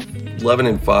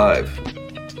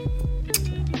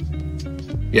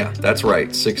 11-5. Yeah, that's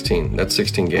right. 16. That's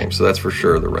 16 games. So that's for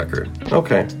sure the record.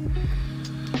 Okay.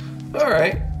 All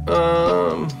right.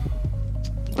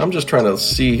 I'm just trying to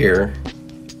see here.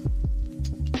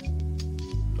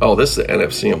 Oh, this is the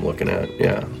NFC I'm looking at.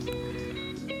 Yeah.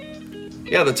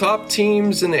 Yeah, the top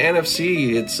teams in the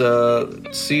NFC, it's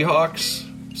Seahawks,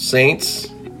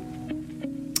 Saints,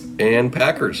 and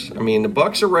Packers. I mean, the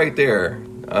Bucs are right there.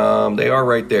 They are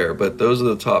right there, but those are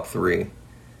the top 3.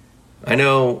 I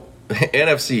know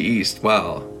NFC East,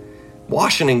 wow.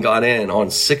 Washington got in on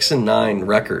 6-9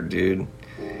 record, dude.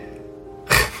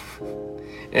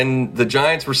 And the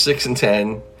Giants were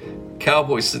 6-10.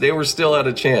 Cowboys, they were still out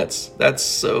of chance. That's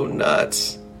so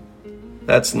nuts.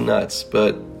 That's nuts.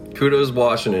 But kudos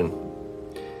Washington.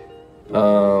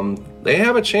 They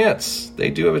have a chance. They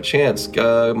do have a chance.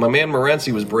 My man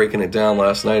Morency was breaking it down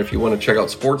last night. If you want to check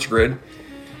out Sports Grid,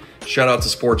 shout out to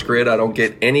Sports Grid. I don't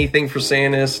get anything for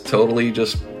saying this. Totally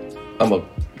just, I'm a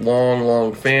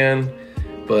long fan.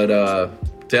 But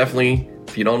definitely,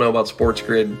 if you don't know about Sports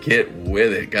Grid, get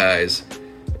with it, guys.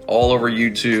 All over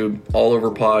YouTube, all over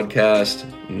podcast.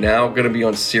 Now going to be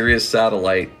on Sirius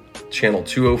Satellite, channel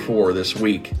 204 this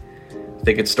week. I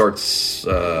think it starts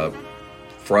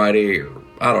Friday, or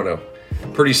I don't know.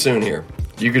 Pretty soon here.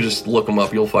 You could just look them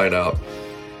up. You'll find out.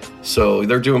 So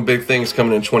they're doing big things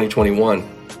coming in 2021.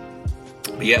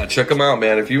 But yeah, check them out,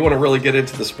 man. If you want to really get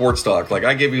into the sports talk, like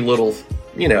I give you little,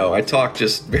 I talk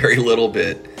just very little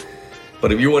bit.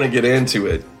 But if you want to get into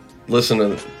it, listen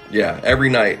to, every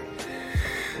night.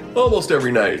 Almost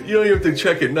every night. You don't even have to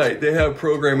check at night. They have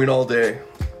programming all day.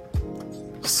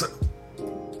 So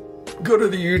go to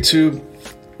the YouTube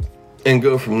and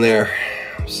go from there.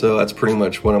 So that's pretty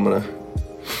much what I'm going to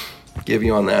give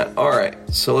you on that. All right,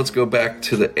 so let's go back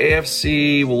to the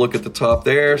AFC. We'll look at the top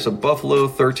there. So Buffalo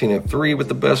 13-3 with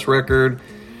the best record.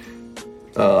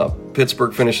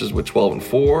 Pittsburgh finishes with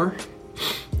 12-4.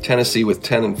 Tennessee with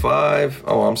 10-5.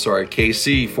 Oh, I'm sorry.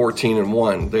 KC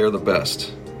 14-1. They're the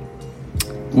best.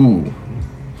 Ooh.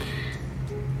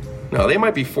 No, they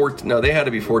might be 14. No, they had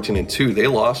to be 14-2. They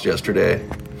lost yesterday.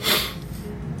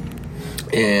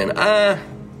 And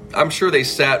I'm sure they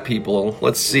sat people.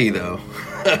 Let's see, though.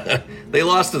 They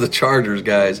lost to the Chargers,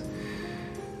 guys.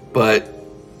 But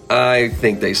I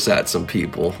think they sat some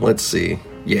people. Let's see.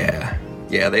 Yeah,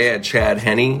 they had Chad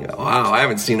Henne. Wow, I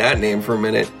haven't seen that name for a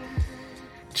minute.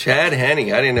 Chad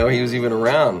Henne. I didn't know he was even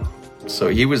around. So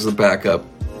he was the backup.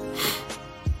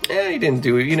 Yeah, he didn't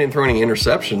throw any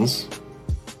interceptions.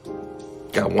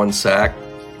 Got 1 sack.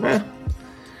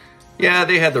 Yeah,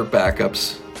 they had their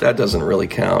backups. That doesn't really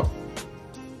count.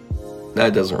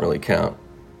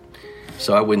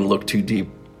 So I wouldn't look too deep.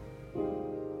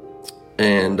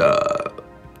 And,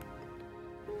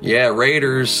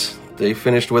 Raiders, they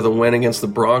finished with a win against the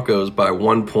Broncos by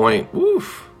 1 point.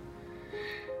 Woof.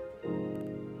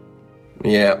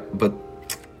 Yeah, but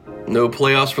no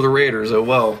playoffs for the Raiders. Oh,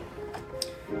 well.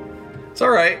 It's all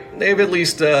right. They've at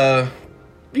least, they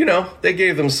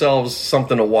gave themselves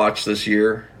something to watch this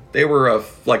year. They were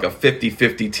like a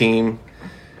 50-50 team.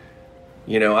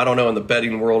 I don't know in the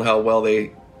betting world how well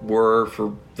they were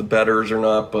for the bettors or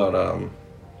not, but,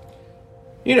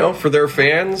 for their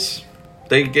fans,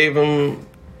 they gave them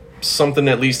something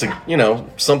at least,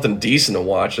 something decent to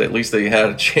watch. At least they had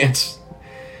a chance,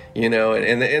 and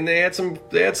they had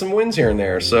some wins here and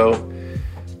there. So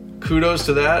kudos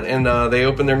to that. And they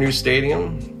opened their new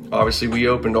stadium. Obviously, we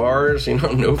opened ours.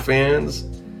 No fans.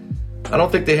 I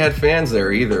don't think they had fans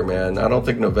there either, man. I don't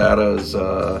think Nevada's.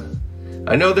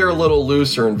 I know they're a little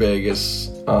looser in Vegas,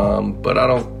 but I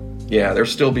don't. Yeah, they're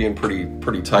still being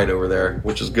pretty tight over there,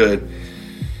 which is good.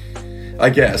 I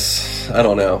guess. I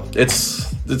don't know.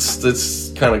 It's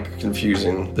kind of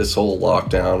confusing, this whole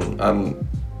lockdown.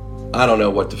 I don't know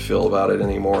what to feel about it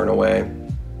anymore in a way.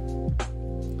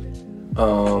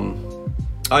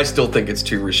 I still think it's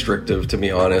too restrictive, to be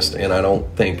honest, and I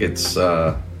don't think it's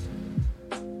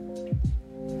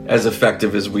as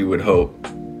effective as we would hope,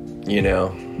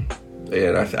 And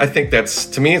I think that's,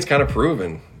 to me, it's kind of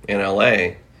proven in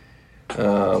LA.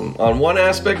 On one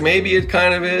aspect, maybe it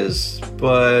kind of is,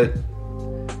 but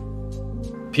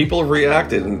people have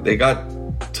reacted and they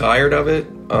got tired of it.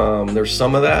 There's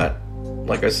some of that.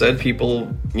 Like I said, people,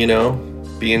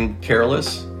 being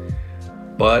careless.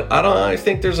 But I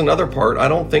think there's another part. I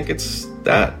don't think it's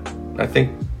that. I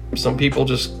think some people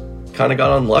just kind of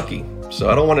got unlucky. So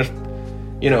I don't want to,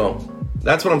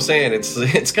 that's what I'm saying.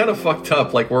 It's kind of fucked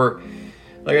up. Like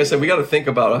I said, we got to think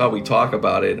about how we talk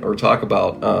about it, or talk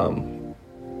about,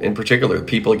 in particular,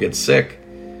 people that get sick.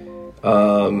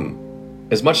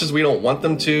 As much as we don't want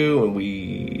them to, and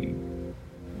we,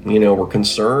 we're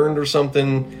concerned or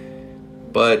something,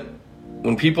 but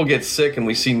when people get sick and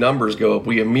we see numbers go up,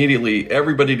 we immediately,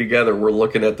 everybody together, we're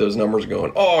looking at those numbers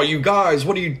going, oh, you guys,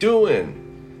 what are you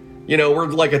doing? We're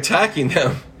like attacking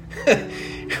them.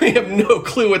 We have no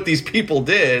clue what these people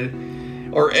did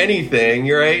or anything,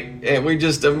 right? And we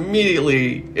just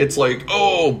immediately, it's like,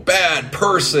 oh, bad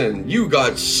person, you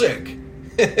got sick.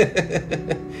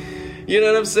 You know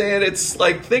what I'm saying? It's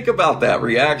like, think about that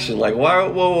reaction. Like,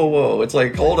 whoa. It's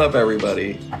like, hold up,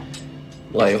 everybody.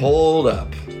 Like, hold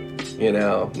up.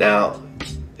 Now,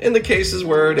 in the cases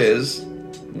where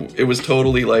it was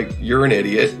totally like, you're an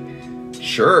idiot.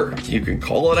 Sure, you can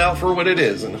call it out for what it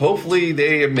is. And hopefully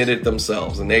they admit it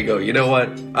themselves. And they go, you know what?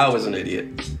 I was an idiot.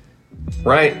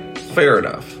 Right? Fair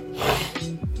enough.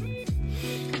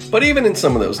 But even in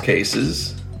some of those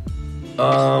cases,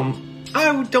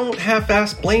 I don't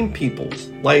half-ass blame people.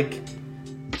 Like,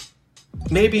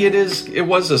 maybe it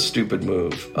was a stupid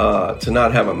move to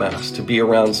not have a mask, to be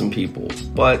around some people.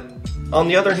 But on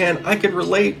the other hand, I could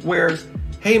relate where,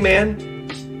 hey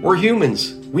man, we're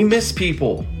humans. We miss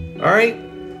people. All right?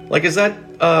 Like, is that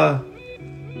a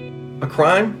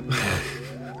crime?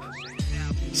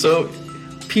 So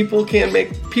people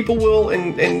will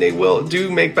and they will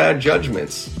do make bad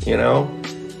judgments,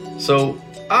 So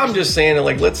I'm just saying,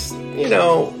 like, let's,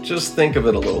 just think of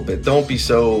it a little bit. Don't be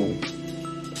so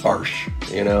harsh,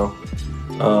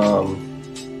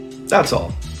 That's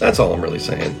all. That's all I'm really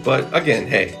saying. But again,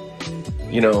 hey,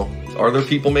 are there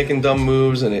people making dumb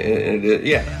moves? And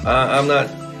I'm not,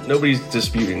 nobody's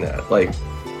disputing that. Like,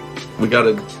 we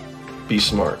gotta be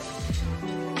smart.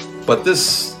 But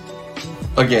this,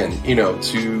 again,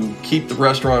 to keep the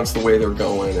restaurants the way they're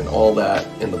going and all that,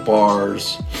 and the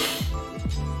bars,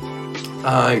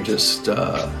 I just,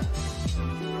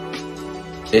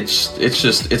 it's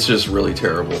just really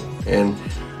terrible. And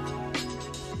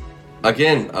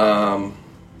again,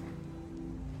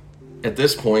 at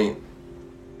this point,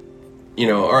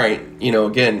 all right,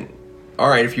 again, all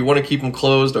right, if you want to keep them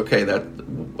closed, okay,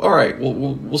 all right,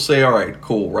 we'll say, all right,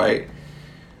 cool, right?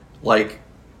 Like,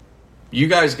 you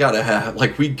guys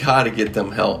gotta we gotta get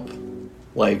them help.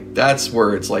 Like, that's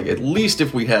where it's like, at least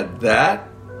if we had that,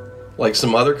 like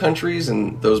some other countries,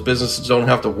 and those businesses don't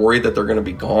have to worry that they're gonna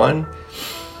be gone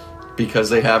because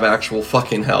they have actual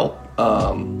fucking help,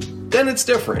 then it's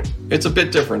different. It's a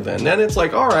bit different then. Then it's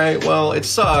like, all right, well, it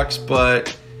sucks,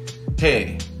 but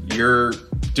hey, you're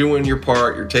doing your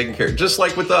part, you're taking care. Just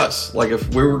like with us. Like,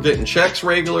 if we were getting checks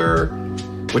regular,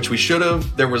 which we should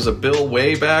have, there was a bill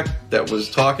way back that was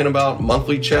talking about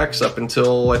monthly checks up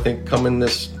until, I think, coming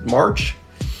this March.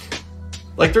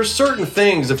 Like, there's certain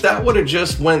things, if that would have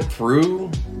just went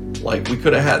through, like, we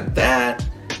could have had that.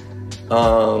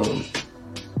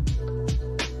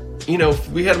 If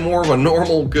we had more of a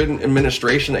normal, good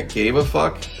administration that gave a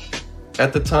fuck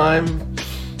at the time,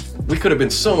 we could have been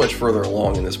so much further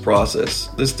along in this process.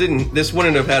 This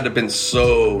wouldn't have had to been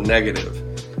so negative.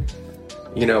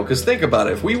 Because think about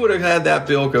it. If we would have had that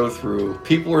bill go through,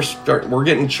 people were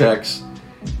getting checks,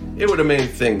 it would have made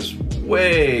things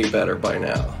way better by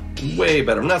now. way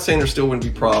better. I'm not saying there still wouldn't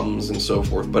be problems and so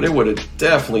forth, but it would have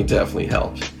definitely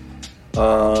helped.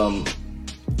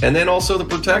 And then also the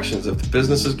protections, if the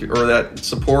businesses, or that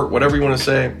support, whatever you want to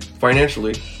say,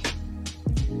 financially,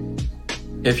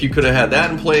 if you could have had that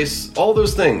in place, all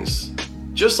those things,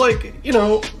 just like, you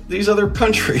know, these other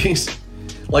countries,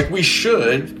 like we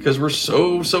should, because we're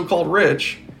so-called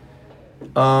rich.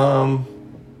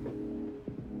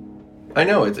 I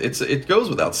know it goes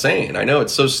without saying. I know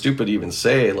it's so stupid to even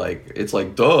say, like, it's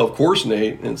like, duh, of course,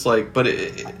 Nate. And it's like, but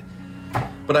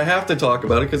I have to talk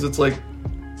about it because it's like,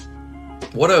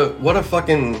 what a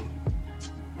fumble.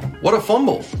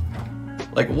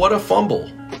 Like, what a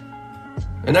fumble.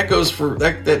 And that goes for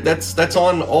that's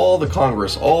on all the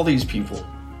Congress, all these people.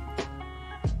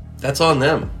 That's on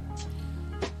them.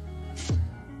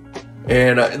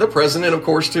 And the president, of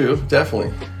course, too,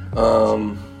 definitely.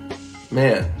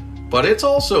 Man. But it's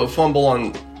also a fumble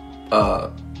on,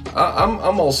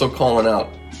 I'm also calling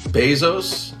out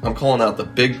Bezos. I'm calling out the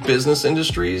big business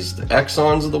industries, the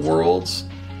Exxons of the worlds,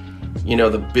 you know,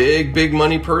 the big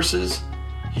money purses.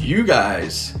 You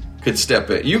guys could step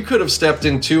in. You could have stepped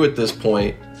in too at this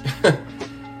point.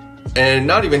 And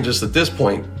not even just at this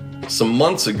point, some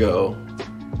months ago.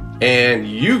 And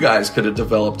you guys could have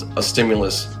developed a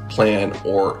stimulus plan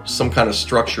or some kind of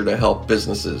structure to help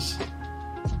businesses.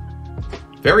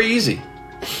 Very easy.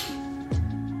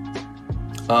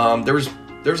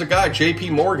 There's a guy, J.P.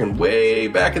 Morgan, way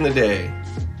back in the day.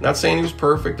 Not saying he was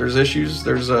perfect. There's issues.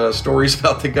 There's stories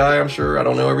about the guy, I'm sure. I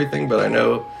don't know everything, but I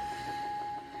know.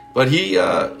 But he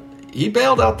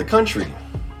bailed out the country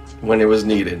when it was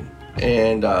needed.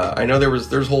 And I know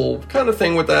there's whole kind of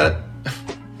thing with that.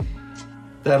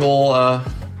 That whole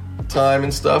time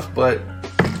and stuff. But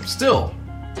still,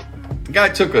 the guy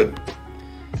took a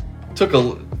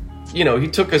you know, he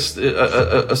took a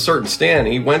certain stand,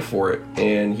 and he went for it,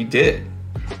 and he did.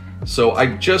 So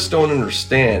I just don't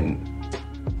understand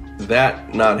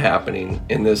that not happening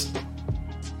in this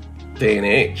day and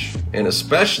age, and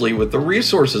especially with the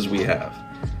resources we have,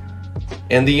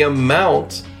 and the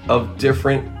amount of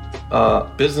different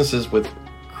businesses with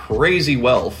crazy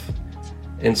wealth,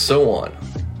 and so on.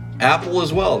 Apple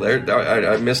as well.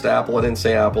 I missed Apple. I didn't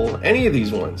say Apple. Any of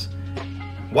these ones.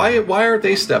 Why aren't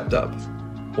they stepped up?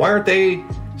 Why aren't they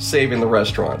saving the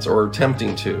restaurants or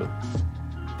attempting to?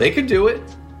 They could do it.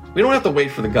 We don't have to wait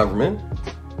for the government.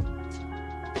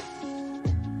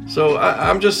 So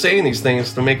I'm just saying these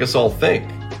things to make us all think,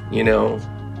 you know.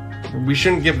 We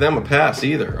shouldn't give them a pass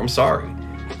either. I'm sorry.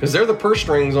 Because they're the purse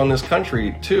strings on this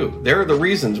country too. They're the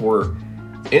reasons we're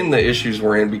in the issues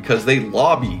we're in, because they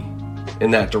lobby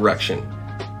in that direction.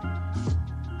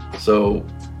 So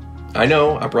I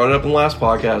know I brought it up in the last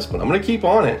podcast, but I'm going to keep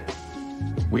on it.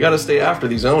 We got to stay after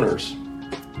these owners.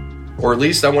 Or at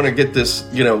least I want to get this,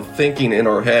 you know, thinking in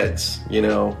our heads, you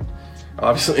know.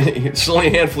 Obviously, it's only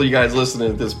a handful of you guys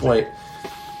listening at this point,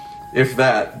 if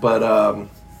that. But,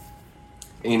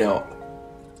 you know,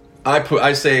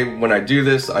 I say when I do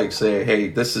this, I say, hey,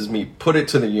 this is me. Put it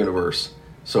to the universe.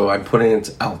 So I'm putting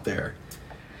it out there.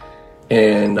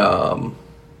 And,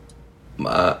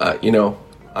 you know,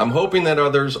 I'm hoping that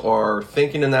others are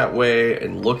thinking in that way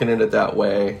and looking at it that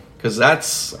way. Because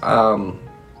that's,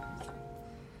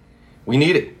 we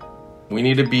need it. We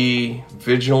need to be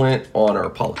vigilant on our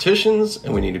politicians,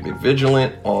 and we need to be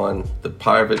vigilant on the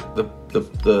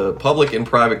the public and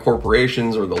private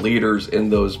corporations or the leaders in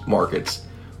those markets.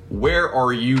 Where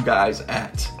are you guys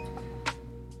at?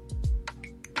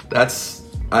 That's,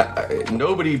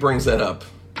 nobody brings that up.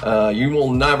 You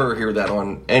will never hear that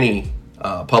on any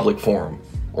public forum,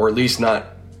 or at least not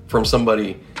from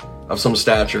somebody of some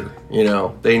stature. You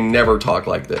know, they never talk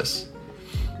like this.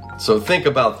 So think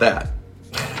about that.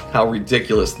 How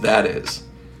ridiculous that is.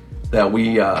 That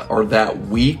we are that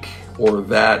weak or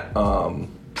that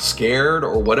scared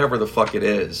or whatever the fuck it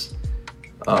is.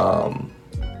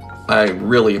 I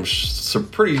really am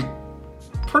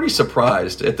pretty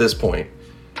surprised at this point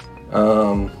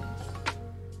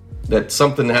that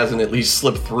something hasn't at least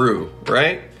slipped through,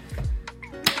 right?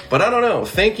 But I don't know,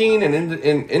 thinking and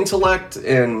intellect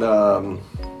and I'm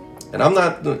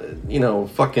not, you know,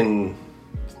 fucking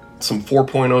some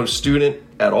 4.0 student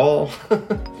at all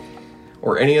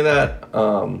or any of that.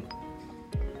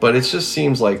 But it just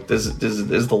seems like, is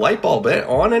the light bulb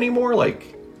on anymore?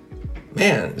 Like,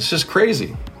 man, it's just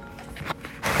crazy.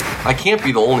 I can't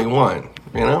be the only one,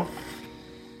 you know?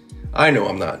 I know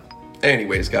I'm not.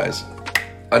 Anyways, guys,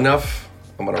 enough.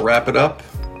 I'm going to wrap it up.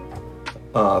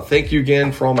 Thank you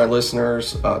again for all my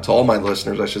listeners, to all my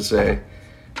listeners, I should say.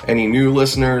 Any new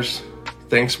listeners,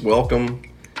 thanks, welcome.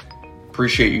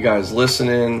 Appreciate you guys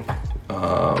listening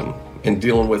and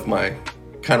dealing with my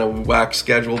kind of whack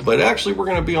schedule, but actually we're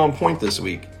going to be on point this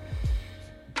week.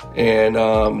 And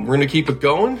we're going to keep it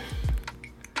going.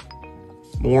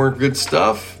 More good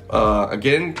stuff.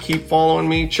 Again, keep following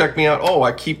me. Check me out.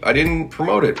 I didn't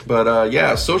promote it, but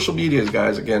yeah, social medias,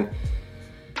 guys. Again,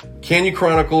 Can You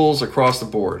Chronicles across the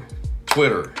board.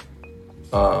 Twitter,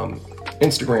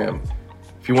 Instagram.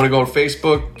 If you want to go to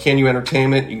Facebook, Can You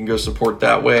Entertainment, you can go support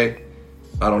that way.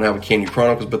 I don't have a Can You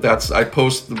Chronicles, but I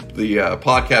post the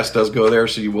podcast does go there,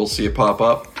 so you will see it pop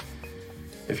up.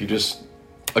 If you just,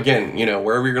 again,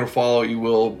 wherever you're going to follow, you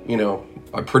will,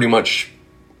 I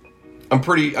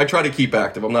try to keep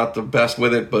active. I'm not the best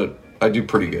with it, but I do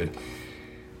pretty good.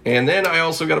 And then I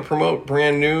also got to promote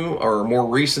brand new or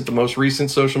the most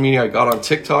recent social media. I got on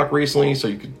TikTok recently, so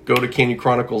you could go to Can You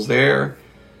Chronicles there.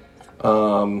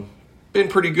 Been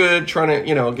pretty good trying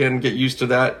to, again, get used to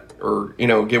that or,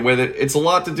 get with it. It's a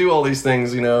lot to do all these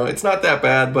things, It's not that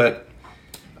bad, but,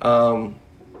 bear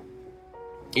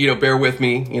with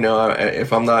me,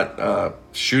 if I'm not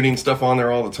shooting stuff on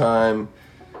there all the time,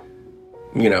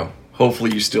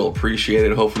 hopefully you still appreciate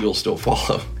it. Hopefully you'll still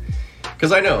follow.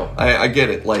 Because I know, I get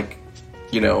it. Like,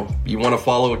 you want to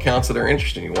follow accounts that are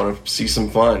interesting. You want to see some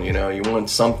fun, you want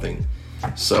something.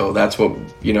 So that's what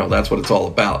it's all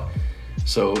about.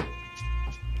 So,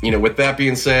 with that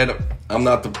being said, I'm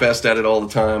not the best at it all the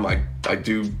time. I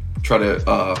do try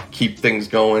to keep things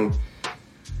going.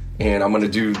 And I'm going to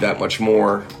do that much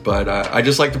more. But I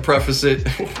just like to preface it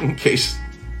in case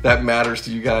that matters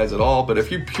to you guys at all. But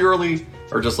if you purely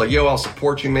are just like, I'll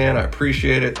support you, man, I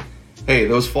appreciate it. Hey,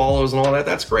 those follows and all that,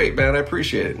 that's great, man. I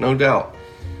appreciate it, no doubt.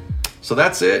 So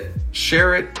that's it.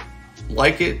 Share it,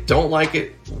 like it, don't like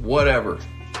it, whatever.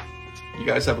 You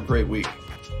guys have a great week.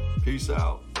 Peace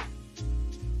out.